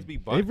online. MLB. Niggas be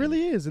It bunking.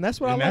 really is, and that's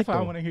what And I like. that's why I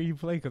though. want to hear you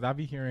play because I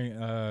be hearing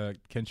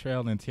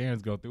Kentrell and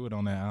Terrence go through it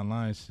on that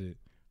online shit.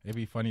 It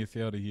be funny as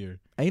hell to hear.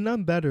 Ain't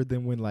nothing better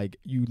than when like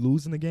you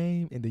lose in the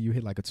game and then you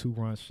hit like a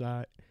 2-run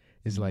shot.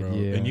 It's like, Bro,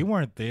 yeah. And you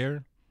weren't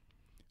there.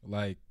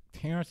 Like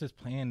Terrence is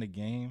playing the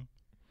game,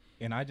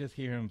 and I just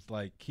hear him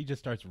like he just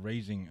starts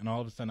raging, and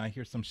all of a sudden I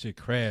hear some shit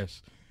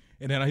crash,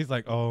 and then he's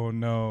like, "Oh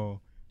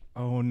no,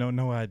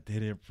 I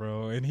did it,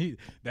 bro!" And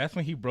that's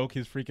when he broke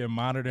his freaking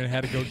monitor and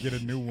had to go get a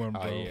new one,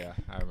 bro. Oh yeah,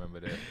 I remember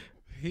that.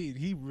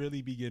 He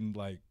really be getting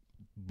like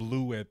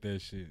blue at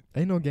that shit.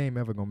 Ain't no game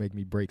ever gonna make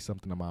me break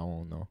something of my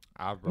own though.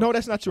 I broke No,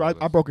 that's not true. I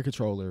controllers. broke a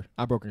controller.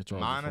 I broke a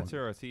controller. before.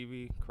 Monitor or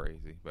TV,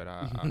 crazy. But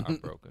I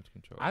broke a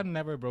controller. I've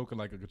never broken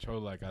like a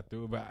controller like I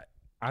threw it, but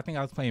I think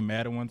I was playing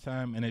Madden one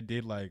time, and it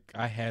did like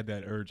I had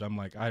that urge. I'm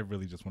like, I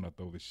really just want to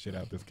throw this shit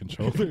out this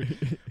controller.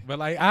 But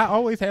like I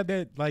always had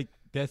that like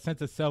that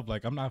sense of self.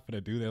 Like I'm not gonna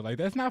do that. Like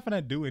that's not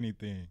gonna do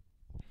anything.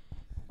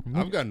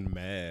 I've gotten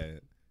mad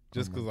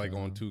just Oh because my like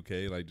on God.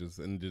 2K, like just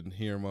and didn't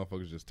hear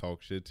motherfuckers just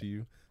talk shit to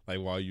you like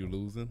while you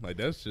losing. Like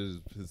that shit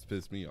just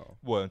pissed me off.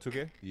 What, in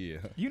 2K? Yeah,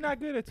 You not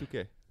good at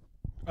 2K.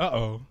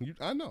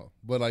 I know,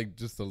 but like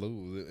just to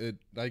lose, it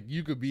like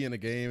you could be in a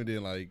game and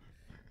then like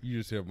you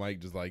just hear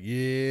Mike just like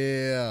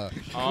yeah,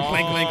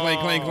 clank clank clank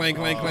clank clank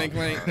clank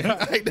clank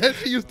clank. Like that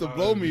shit used to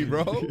blow me,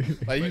 bro.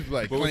 Like you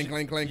like But clank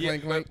clank clank Yeah,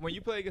 clank clank. but when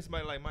you play against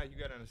somebody like Mike,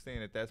 you gotta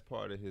understand that that's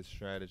part of his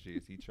strategy.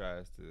 Is he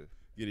tries to.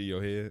 Get in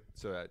your head.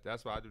 So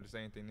that's why I do the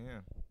same thing to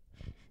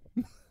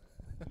him.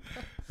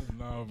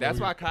 No, That's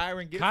why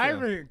Kyron gets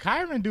him.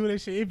 Kyron do that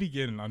shit. It be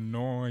getting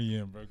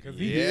annoying, bro. Cause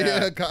he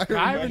Yeah, But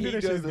Kyron do he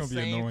that shit does is the gonna be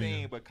same annoying.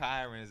 thing, but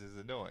Kyron's is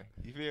annoying.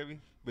 You feel me?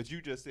 But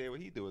you just said what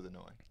he do is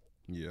annoying.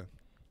 Yeah.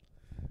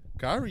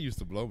 Kyrie used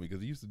to blow me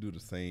because he used to do the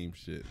same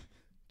shit.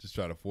 Just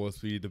try to force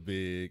feed the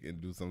big and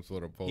do some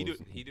sort of post.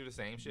 He do the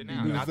same shit He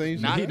now. do the Not, same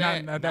shit? not He-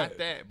 that, not not that.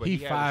 that, but He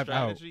he has a 5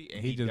 out. strategy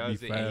and He he just does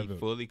be it and 5 he out.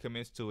 fully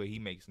commits to it. He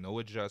makes no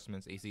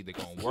adjustments. It's either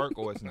gonna work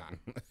or it's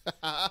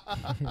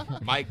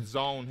not. Mike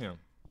zoned him.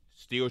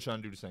 Still trying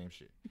to do the same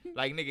shit.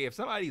 Like nigga, if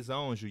somebody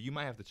zones you, you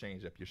might have to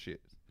change up your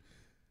shit.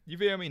 You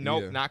feel me?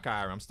 Nope, Yeah. not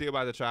Kyron. I'm still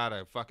about to try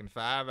to fucking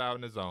 5 out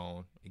in the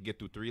zone and get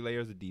through 3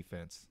 layers of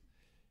defense.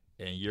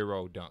 and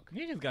Euro dunk.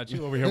 He just got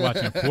you over here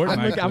watching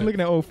Fortnite. I'm looking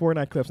at old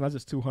Fortnite clips, not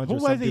just 200. Who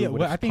was Some it? dude with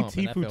Well, his I think pump,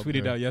 and that Tfue felt tweeted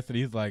good. out yesterday.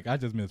 He's like, I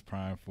just miss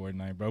prime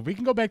Fortnite, bro. We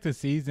can go back to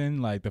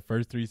season, like the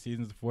first 3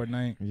 seasons of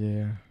Fortnite.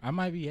 Yeah. I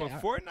might be. But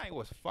Fortnite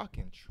was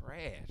fucking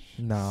trash.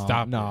 No.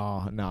 Stop No.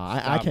 I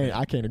Stop can't. it.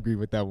 I can't agree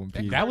with that one,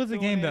 Pete. That was a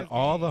game that Cartoon-ass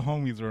all the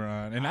game. homies were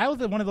on, and that was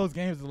one of those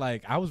games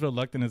like I was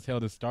reluctant as hell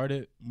to start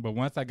it, but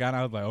once I got,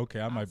 I was like, okay,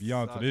 I might be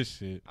on to suck. this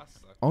shit. I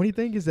suck. Only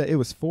thing is that it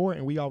was 4,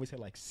 and we always had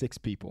like 6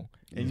 people,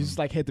 and you just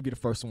like had to be the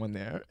first one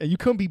there, and you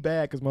couldn't be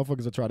bad because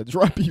motherfuckers would try to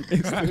drop you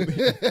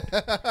instantly.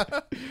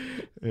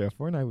 Yeah,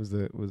 Fortnite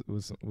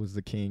was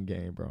the king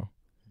game, bro.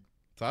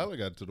 Tyler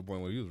got to the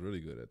point where he was really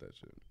good at that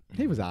shit.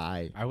 He was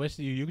alright. I wish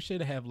you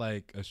should have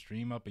like a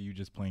stream up of you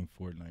just playing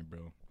Fortnite,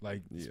 bro.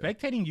 Like Yeah.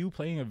 spectating you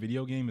playing a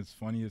video game is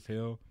funny as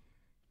hell,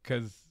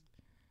 cause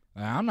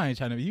I'm not even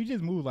trying to. You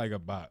just move like a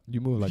bot. You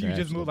move like You an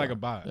just actual move like a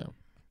bot. Yeah.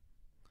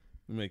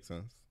 It makes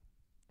sense.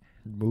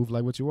 You move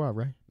like what you are,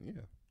 right? Yeah.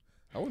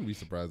 I wouldn't be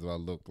surprised if I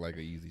looked like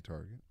an easy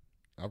target.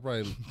 I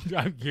probably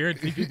I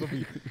guarantee people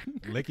be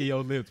licking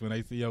your lips when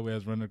they see your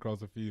ass running across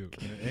the field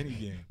in any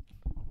game.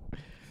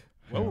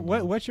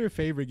 What's your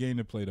favorite game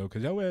to play though?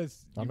 Because your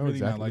ass, I you know really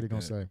exactly not like what you're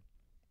gonna that. say.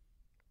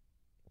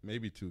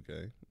 maybe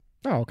 2K.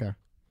 Oh, okay.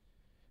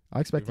 I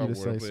expect If I you were to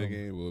to say play a something.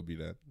 game, it would be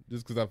that.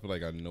 Just because I feel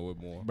like I know it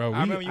more. Bro,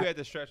 I remember you had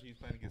the stretch when you was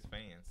playing against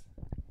fans.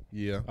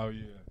 Yeah, Oh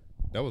yeah.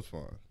 that was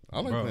fun. I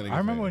like Bro, playing against I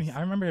remember fans.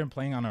 I remember him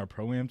playing on our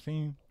pro-am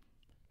team.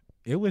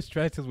 It was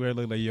stretches where it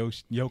looked like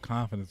your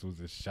confidence was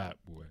just shot,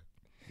 boy.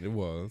 It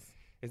was.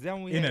 Is that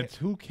when we In a had,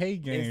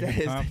 2K game, that-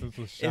 his is confidence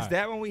was shot. is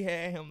that when we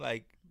had him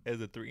like as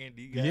a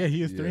 3-and-D guy? Yeah,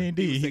 he is Yeah.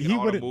 3-and-D. He was taking He all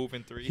the wouldn't.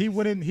 moving threes. He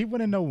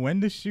wouldn't know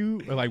when to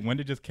shoot or like when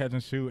to just catch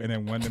and shoot and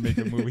then when to make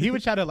a move. He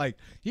would try to like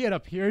he had a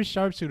pure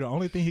sharpshooter. The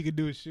only thing he could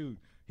do is shoot.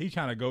 He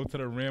trying to go to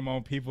the rim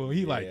on people.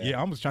 He like, Yeah.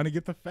 yeah, I'm just trying to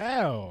get the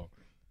foul.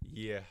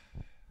 Yeah,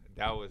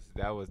 that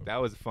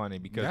was funny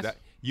because That's-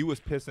 you was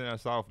pissing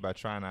us off by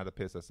trying not to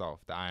piss us off.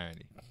 The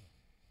irony.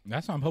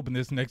 That's why I'm hoping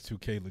this next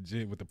 2K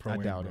legit with the pro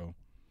am, doubt bro.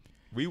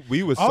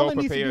 We was All so it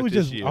needs to prepared do is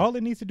this just year. all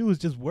it needs to do is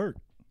just work.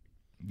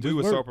 We Just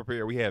were so work.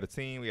 prepared. We had a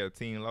team. We had a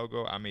team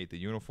logo. I made the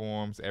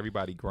uniforms.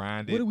 Everybody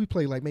grinded. What did we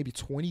play? Like maybe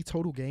 20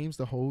 total games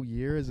the whole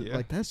year? Is it Yeah.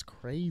 like that's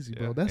crazy,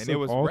 Yeah. bro? That's and an it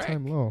was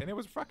all-time wreck. low. And it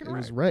was fucking It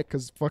was wreck. wrecked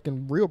because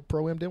fucking real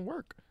pro-am didn't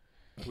work.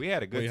 We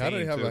had a good Wait, team how do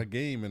they have too. a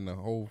game in the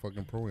whole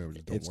fucking program?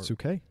 Just don't It's work?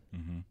 2K.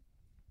 Mm-hmm.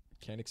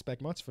 Can't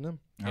expect much from them.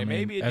 And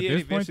maybe it did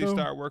eventually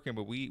start working,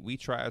 but we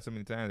tried so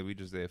many times that we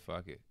just said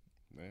fuck it.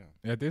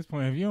 Damn. At this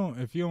point,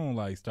 if you don't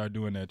like start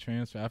doing that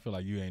transfer, I feel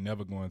like you ain't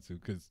never going to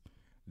because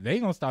they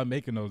gonna start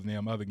making those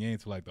damn other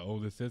games for like the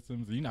older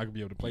systems. And you're not gonna be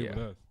able to play with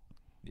us.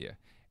 Yeah,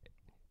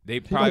 they He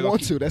probably don't gonna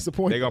want keep- to. That's the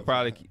point. They gonna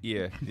probably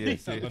yeah. See,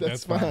 That's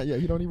That's fine. fine. Yeah,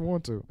 he don't even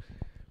want to.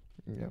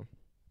 Yeah.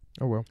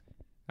 Oh well.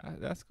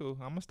 that's cool.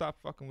 I'm gonna stop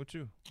fucking with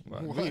you.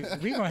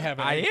 We gonna have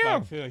an I Xbox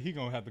am. here. He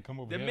gonna have to come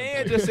over. The here man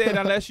and play. just said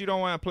unless you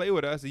don't want to play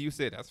with us, and you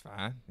said that's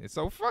fine. And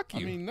so fuck I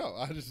you. mean, no.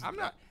 I just. I'm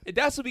not.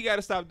 That's what we got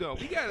to stop doing.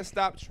 We got to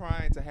stop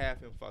trying to have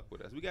him fuck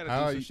with us. We got to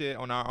How do some you- shit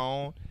on our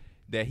own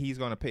that he's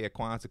gonna pay a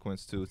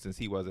consequence to since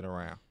he wasn't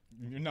around.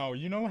 You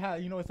know how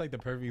it's like the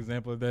perfect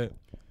example of that.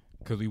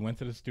 Because we went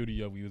to the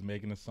studio, we was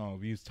making a song.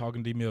 We was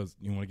talking to D Mills.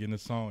 You want to get in the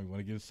song? You want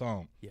to get a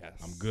song? Yes,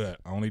 I'm good.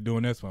 I only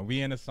doing this one. We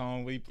in the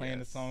song. We playing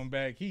Yes. the song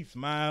back. He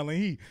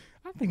smiling.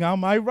 I think I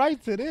might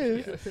write to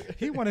this.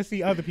 He want to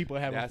see other people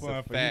having That's a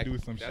fun for fact. you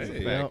do some That's shit. a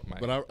Hey, fact, Mike.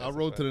 but I That's a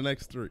wrote to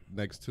fact. the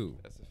next two.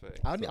 That's a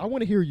fact. I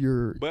want to hear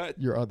your But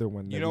other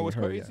one. you that know we what's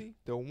heard yet. crazy?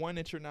 The one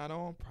that you're not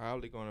on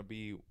probably gonna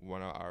be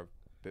one of our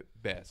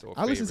best. Or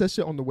I listened to that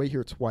shit on the way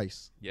here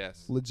twice.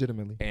 Yes,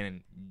 Legitimately.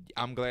 and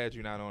I'm glad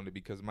you're not on it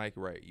because Mike,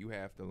 right? You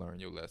have to learn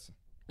your lesson.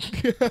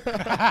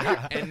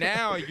 And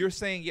now you're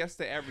saying yes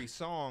to every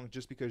song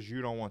just because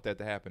you don't want that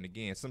to happen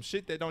again. Some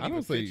shit that don't I even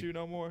don't fit say- you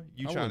no more.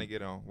 You I trying to wouldn't-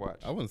 get on? Watch,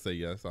 I wouldn't say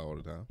yes all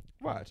the time.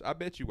 watch. I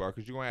bet you are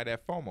because you're gonna have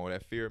that FOMO,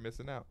 that fear of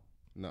missing out.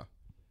 No.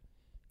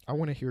 I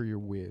want to hear your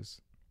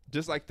whiz.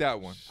 Just like that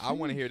one. I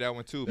want to hear that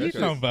one too. You Because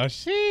talking about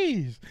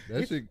sheesh?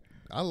 That shit.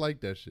 I like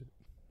that shit.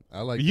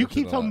 I like. You that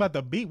keep shit a talking lot. about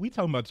the beat. We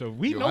talking about your.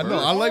 We Yo, know. I know.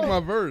 I like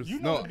my verse. You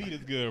know no, the beat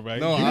is good, right?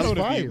 No, you I know was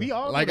the fire. beat. We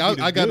all like know the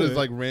beat I is got this good.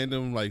 like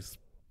random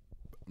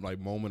like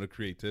moment of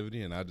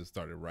creativity, and I just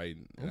started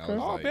writing. And Okay. I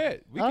was oh, like,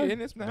 bet we I- can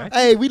end this now.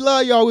 Hey, we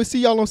love y'all. We'll see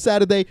y'all on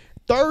Saturday.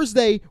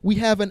 Thursday, we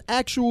have an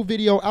actual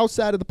video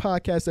outside of the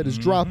podcast that is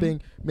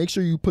dropping. Make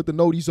sure you put the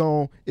noties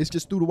on. It's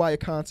just through the wire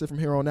content from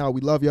here on out. We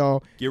love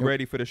y'all. Get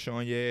ready for the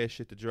showing your ass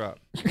shit to drop.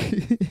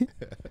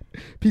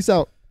 Peace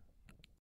out.